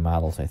fix my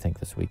models, I think,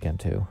 this weekend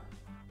too.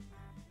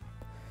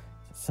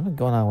 Something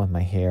going on with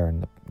my hair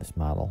in this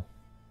model.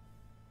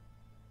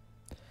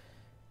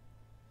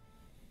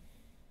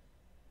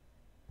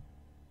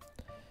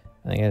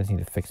 I think I just need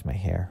to fix my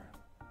hair.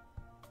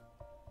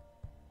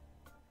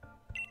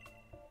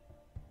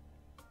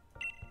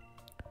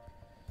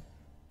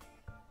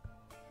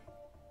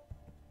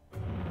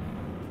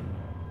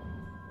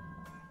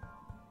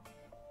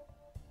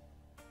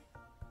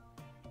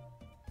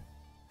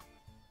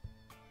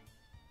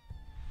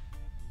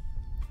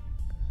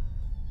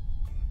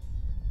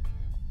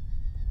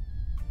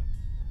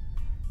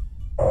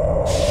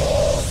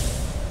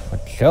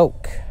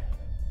 Choke.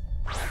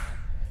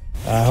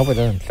 I hope it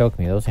doesn't choke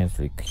me. Those hands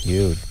are really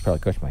cute. Probably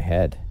crush my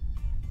head.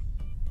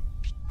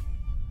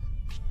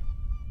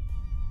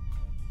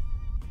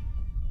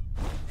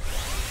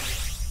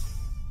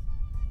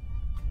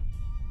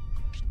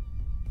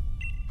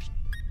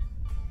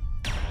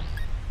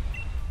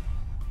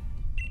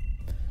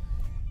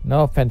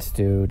 No offense,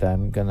 dude.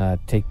 I'm gonna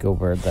take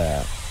over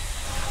the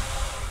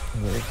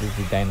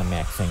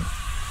Dynamaxing.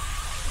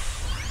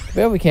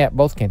 But we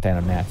both can't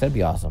Dynamax. That'd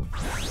be awesome.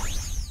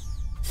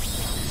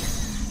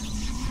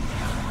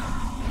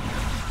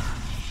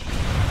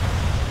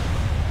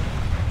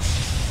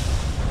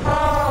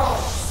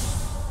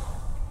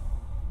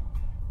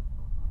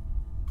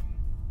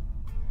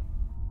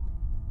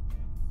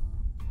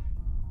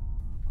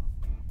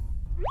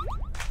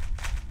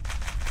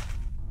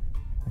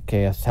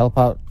 Okay, let's help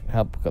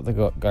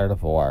the Guard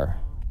of War.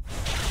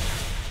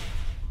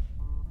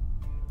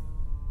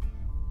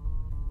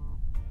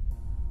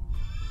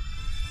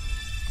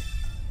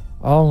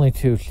 Only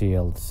 2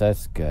 shields,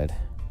 that's good.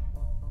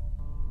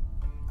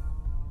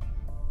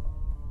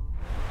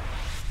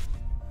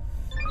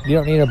 You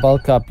don't need a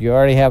bulk up, you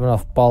already have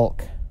enough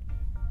bulk.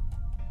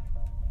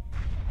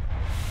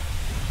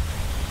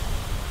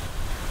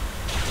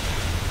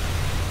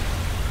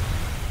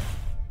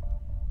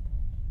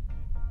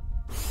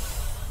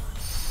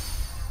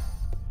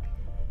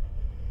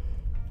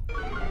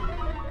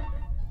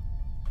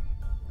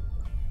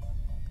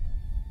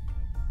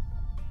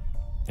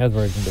 That's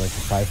where it can be like a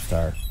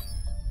 5-star.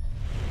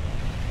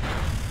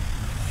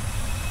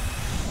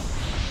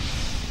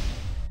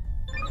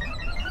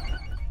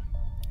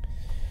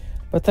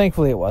 But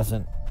thankfully it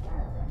wasn't.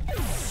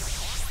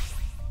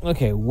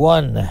 Okay,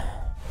 1.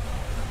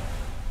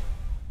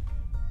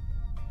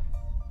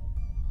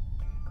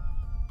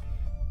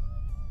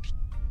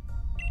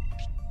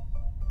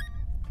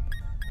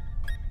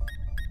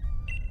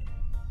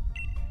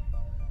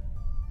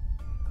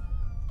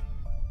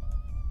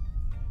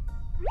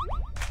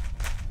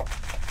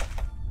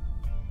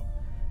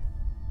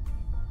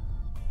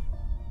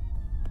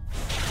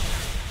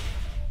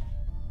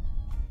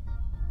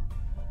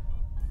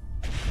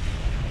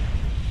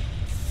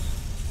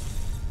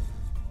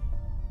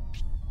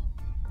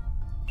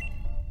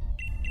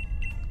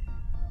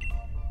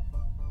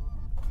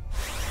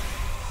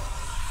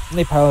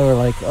 They probably were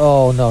like,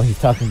 oh no, he's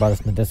talking about us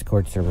in the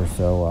Discord server,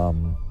 so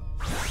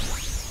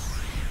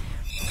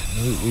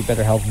we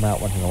better help him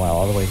out once in a while.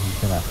 Otherwise he's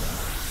gonna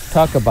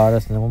talk about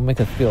us and then we'll make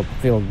us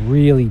feel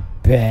really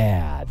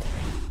bad.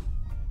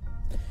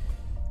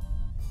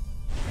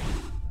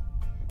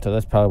 So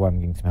that's probably why I'm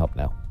getting some help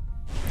now.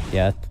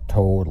 Yeah, that's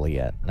totally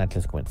it. Not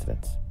just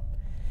coincidence.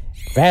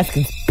 Vast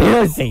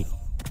conspiracy!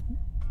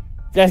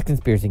 Vast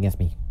conspiracy against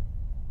me.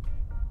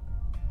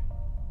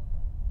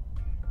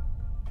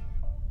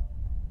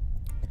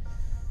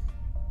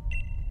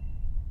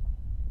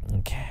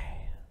 Okay.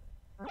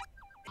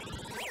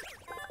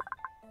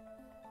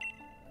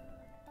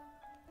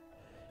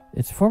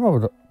 It's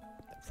formidable.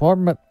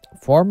 Formidable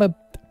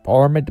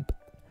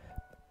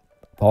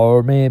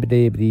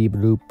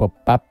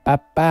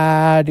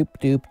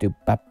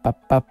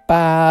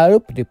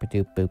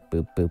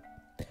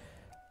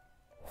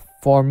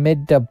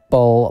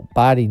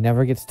body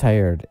never gets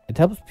tired. It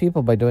helps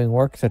people by doing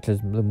work such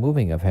as the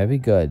moving of heavy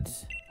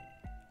goods.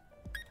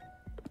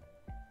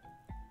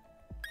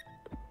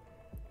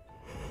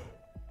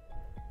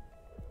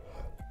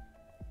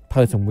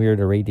 Probably some weird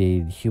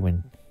irradiated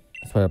human.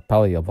 That's what it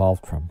probably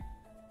evolved from.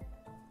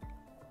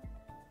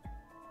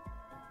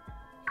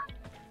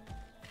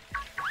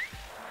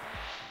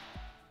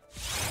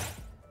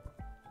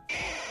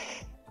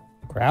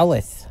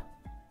 Growlithe.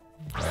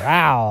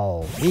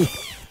 Growl.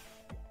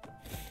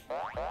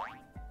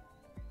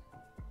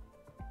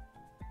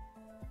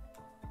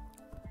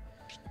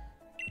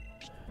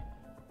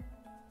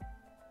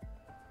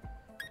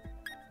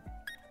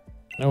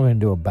 Now we're going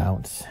to do a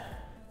bounce.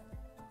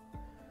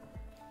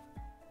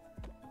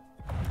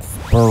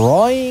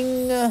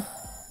 Broing.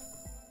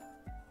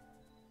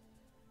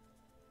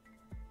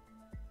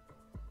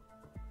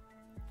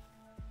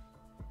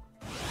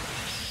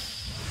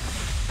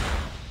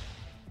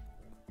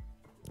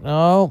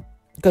 Oh,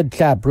 good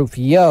job,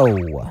 Rufio.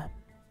 We're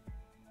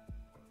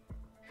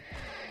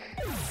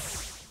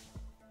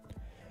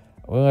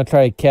going to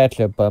try to catch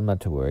up, but I'm not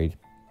too worried.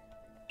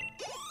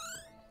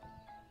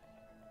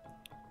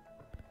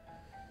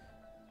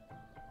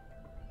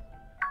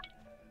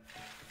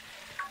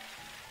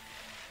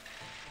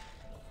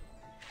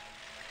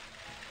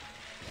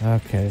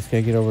 Okay, let's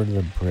gotta get over to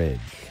the bridge.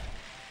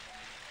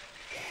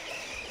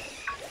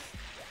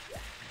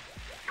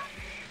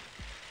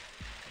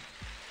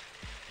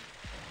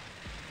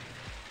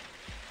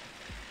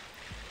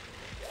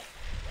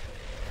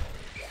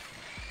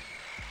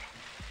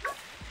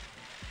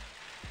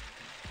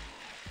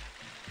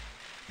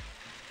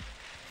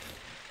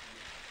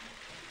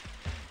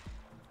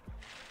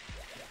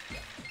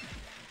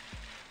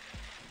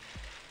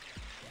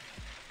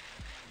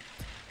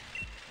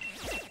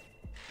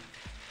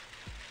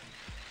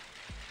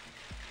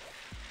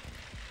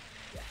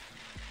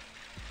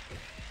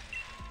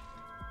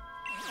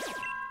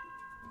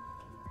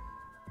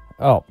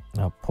 Oh,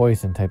 no,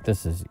 poison type.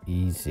 This is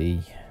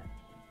easy.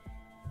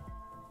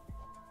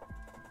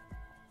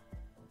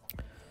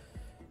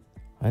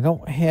 I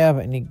don't have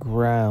any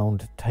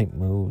ground type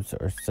moves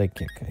or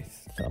psychic.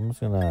 So I'm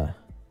just gonna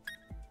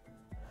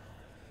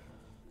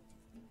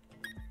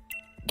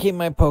keep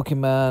my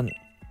Pokemon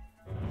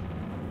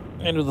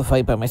into the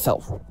fight by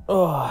myself.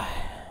 Oh.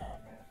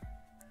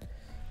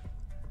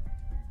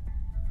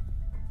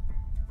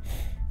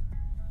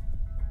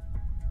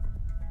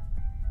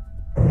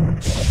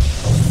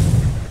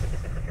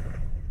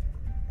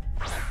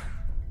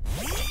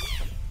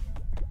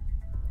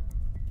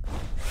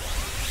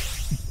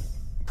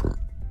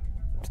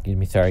 Excuse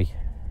me, sorry.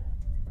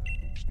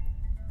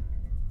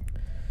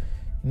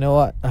 You know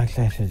what?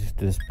 Actually, I should just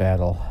do this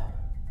battle.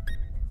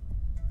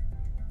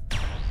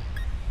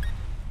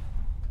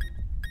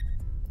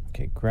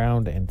 Okay,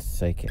 ground and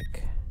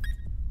psychic.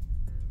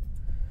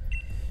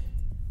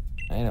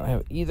 I don't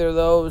have either of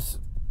those.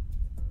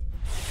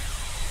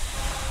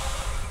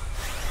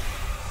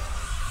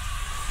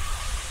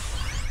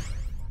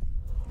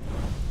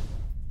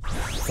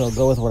 So I'll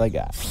go with what I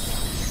got.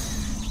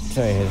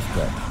 Sorry, I hit a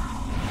stretch.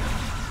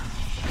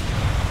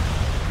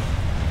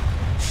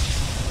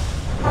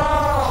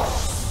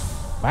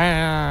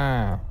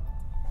 Wow.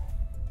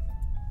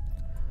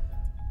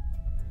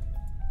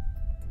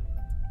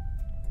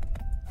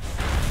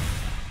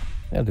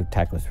 I'll do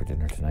tacos for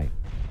dinner tonight.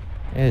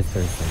 It is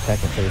Thursday.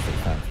 Taco Thursday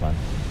sounds fun.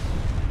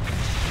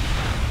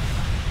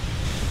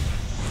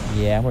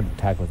 Yeah, I'm gonna do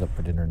tacos up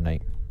for dinner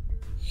tonight.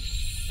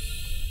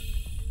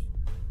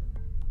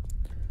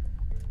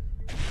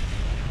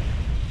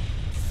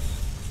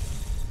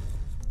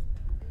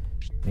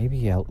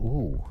 Maybe I'll...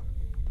 Ooh.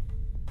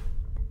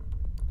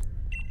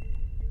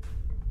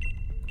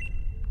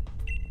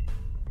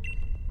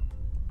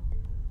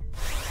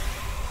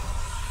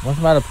 Once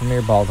I'm out of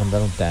Premier Balls, I'm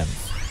done with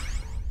Dens.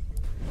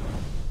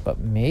 But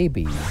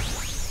maybe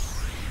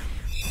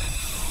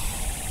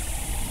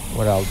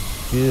what I'll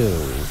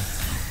do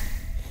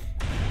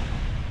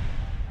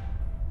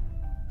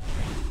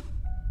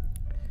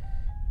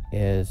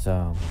is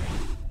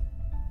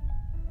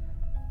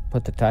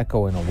put the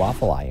taco in a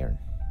waffle iron.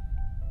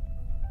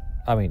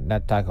 I mean,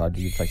 not taco, I'd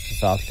use like the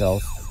soft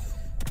shells.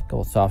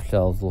 Couple soft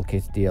shells, little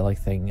quesadilla-like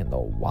thing, and the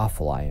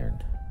waffle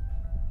iron.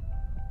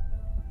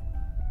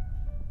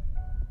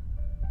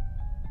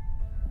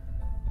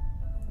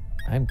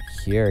 I'm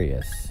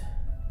curious.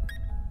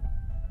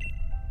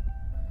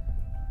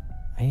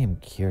 I am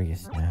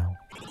curious now.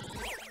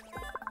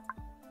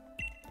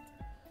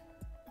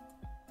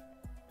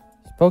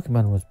 This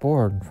Pokemon was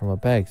born from a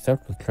bag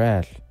stuffed with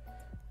trash.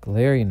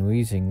 Glary and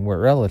wheezing were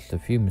relished the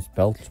fumes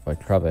belched by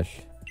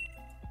Trubbish.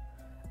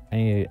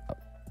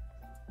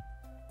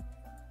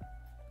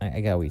 I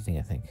got wheezing,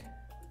 I think.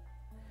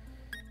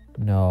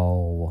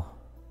 No.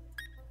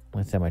 I'm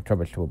gonna send my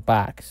Trubbish to a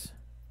box.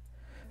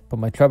 Put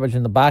my Trubbish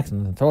in the box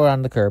and then throw it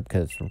on the curb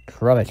because it's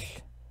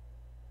Trubbish.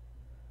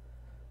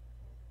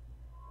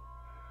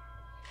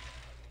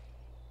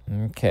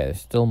 Okay, there's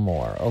still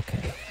more.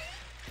 Okay.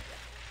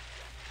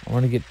 I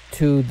want to get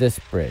to this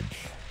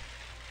bridge.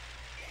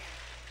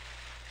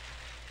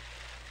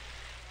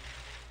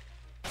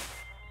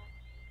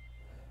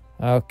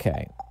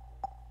 Okay.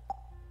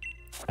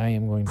 I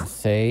am going to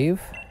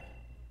save.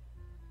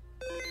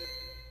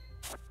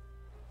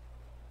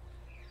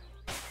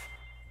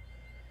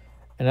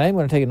 And I'm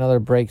going to take another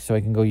break so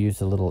I can go use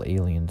the little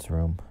aliens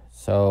room.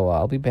 So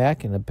I'll be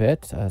back in a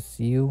bit.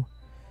 See you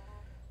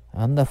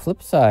on the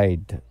flip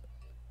side.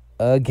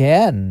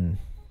 Again.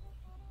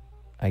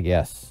 I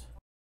guess.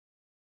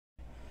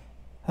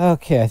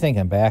 Okay, I think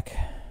I'm back.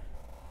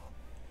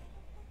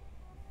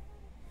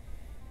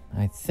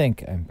 I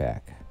think I'm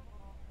back.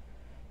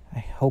 I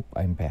hope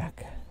I'm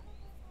back.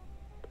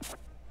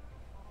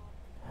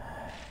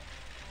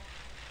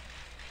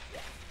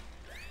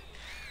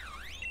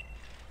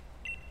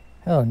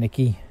 Hello,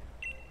 Nikki.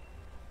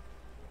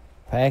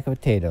 Pack of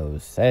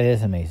potatoes. That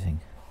is amazing.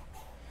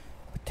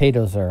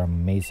 Potatoes are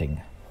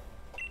amazing.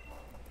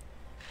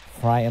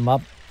 Fry them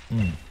up.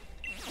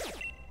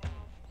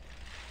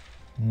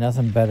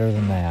 Nothing better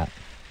than that.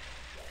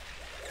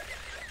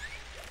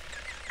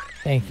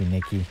 Thank you,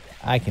 Nikki.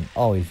 I can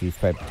always use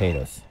fried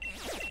potatoes.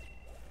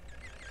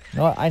 You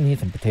know what? I need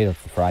some potatoes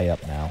to fry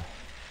up now.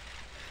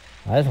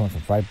 I just want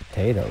some fried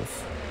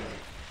potatoes.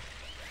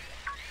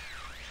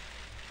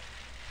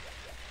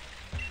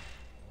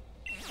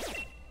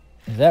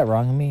 Is that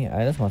wrong of me?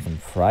 I just want some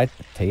fried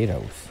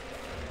potatoes.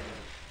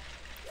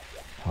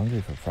 Hungry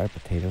for fried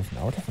potatoes?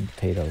 No, I want some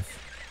potatoes.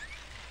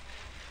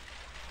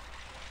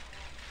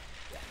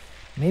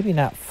 Maybe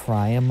not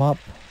fry them up.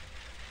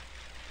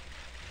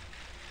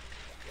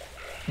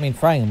 I mean,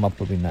 frying them up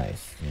would be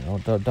nice. You know,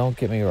 don't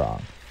get me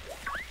wrong.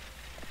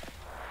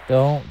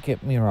 Don't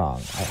get me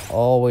wrong. I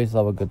always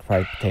love a good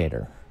fried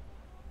potato.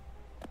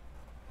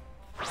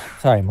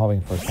 Sorry, I'm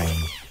hoping for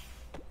change.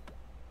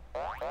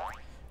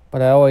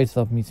 But I always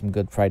love me some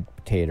good fried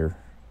potato.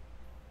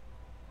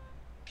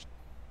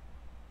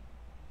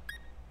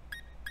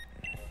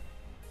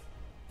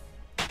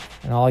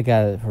 And all I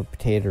got for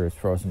potato is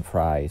frozen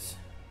fries.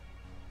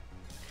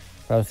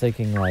 But I was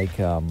thinking like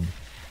some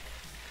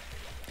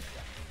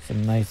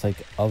nice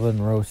like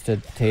oven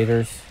roasted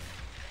potatoes.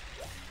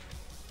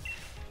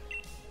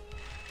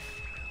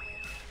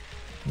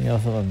 You know,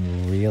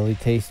 something really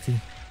tasty.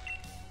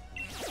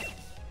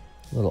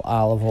 A little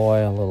olive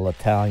oil, a little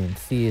Italian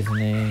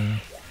seasoning.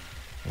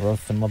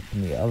 Roast them up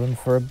in the oven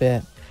for a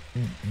bit.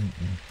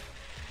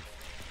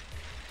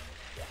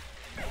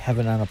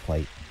 Heaven on a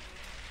plate.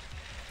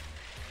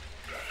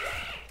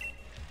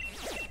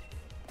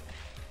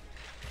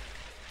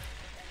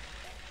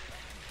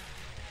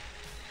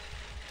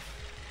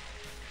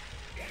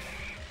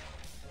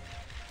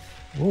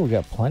 Ooh, we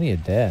got plenty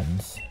of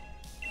dens.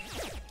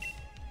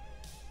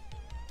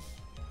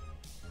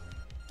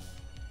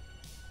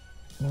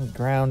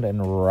 Ground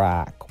and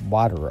rock.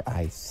 Water,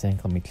 I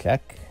think. Let me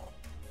check.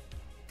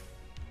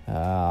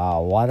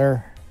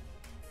 Water.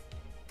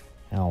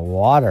 Now,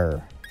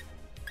 water.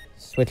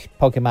 Switch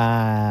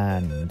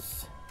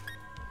Pokemons.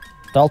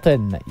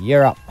 Dalton,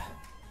 you're up.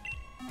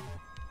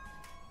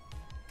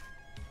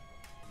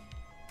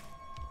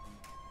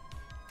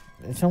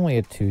 It's only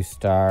a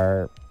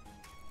 2-star.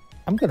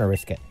 I'm gonna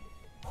risk it.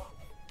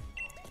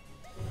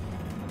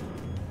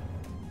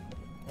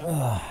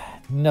 Ugh,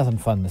 nothing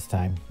fun this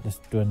time.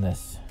 Just doing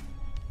this.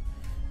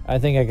 I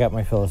think I got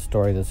my fill of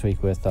story this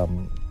week with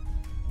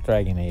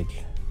Dragon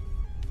Age.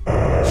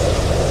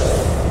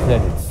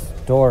 That is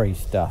story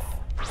stuff.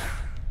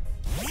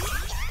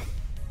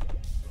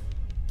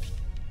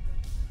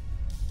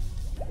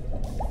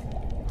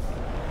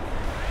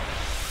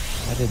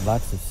 I did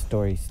lots of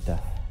story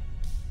stuff.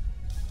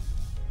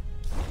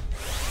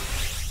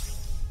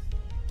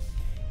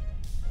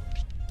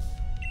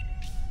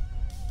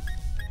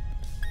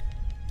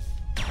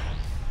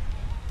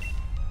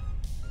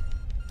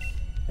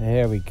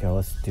 There we go,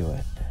 let's do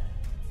it.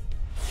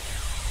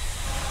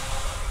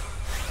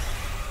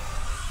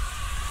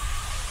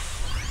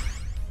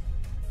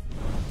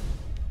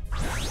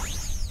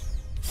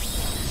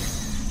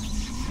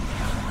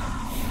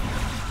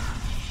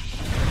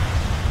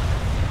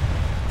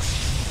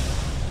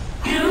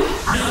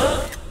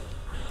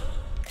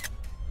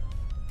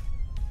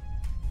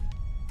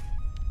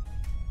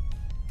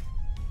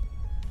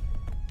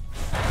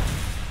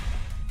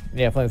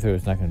 Yeah, flamethrower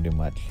is not going to do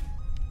much.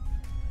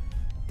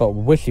 But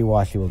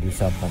wishy-washy will do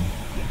something.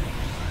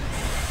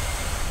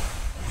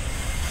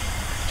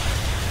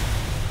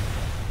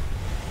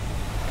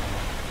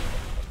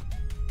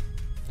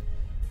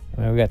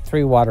 I mean, we got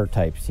 3 water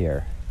types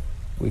here.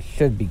 We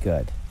should be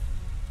good.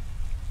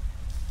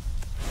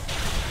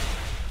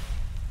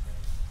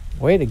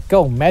 Way to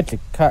go,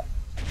 Magikarp.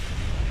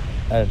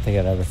 I don't think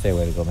I'd ever say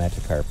way to go,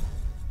 Magikarp.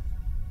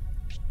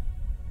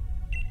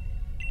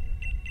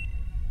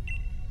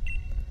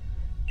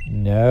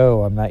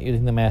 No, I'm not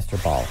using the Master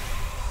Ball.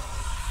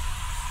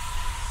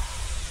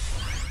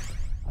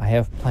 I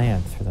have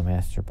plans for the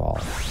Master Ball.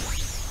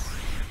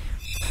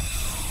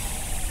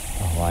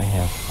 Oh, I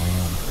have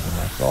plans for the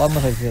Master Ball.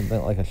 Unless I see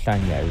something like a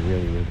shiny I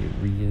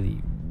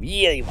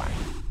really want.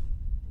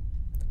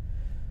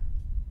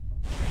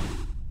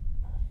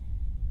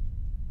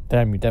 Then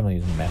I'm definitely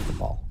using the Master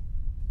Ball.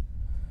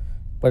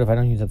 But if I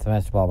don't use up the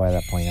Master Ball by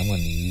that point, I'm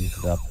going to use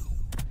it up.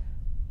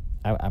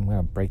 I'm going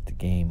to break the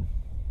game.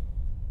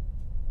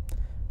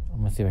 I'm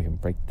going to see if I can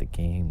break the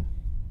game.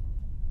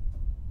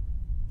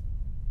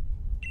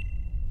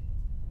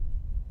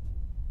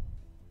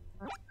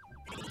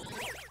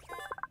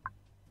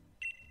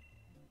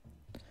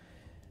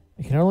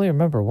 You can only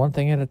remember one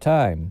thing at a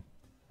time.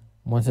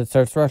 Once it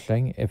starts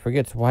rushing, it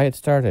forgets why it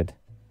started.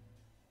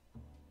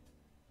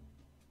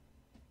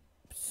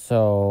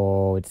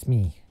 So, it's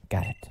me.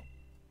 Got it.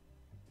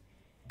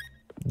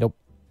 Nope.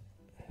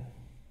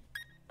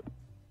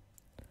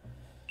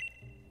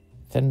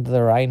 Send the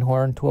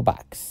Reinhorn to a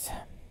box.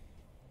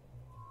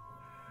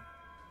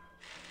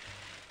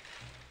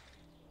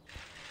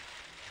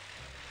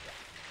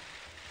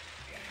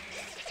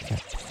 Got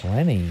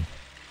plenty.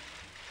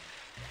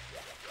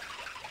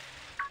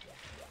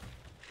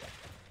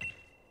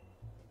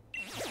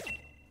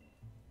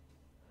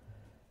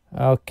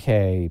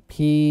 Okay,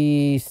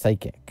 P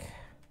Psychic.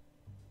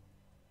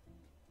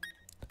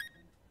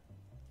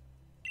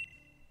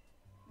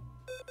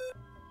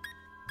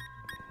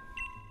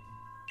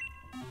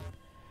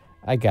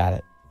 I got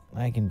it.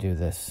 I can do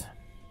this.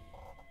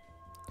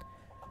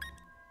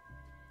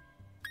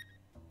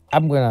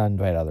 I'm going to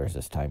invite others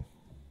this time.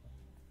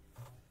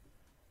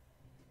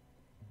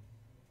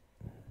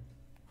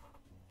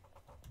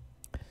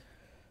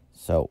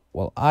 So,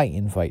 while I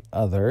invite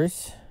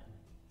others,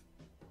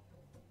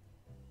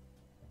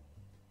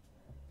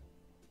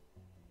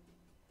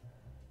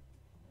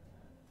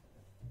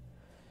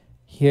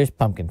 here's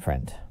Pumpkin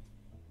Friend.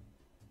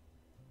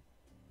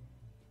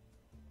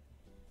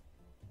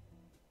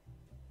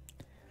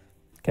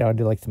 Okay, I'll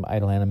do like some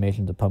idle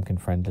animations of Pumpkin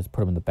Friend. Just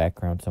put him in the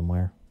background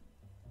somewhere.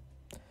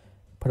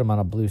 Put him on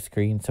a blue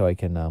screen so I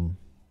can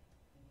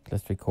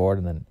just record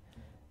and then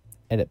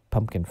edit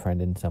Pumpkin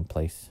Friend in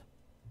someplace.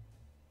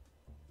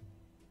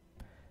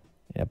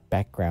 In a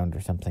background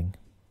or something.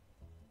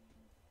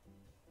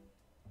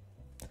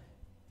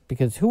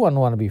 Because who wouldn't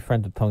want to be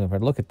friends with Pumpkin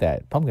Friend? Look at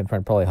that. Pumpkin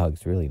Friend probably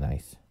hugs really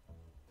nice.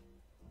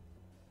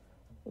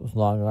 Those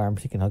long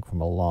arms, he can hug from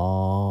a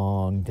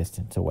long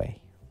distance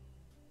away.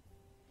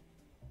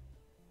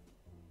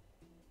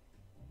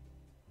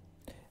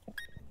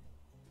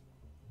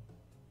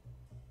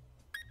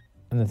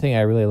 And the thing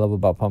I really love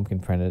about Pumpkin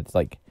Friend, it's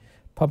like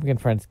Pumpkin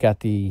Friend's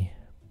got the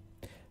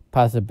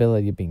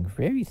possibility of being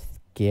very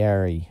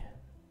scary.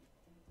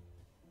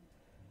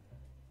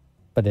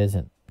 But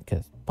isn't,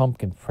 because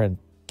Pumpkin Friend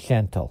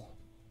gentle.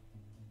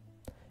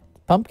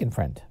 Pumpkin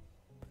Friend.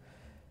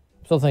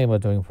 I'm still thinking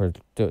about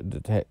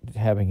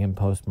having him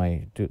host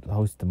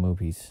the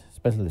movies,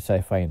 especially the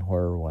sci-fi and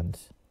horror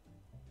ones.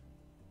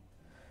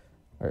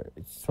 Or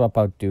swap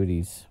out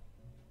duties.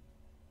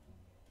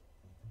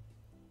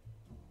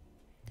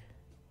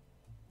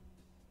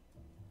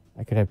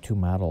 I could have 2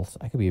 models.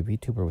 I could be a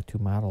VTuber with 2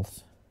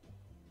 models.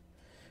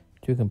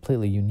 2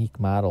 completely unique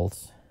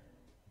models.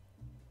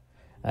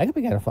 That could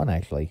be kind of fun,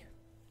 actually.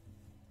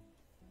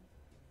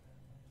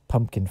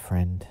 Pumpkin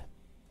Friend.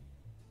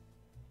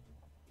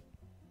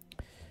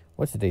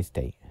 What's today's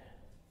date?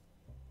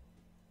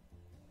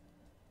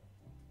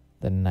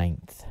 The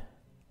 9th.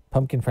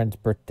 Pumpkin Friend's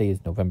birthday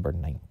is November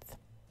 9th.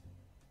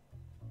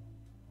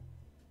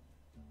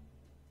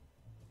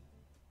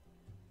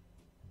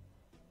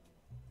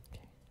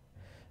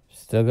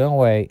 Still gonna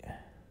wait.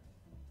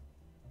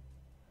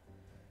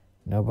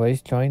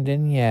 Nobody's joined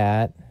in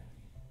yet.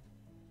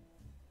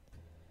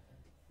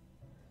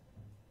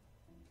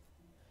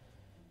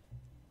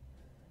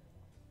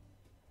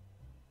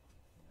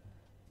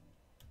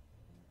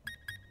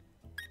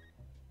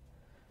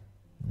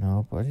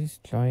 Nobody's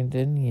joined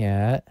in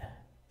yet.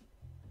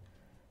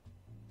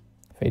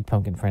 Fade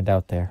Pumpkin Friend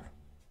out there.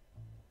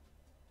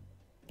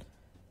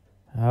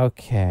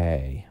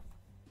 Okay.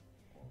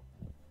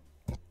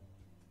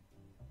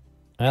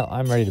 Well,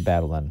 I'm ready to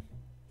battle then.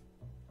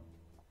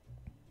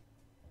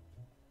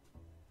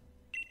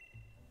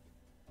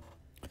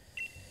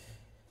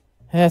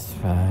 That's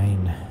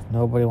fine.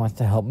 Nobody wants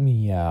to help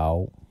me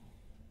out.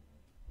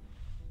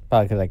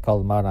 Probably because I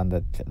called them out on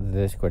the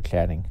Discord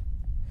chatting.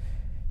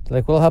 They're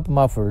like, we'll help them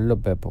out for a little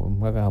bit, but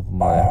we're going to help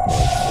them out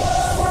afterwards.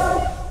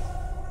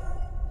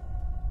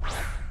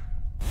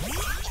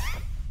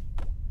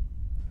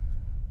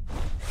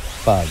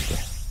 Bug.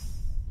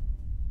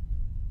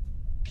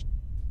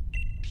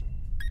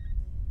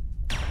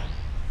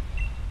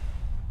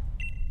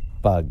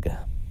 Bug.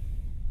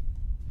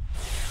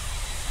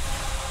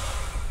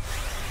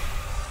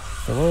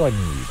 So what do I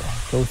need?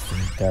 Ghost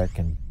and dark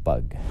and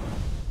bug.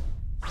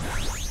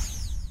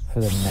 For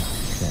the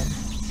next gen.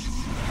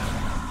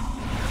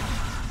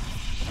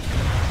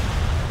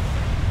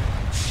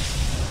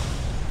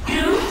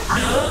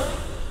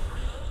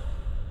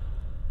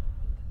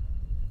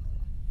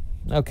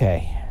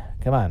 Okay,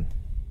 come on.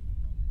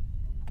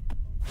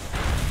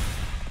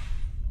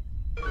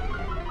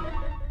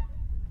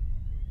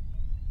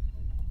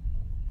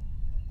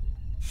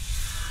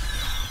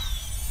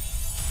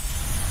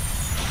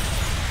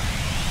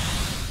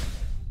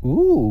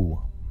 Ooh.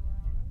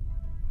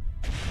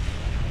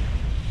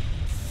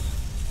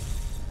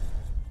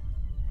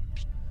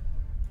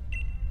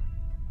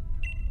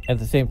 At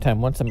the same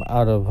time, once I'm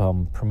out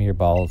of Premier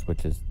Balls,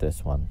 which is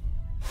this one,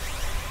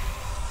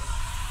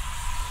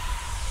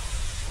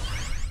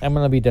 I'm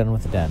going to be done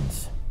with the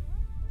dens.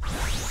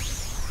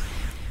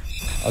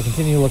 I'll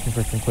continue looking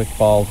for some quick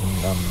balls and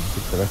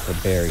get the rest of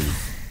the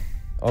berries.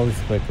 Always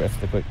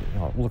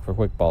look for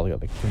quick balls. I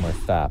got like 2 more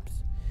stops.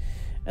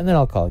 And then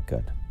I'll call it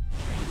good.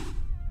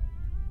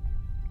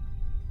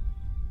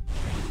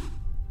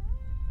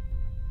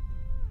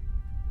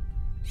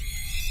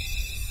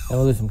 Then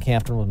we'll do some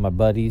camping with my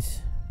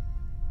buddies.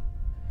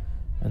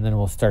 And then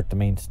we'll start the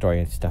main story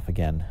and stuff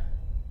again.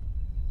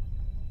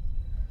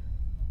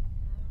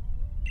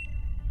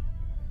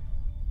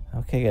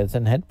 Okay, got a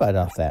Zen headbutt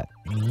off that.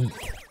 Neat.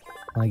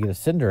 When I get a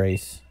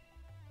Cinderace.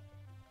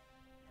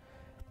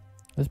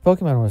 This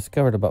Pokemon was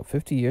discovered about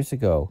 50 years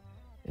ago.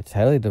 Its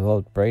highly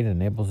developed brain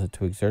enables it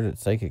to exert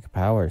its psychic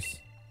powers.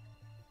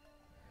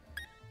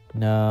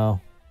 No.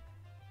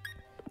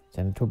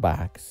 Send it to a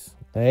box.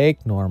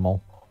 Like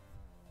normal.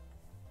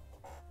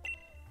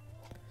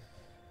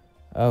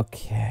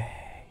 Okay.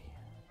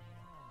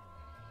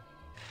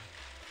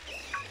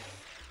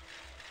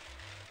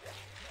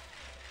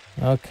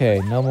 Okay,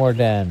 no more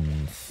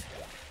dens.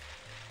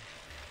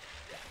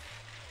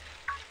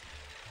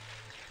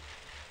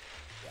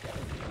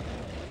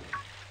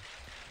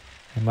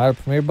 I'm out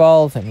of Premier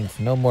Balls, that means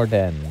no more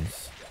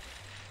dens.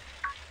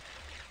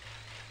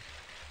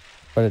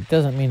 But it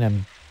doesn't mean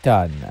I'm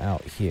done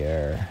out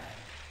here.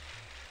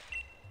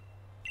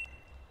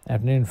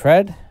 Afternoon,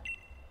 Fred. You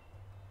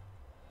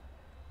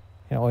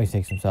can always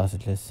take some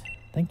sausages.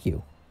 Thank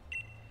you.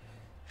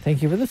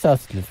 Thank you for the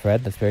sausages,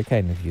 Fred. That's very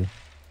kind of you.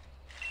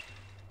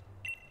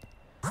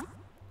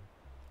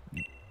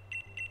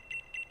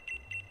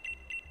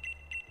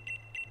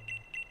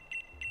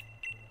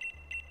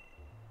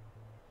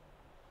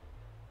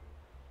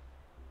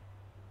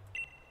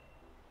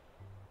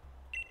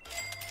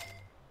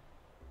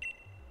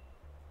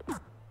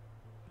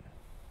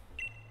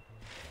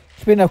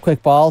 Should be enough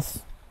quick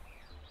balls.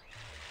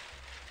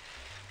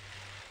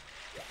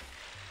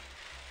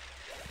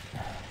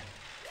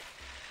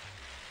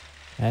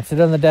 That's it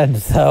on the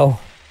dens, though.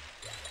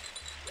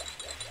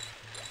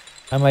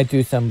 I might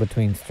do some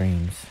between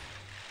streams.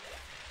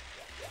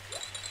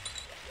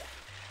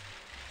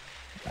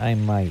 I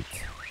might.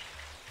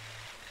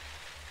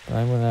 But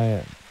I'm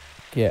gonna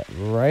get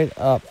right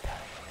up.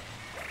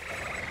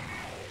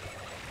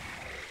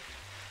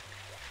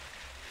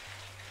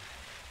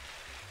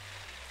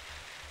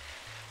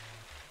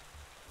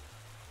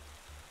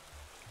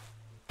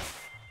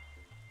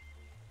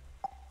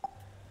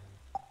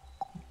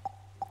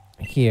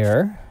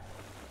 Here.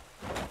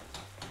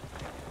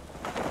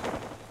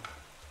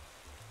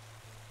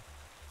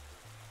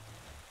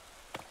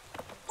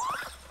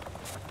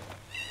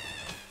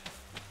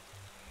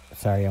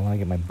 Sorry, I want to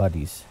get my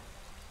buddies.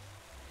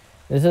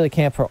 This is a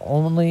camp for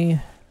only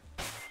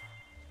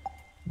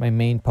my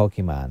main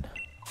Pokemon.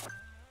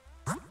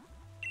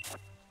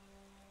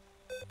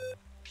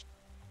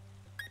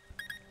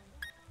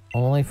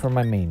 Only for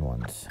my main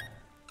ones.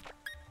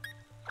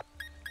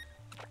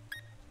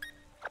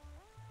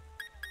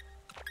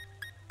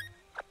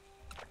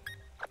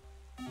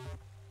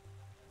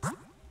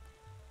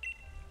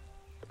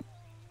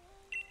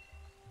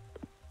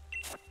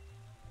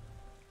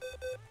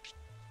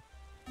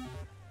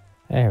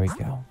 There we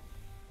go.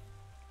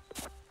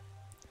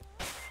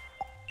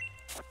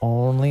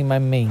 Only my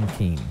main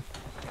team.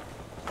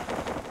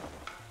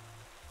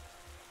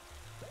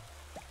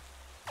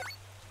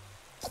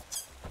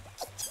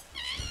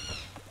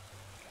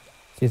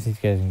 See if these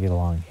guys can get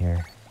along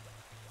here.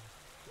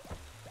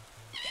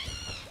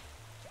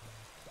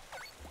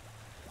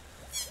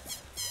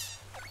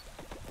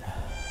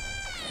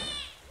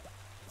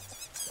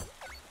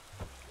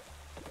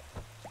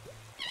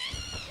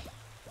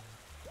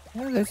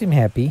 Yeah, they seem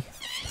happy.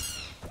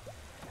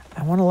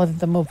 I want to let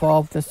them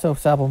evolve this so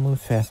Sabo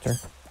moves faster.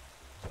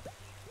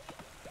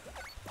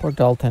 Poor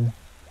Dalton.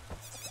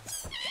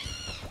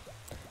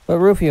 But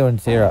Rufio and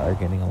Sarah are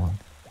getting along.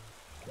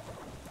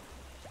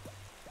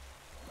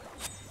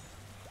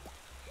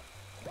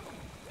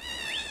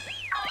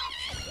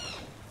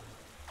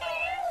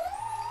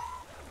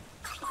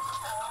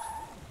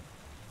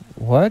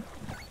 What?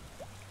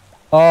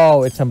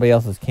 Oh, it's somebody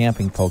else's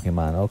camping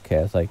Pokemon. Okay,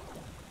 I was like...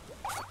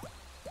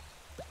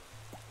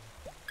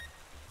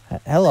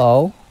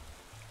 Hello?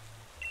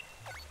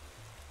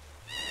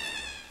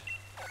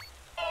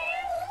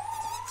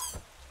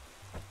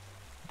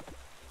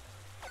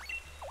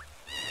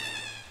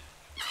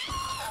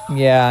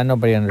 Yeah,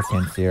 nobody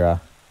understands Zera.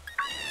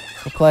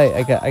 We'll play.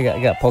 I got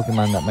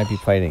Pokemon that might be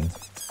fighting.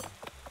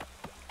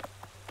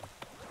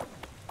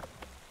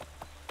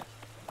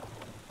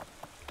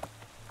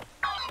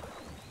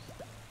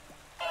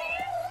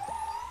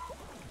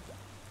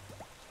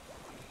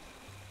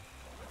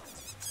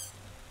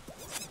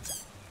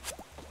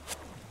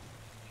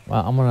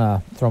 Well, I'm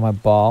gonna throw my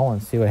ball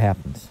and see what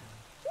happens.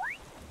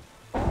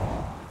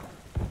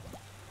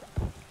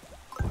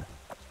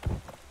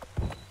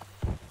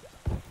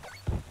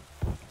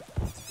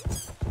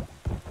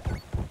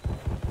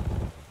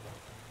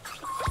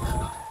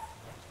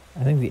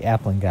 I think the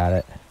Applin got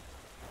it.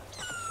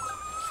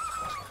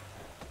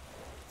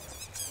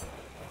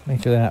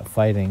 Make sure they're not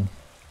fighting.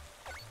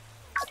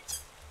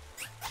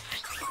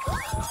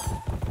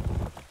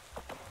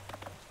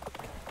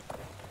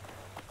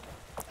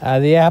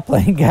 The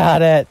Applin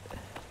got it.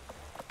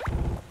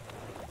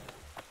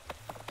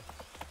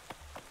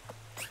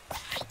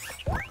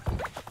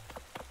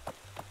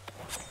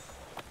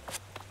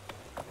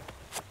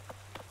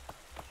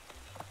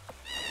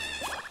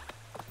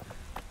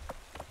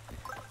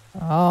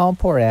 Oh,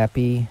 poor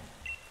Appy.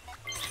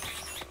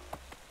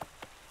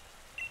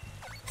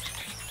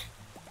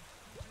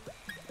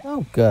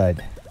 Oh,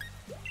 good.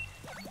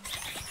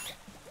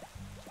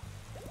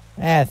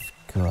 That's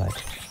good.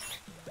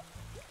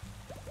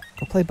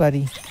 Go play,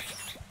 buddy.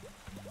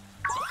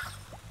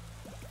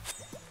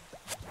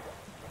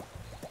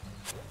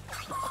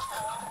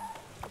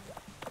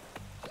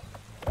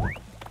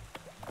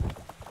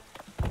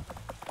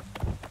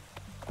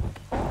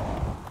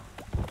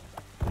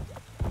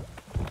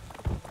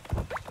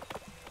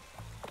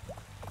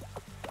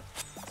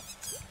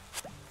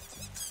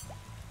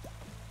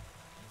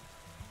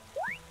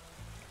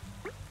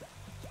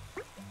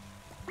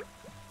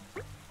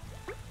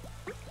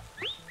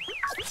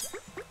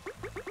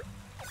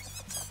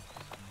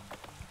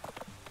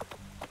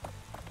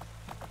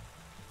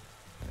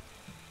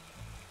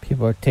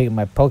 People are taking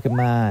my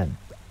Pokemon.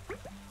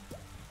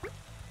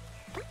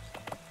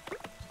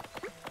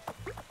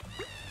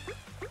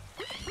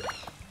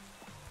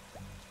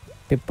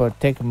 People are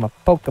taking my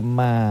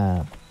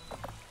Pokemon.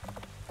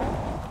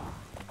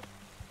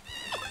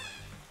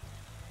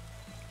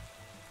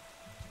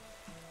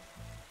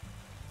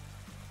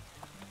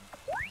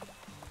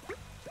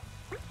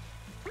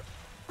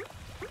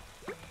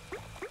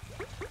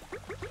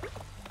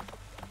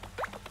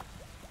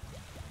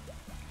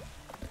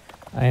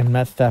 I am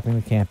not stopping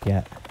the camp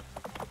yet.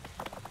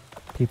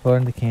 People are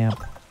in the camp.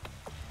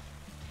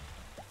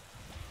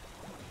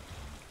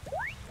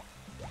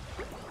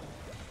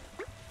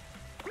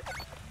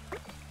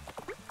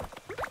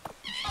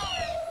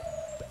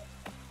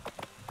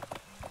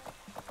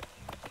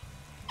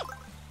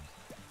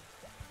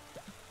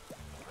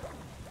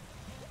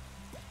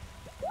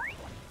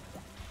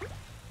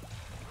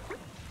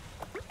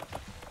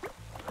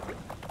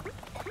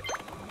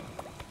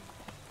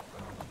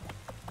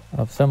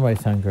 Oh,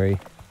 somebody's hungry.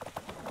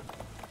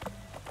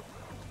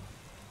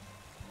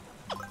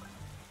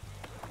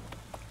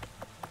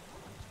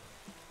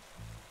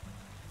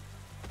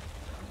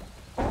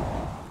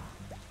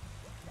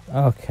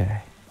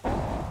 Okay. I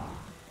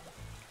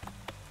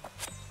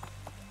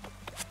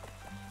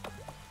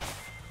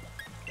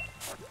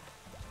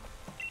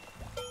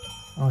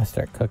want to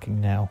start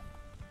cooking now.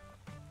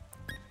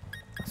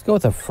 Let's go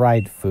with a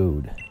fried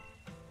food.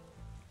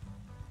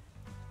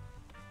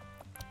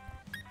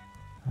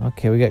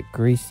 Okay, we got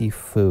greasy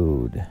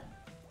food.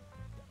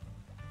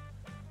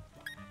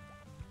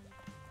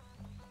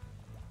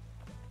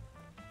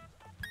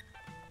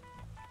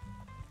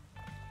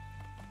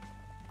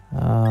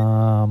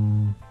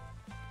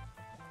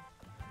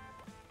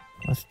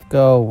 Let's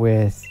go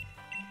with,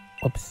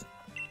 oops,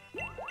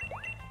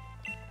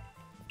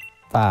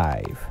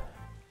 5.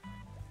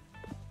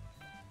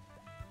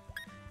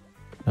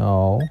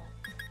 No.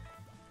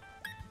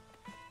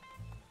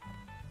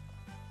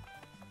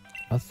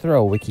 Let's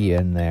throw a wiki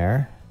in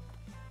there.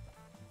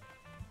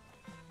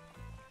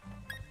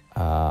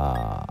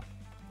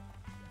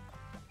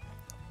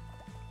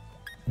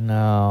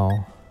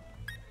 No.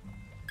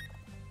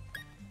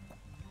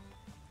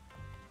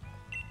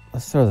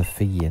 Let's throw the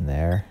figgy in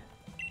there.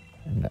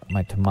 And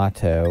my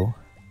tomato.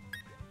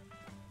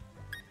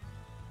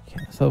 Okay,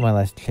 let's throw my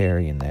last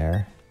cherry in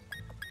there.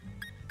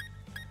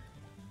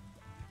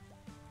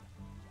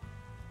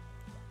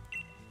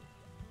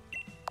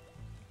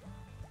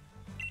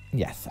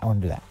 Yes, I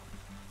want to do that.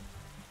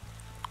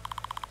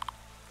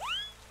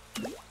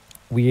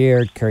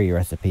 Weird curry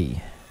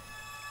recipe.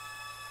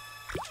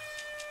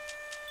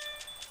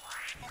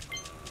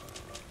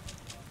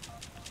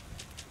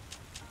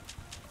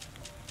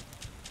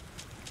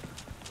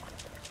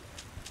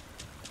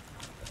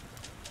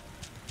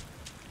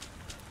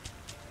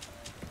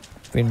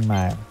 In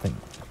my thing.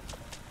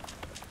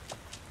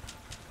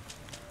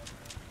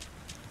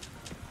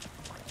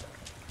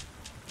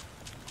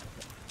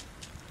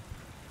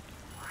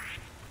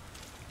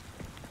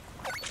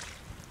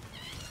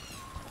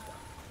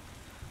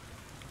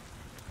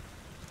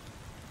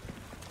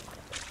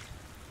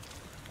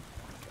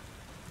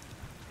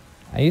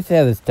 I used to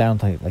have this down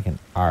to like an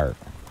art.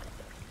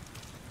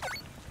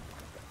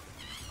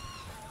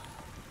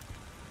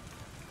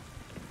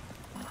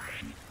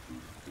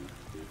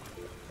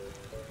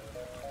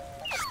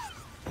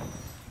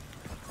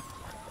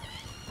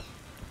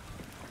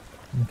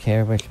 Okay,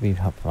 everybody should be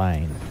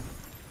fine.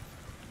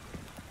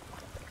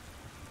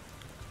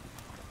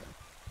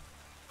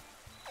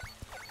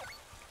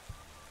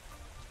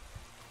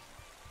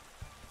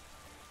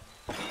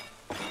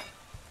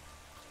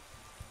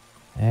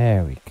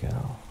 There we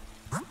go.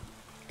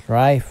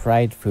 Dry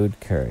fried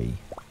food curry.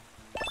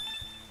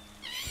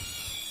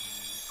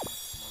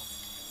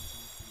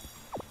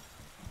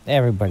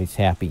 Everybody's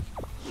happy.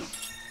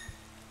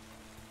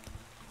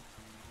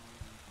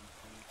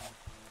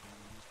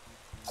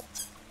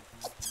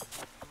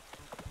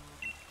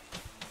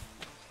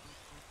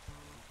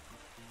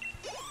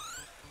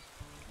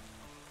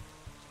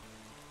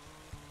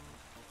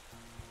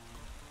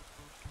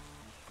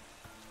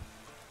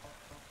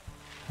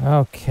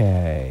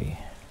 Okay.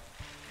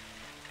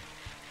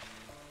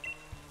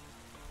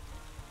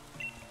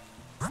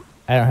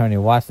 I don't have any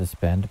watts to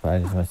spend, but I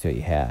just want to see what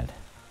you had.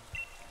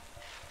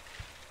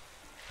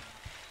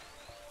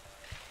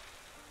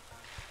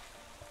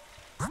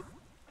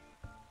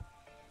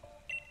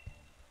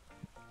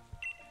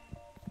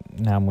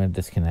 Now I'm going to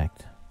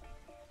disconnect.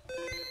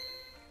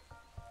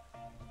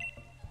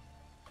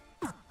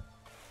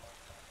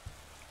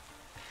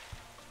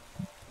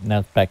 Now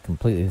it's back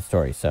completely to the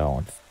story, so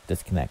I'll just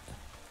disconnect.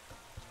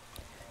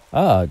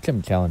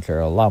 Gym Challenger,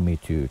 allow me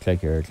to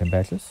check your gym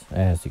badges.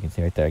 As you can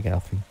see right there, I got all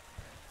 3.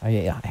 Oh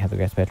yeah, I have the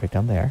grass badge right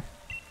down there.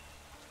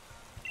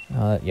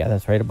 Yeah,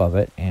 that's right above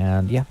it.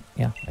 And yeah,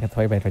 I got the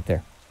fire badge right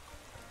there.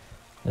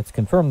 Let's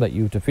confirm that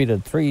you've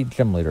defeated 3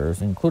 gym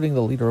leaders, including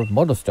the leader of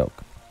Motostoke.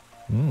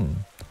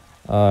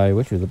 I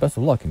wish you the best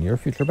of luck in your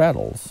future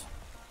battles.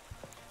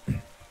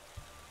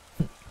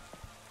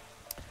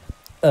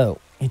 Oh,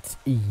 it's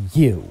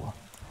you.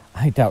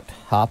 I doubt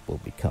Hop will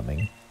be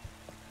coming.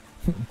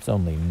 It's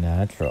only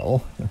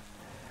natural.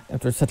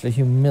 After such a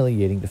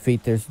humiliating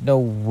defeat, there's no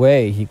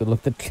way he could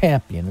look the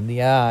champion in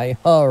the eye.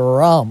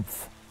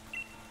 Harumph!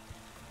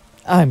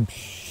 I'm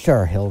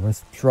sure he'll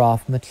withdraw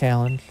from the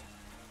challenge.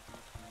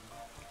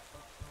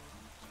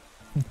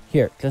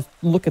 Here, just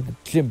look at the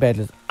gym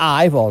badges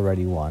I've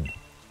already won.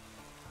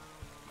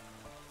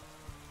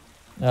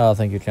 Oh,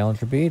 thank you,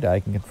 Challenger Bead. I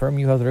can confirm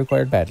you have the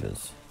required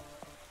badges.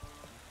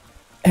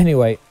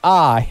 Anyway,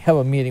 I have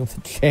a meeting with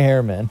the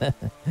chairman,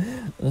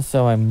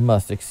 so I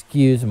must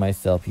excuse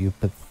myself, you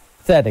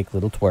pathetic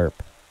little twerp.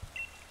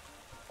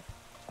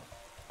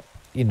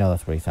 You know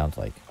that's what he sounds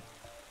like.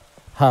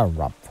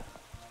 Harumph.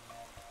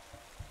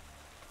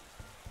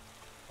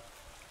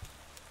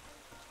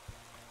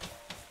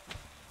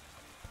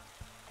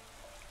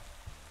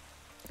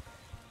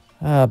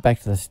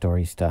 Back to the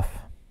story stuff.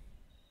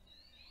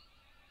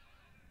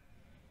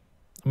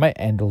 I might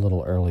end a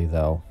little early,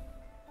 though.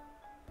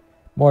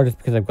 More just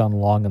because I've gone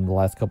long in the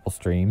last couple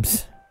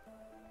streams.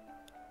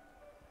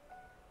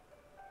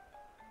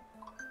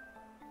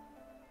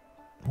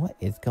 What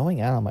is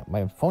going on?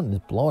 My phone is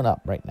blowing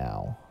up right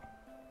now.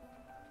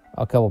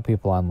 A couple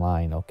people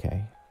online,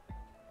 okay.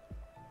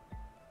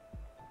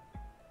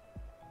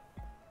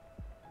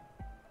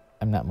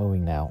 I'm not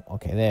moving now.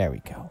 Okay, there we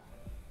go.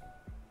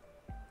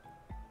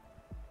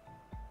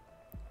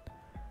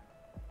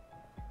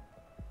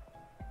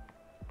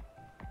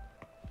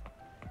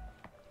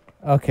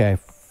 Okay,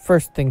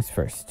 first things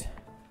first.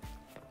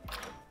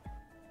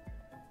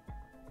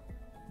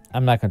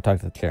 I'm not going to talk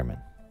to the chairman.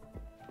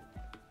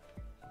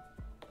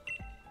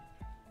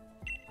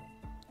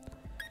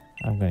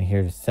 I'm going to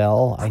here to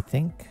sell, I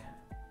think.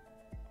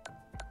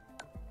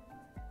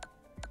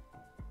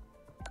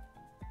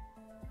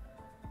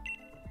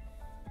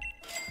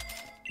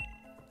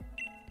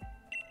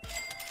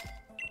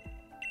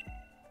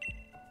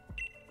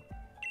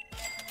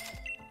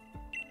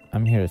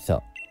 I'm here to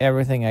sell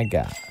everything I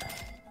got.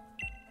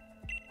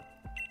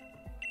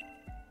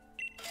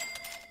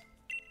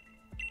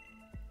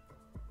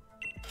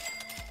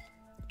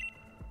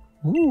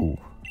 Ooh.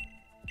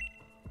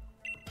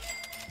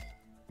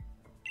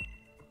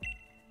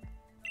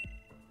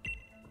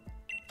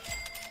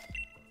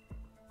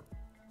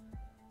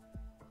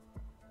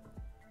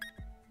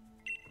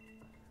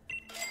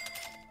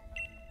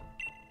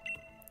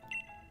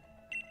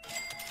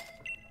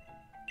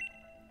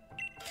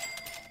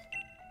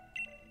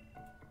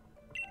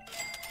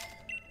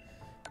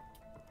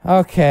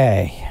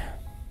 Okay.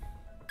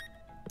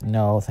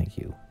 No, thank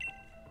you.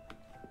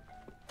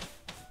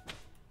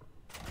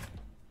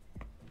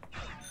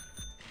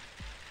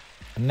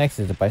 Next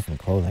is to buy some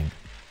clothing.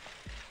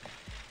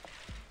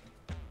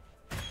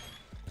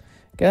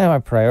 Gotta have my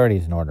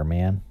priorities in order,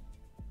 man.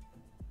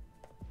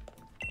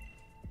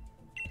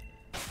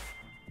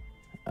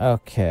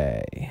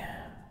 Okay.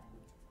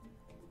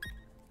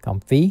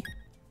 Comfy.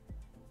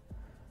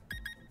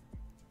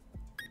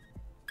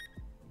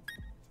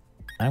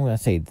 I'm gonna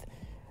say,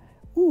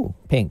 ooh,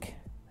 pink.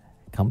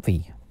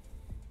 Comfy.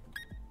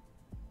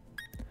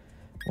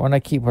 Why don't I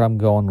keep what I'm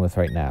going with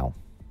right now?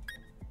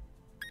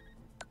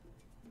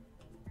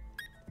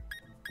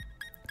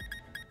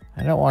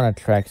 I don't want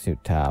a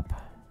tracksuit top.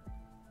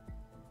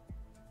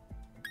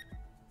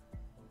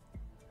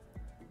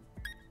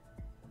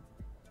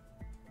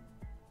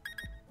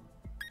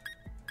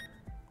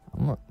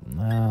 I'm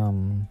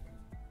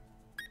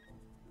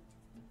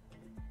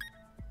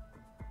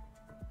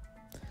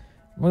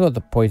gonna go with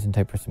the poison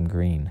type for some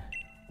green.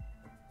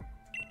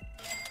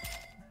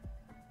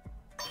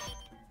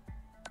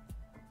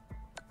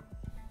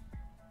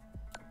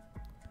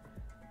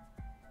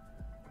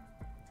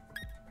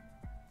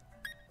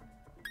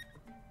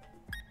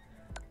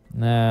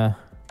 Nah.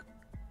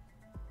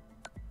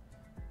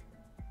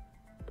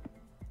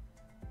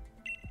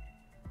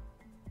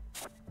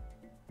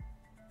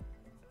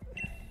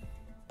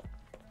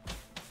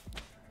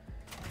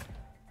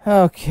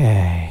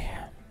 Okay.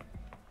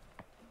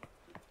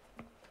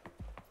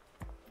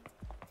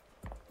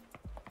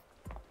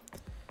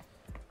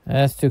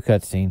 That's too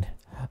cutscene.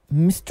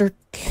 Mr.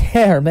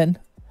 Chairman,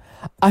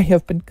 I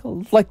have been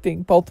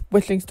collecting both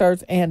wishing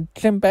stars and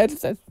gym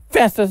badges as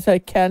fast as I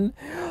can.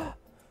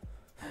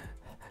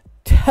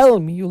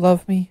 Tell me you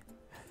love me.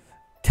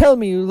 Tell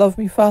me you love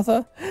me,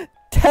 Father.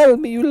 Tell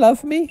me you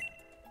love me.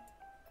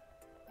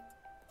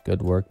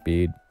 Good work,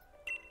 Bede.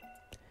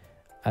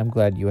 I'm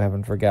glad you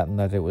haven't forgotten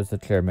that it was the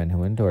chairman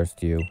who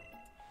endorsed you.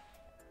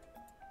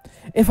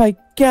 If I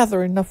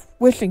gather enough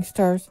wishing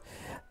stars,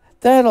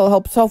 that'll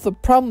help solve the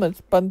problem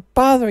that's been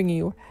bothering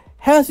you.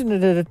 Hasn't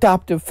it, an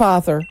adoptive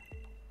father?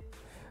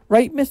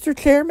 Right, Mr.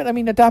 Chairman? I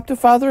mean, adoptive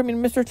father? I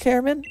mean, Mr.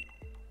 Chairman?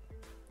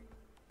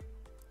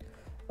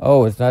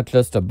 Oh, it's not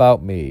just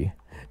about me.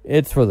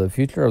 It's for the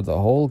future of the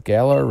whole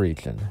Galar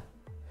region.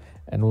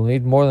 And we'll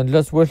need more than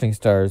just wishing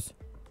stars.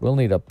 We'll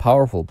need a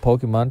powerful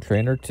Pokemon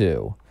trainer,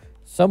 too.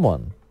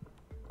 Someone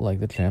like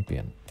the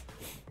champion.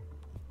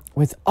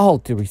 With all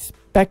due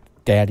respect,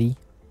 Daddy.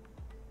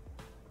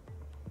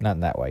 Not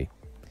in that way.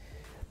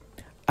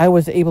 I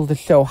was able to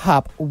show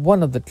Hop,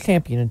 one of the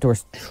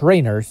champion-endorsed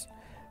trainers,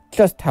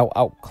 just how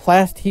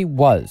outclassed he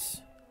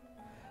was.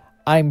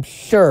 I'm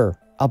sure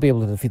I'll be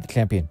able to defeat the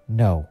champion.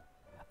 No.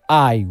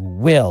 I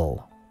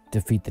will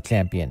defeat the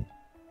champion.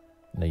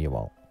 No, you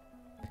won't.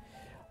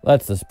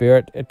 That's the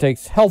spirit. It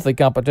takes healthy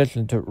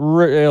competition to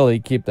really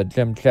keep the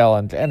gym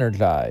challenge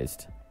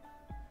energized.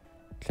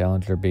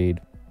 Challenger Bede,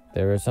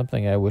 there is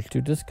something I wish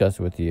to discuss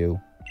with you.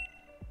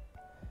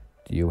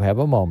 Do you have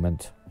a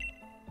moment?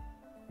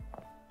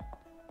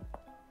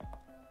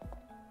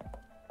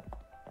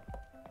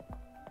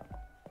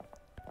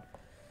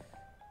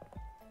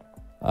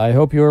 I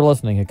hope you are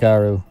listening,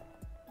 Hikaru.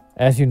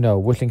 As you know,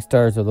 wishing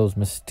stars are those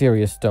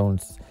mysterious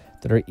stones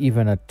that are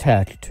even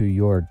attached to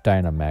your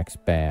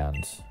Dynamax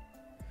bands.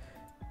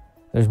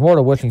 There's more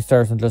to wishing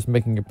stars than just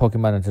making your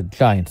Pokemon into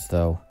giants,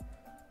 though.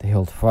 They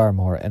hold far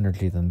more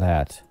energy than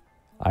that.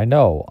 I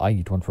know, I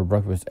eat one for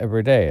breakfast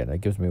every day, and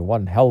it gives me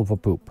one hell of a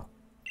poop.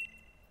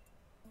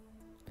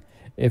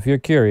 If you're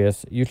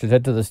curious, you should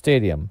head to the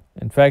stadium.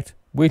 In fact,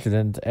 we should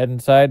head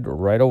inside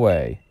right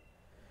away.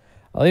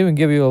 I'll even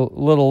give you a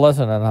little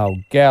lesson on how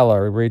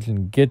Galar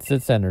region gets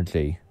its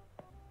energy.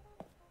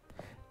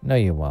 No,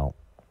 you won't.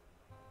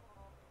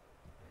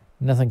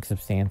 Nothing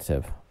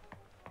substantive.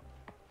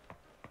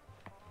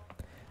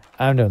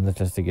 I'm doing this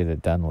just to get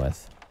it done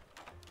with.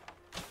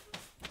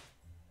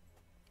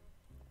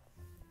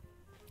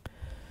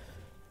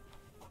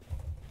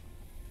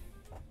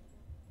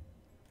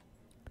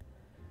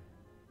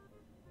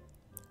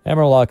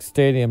 Hammerlock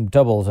Stadium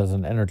doubles as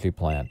an energy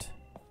plant.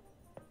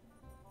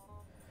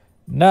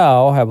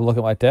 Now, have a look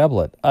at my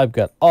tablet. I've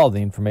got all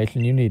the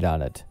information you need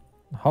on it.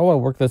 How do I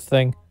work this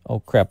thing? Oh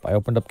crap, I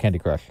opened up Candy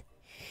Crush.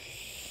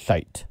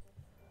 Shite.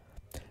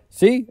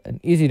 See?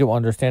 An easy to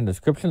understand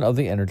description of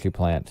the energy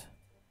plant.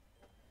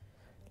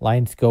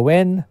 Lines go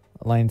in,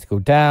 lines go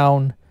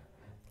down,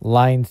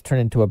 lines turn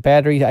into a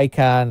battery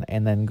icon,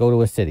 and then go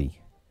to a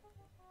city.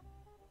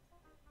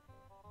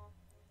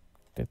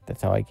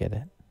 That's how I get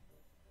it.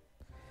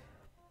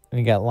 And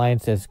you got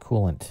lines as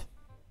coolant.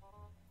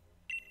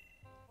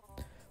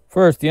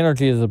 First, the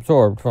energy is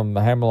absorbed from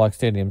the Hammerlock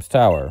Stadium's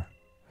tower.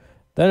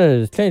 Then it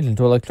is changed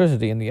into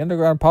electricity in the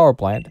underground power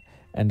plant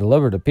and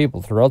delivered to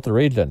people throughout the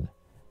region.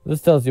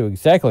 This tells you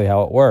exactly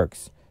how it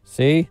works.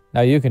 See?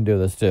 Now you can do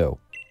this too.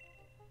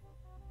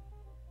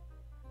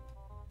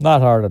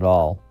 Not hard at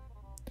all.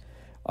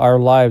 Our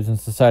lives in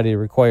society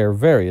require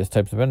various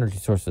types of energy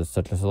sources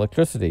such as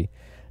electricity,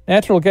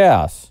 natural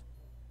gas,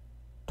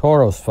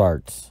 Tauros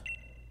farts,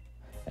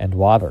 and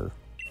water.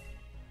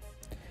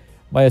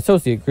 My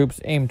associate groups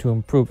aim to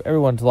improve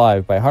everyone's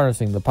life by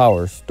harnessing the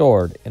power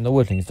stored in the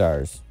wishing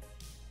stars.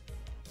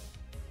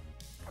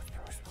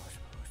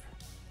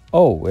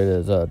 Oh, it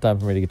is time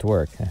for me to get to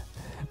work.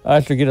 I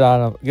should get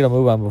a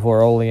move on before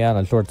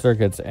Oleana short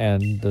circuits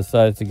and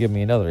decides to give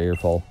me another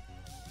earful.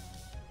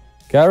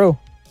 Karu,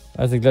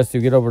 I suggest you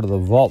get over to the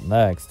vault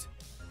next.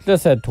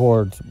 Just head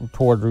toward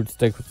Route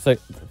 6.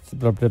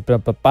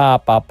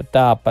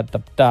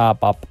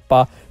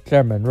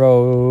 Chairman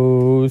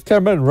Rose.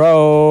 Chairman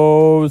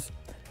Rose.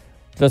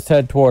 Just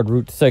head toward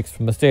Route 6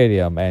 from the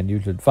stadium, and you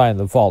should find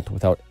the vault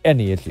without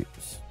any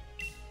issues.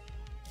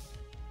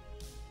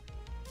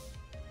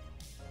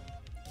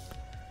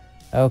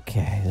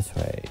 Okay, this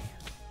way.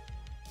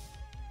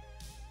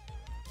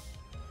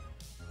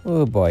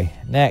 Oh boy.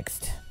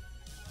 Next.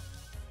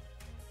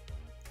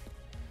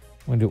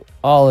 I'm gonna do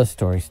all the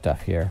story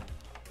stuff here.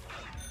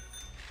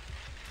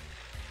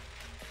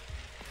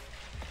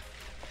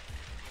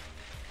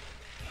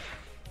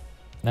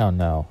 Oh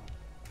no.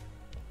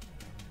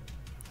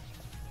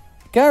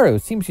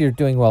 Garu, seems you're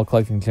doing well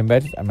collecting gym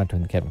badges. I'm not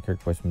doing the Captain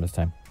Kirk voice from this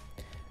time.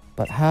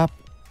 But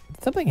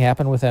did something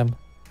happen with him?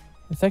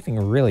 He was acting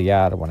really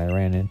odd when I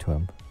ran into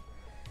him.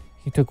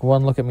 He took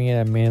one look at me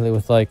and immediately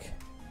was like,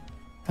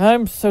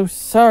 I'm so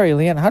sorry,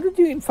 Leon. How did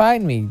you even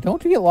find me?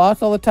 Don't you get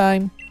lost all the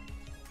time?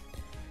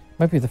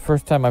 Might be the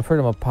first time I've heard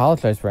him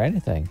apologize for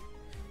anything.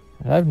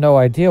 I have no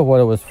idea what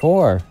it was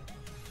for.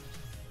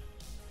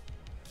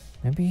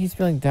 Maybe he's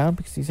feeling down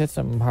because he's had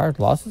some hard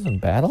losses in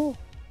battle?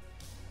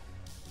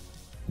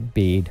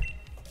 Bede.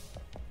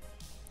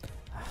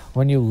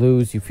 When you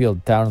lose, you feel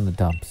down in the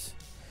dumps.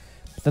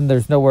 But then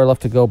there's nowhere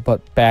left to go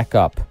but back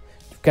up.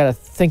 You've got to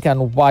think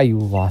on why you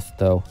lost,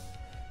 though.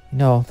 You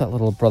know, that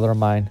little brother of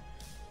mine.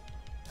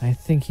 I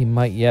think he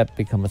might yet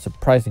become a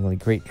surprisingly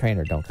great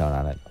trainer. Don't count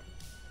on it.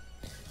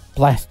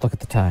 Blast, look at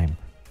the time.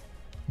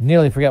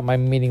 Nearly forgot my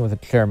meeting with the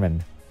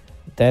chairman.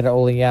 That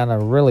Oleana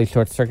really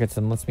short circuits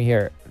and lets me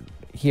hear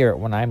it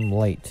when I'm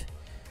late.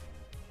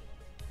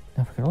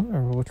 Now, I don't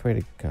remember which way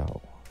to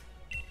go.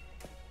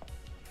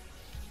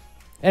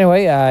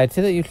 Anyway, I'd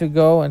say that you should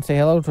go and say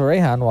hello to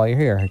Rayhan while you're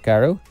here,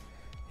 Hikaru.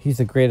 He's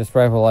the greatest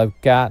rival I've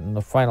got in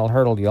the final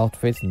hurdle you'll have to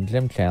face in the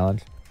gym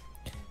challenge.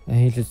 And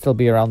he should still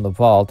be around the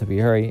vault if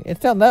you hurry. It's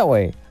down that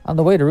way, on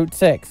the way to Route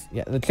 6.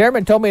 Yeah, the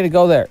chairman told me to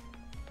go there.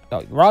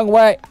 No, wrong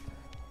way.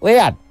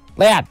 Leon,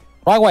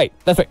 wrong way.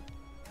 This way.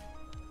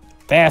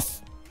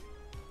 This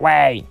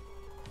way.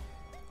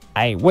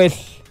 I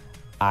wish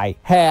I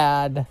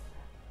had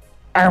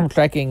arm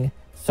tracking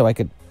so I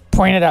could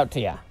point it out to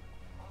you.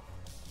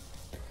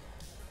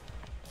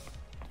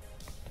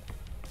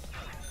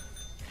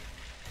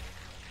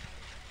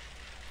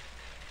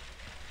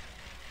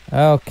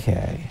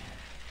 Okay.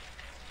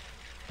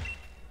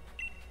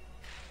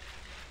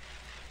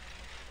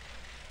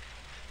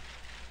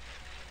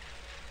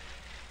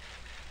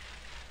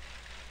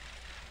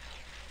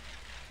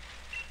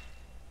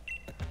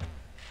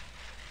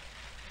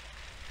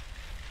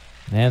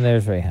 And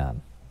there's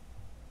Rayhan.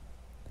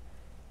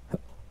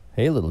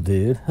 Hey, little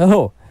dude.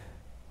 Oh,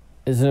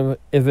 is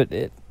it if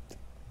it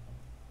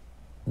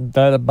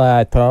that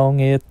my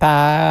tongue is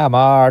tied,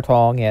 my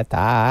tongue is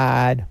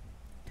tied.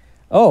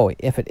 Oh,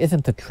 if it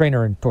isn't the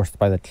trainer endorsed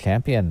by the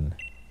champion.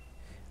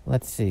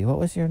 Let's see. What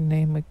was your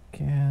name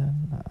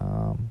again?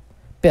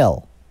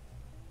 Bill.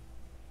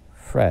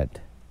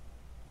 Fred.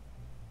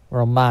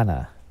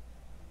 Romana.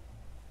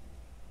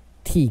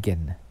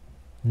 Tegan.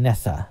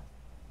 Nessa.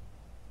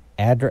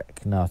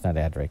 Adric. No, it's not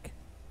Adric.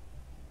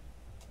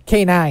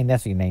 K9.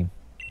 That's your name.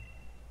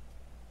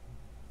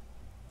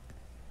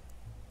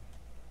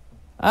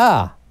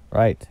 Ah,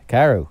 right.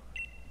 Karu.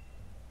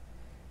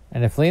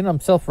 And if Leon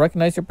himself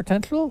recognized your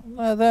potential,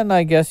 then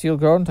I guess you'll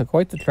grow into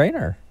quite the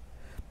trainer.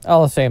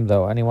 All the same,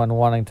 though, anyone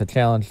wanting to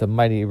challenge the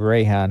mighty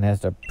Rayhan has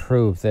to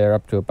prove they're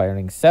up to it by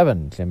earning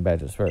 7 gym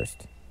badges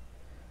first.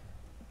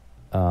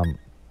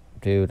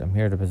 Dude, I'm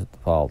here to visit the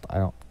vault.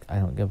 I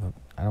don't give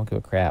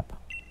a crap.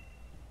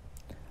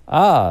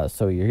 Ah,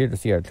 so you're here to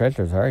see our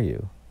treasures, are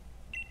you?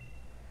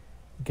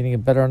 Getting a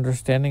better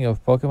understanding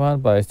of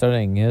Pokemon by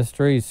studying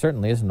history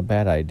certainly isn't a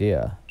bad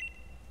idea.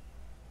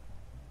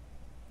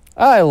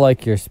 I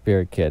like your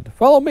spirit, kid.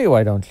 Follow me,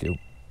 why don't you?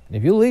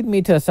 If you lead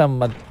me to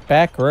some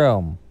back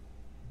room.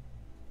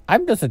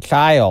 I'm just a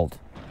child.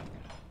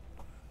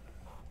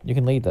 You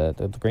can lead the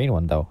green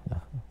one, though.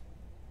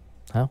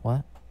 Huh?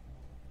 What?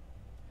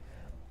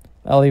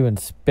 I'll even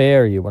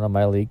spare you one of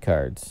my league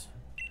cards.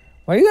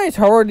 Why do you guys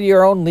hoard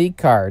your own league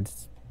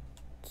cards?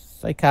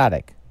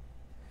 Psychotic.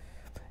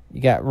 You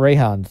got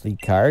Rayhan's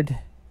league card.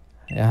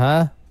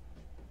 Uh-huh.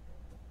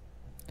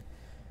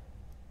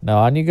 Now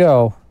on you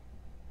go.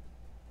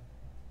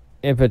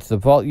 If it's the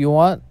vault you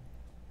want,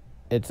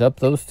 it's up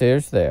those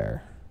stairs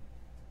there.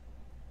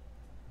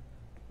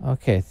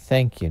 Okay,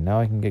 thank you.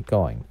 Now I can get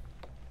going.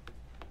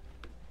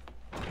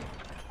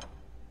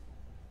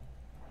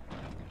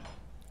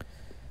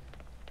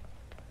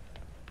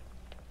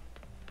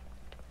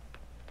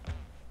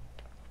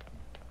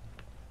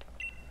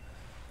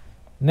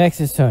 Next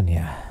is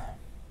Sonia.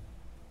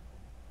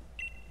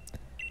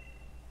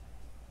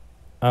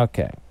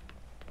 Okay.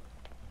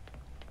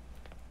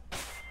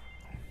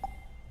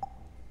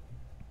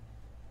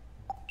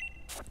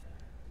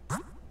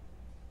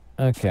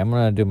 Okay, I'm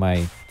gonna do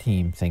my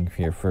team thing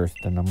here first,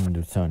 then I'm gonna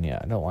do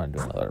Sonia. I don't want to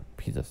do another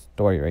piece of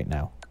story right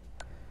now.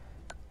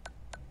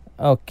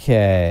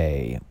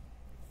 Okay.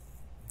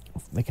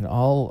 They can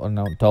all... Oh,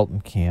 no,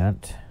 Dalton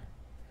can't.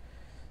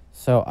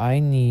 So I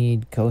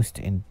need Ghost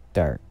and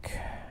Dark.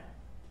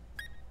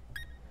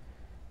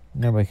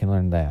 Nobody can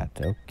learn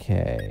that.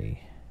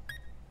 Okay.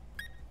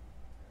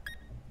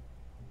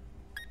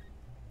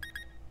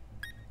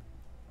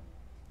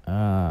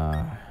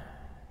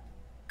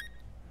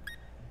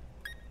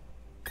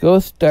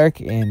 Ghost,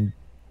 Dark, and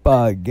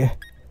Bug.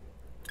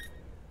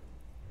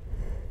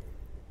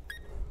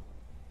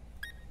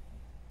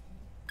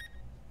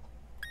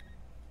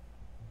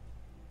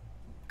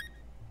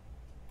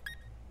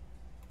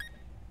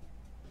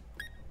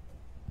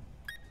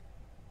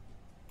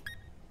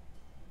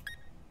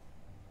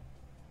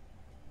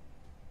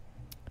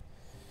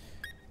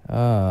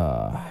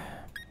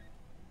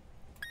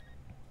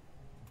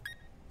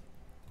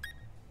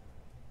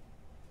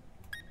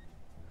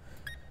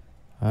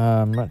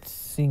 I'm not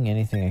seeing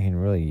anything I can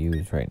really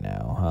use right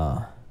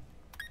now,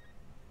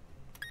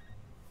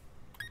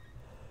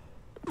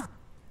 huh?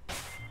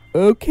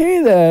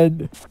 Okay,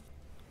 then.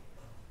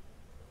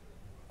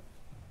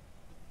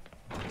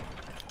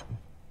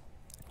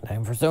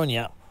 Time for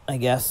Sonia, I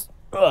guess.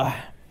 Ugh.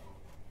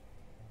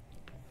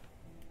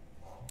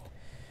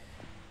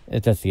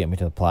 It's just to get me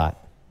to the plot.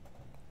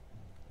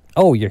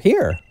 Oh, you're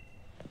here.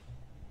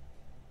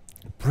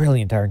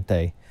 Brilliant, aren't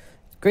they?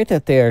 It's great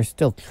that they are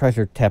still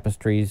treasured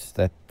tapestries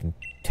that can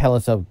tell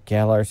us of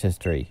Galar's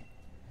history.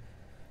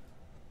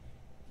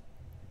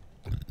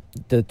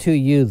 The two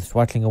youths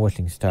watching a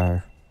wishing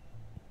star.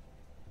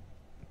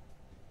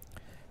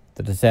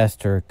 A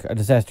disaster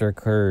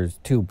occurs.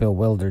 Two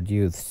bewildered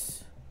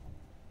youths.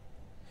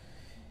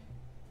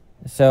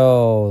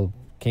 So,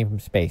 came from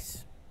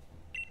space.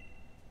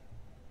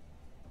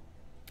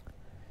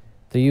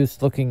 The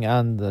youths looking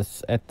at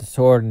the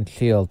sword and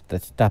shield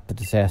that stopped the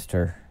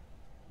disaster.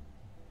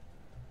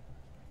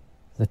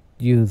 The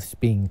youths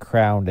being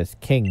crowned as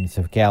kings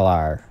of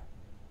Galar.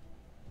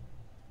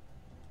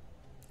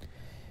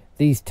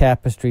 These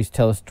tapestries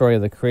tell a story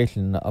of the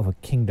creation of a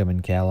kingdom in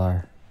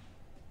Galar.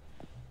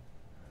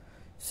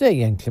 Say,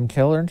 young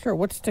children,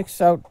 what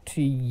sticks out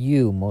to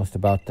you most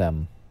about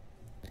them?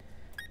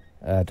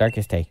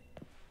 Darkest Day.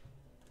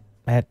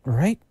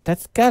 Right?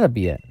 That's gotta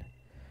be it.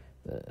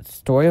 The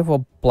story of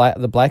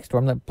the black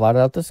storm that blotted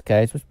out the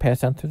skies was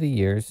passed on through the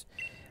years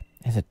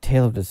as a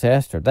tale of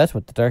disaster. That's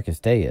what the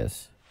Darkest Day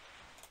is.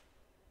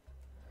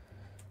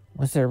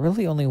 Was there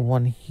really only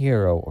one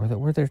hero, or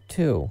were there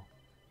two?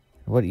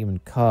 What even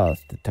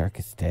caused the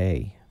Darkest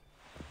Day?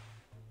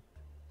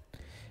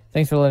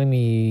 Thanks for letting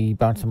me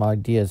bounce some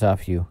ideas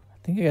off you. I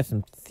think I got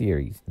some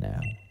theories now.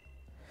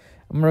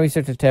 I'm going to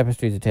research the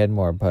tapestries a tad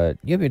more, but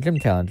you have your gym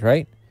challenge,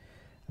 right?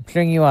 I'm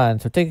cheering you on,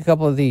 so take a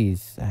couple of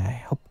these.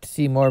 I hope to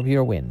see more of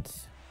your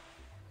wins.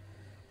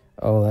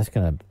 Oh, that's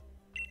going to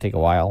take a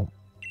while.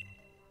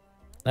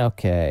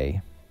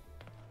 Okay.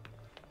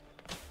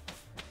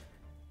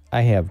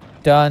 I have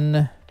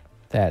done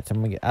that, so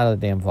I'm going to get out of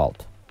the damn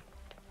vault.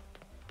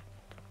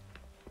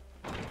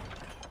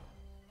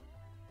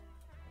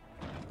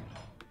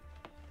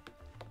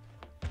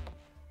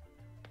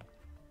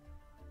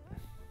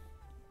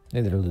 Hey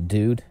there, little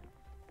dude.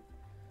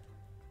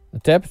 The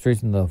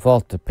tapestries in the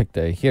vault depict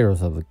the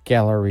heroes of the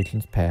Galar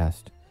region's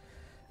past.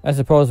 I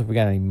suppose if we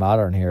got any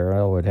modern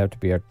hero, it would have to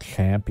be our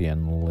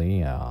champion,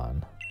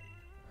 Leon.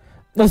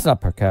 Listen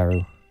up,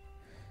 Parkaru.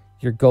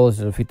 Your goal is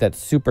to defeat that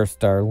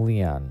superstar,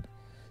 Leon.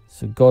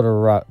 So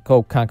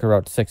go conquer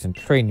Route 6 and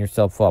train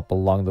yourself up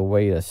along the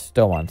way to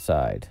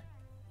Stowonside.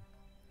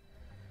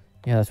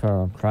 Yeah, that's what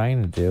I'm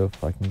trying to do,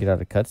 if I can get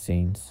out of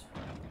cutscenes.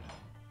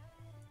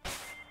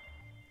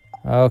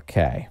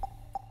 Okay.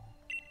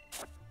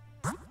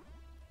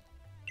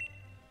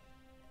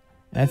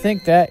 I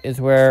think that is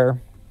where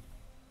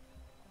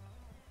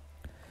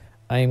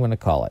I am going to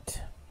call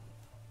it.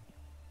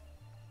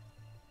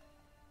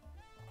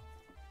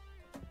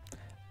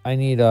 I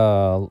need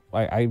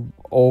I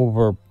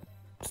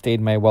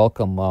overstayed my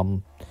welcome.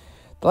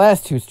 The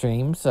last two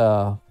streams,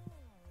 like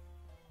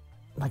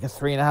a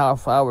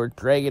 3.5 hour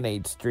Dragon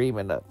Age stream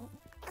and a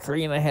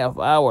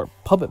 3.5 hour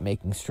puppet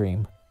making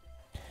stream.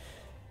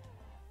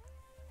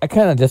 I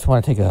kind of just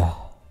want to take a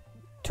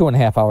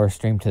 2.5 hour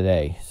stream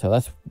today. So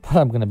that's what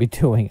I'm going to be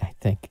doing, I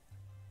think.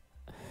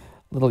 A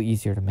little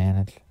easier to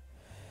manage.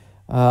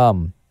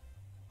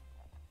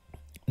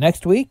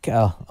 Next week,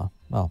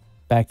 well,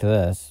 back to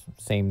this.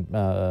 Same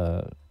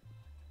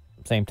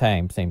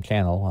time, same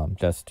channel.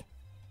 Just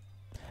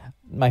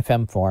my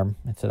fem form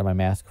instead of my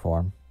mask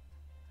form.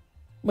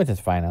 Which is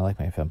fine. I like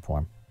my fem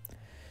form.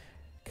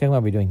 Okay, I'm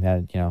going to be doing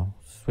that,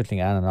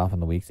 switching on and off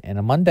on the weeks. And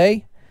on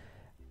Monday,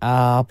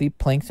 I'll be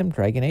playing some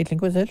Dragon Age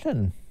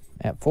Inquisition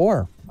at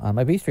 4 on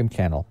my V-Stream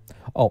channel.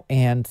 Oh,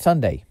 and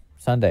Sunday,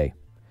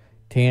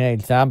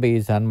 Teenage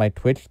Zombies on my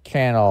Twitch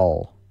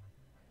channel.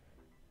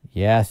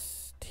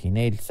 Yes,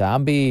 Teenage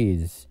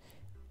Zombies.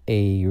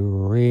 A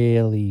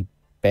really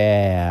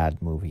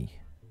bad movie.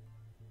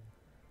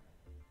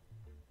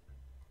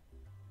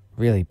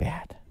 Really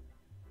bad.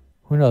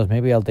 Who knows,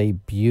 maybe I'll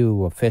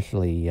debut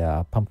officially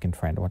Pumpkin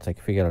Friend once I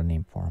can figure out a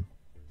name for him.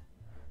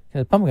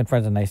 Because Pumpkin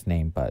Friend's a nice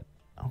name, but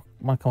I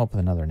want to come up with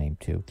another name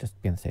too, just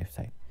to be on the safe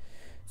side.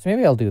 So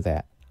maybe I'll do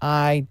that.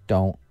 I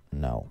don't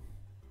know.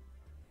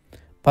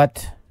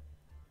 But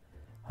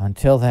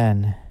until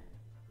then,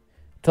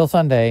 till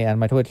Sunday on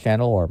my Twitch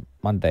channel or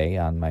Monday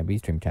on my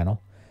V-Stream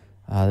channel,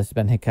 this has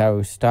been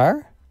Hikaru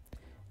Star,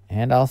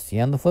 and I'll see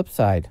you on the flip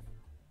side.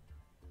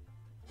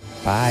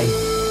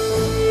 Bye.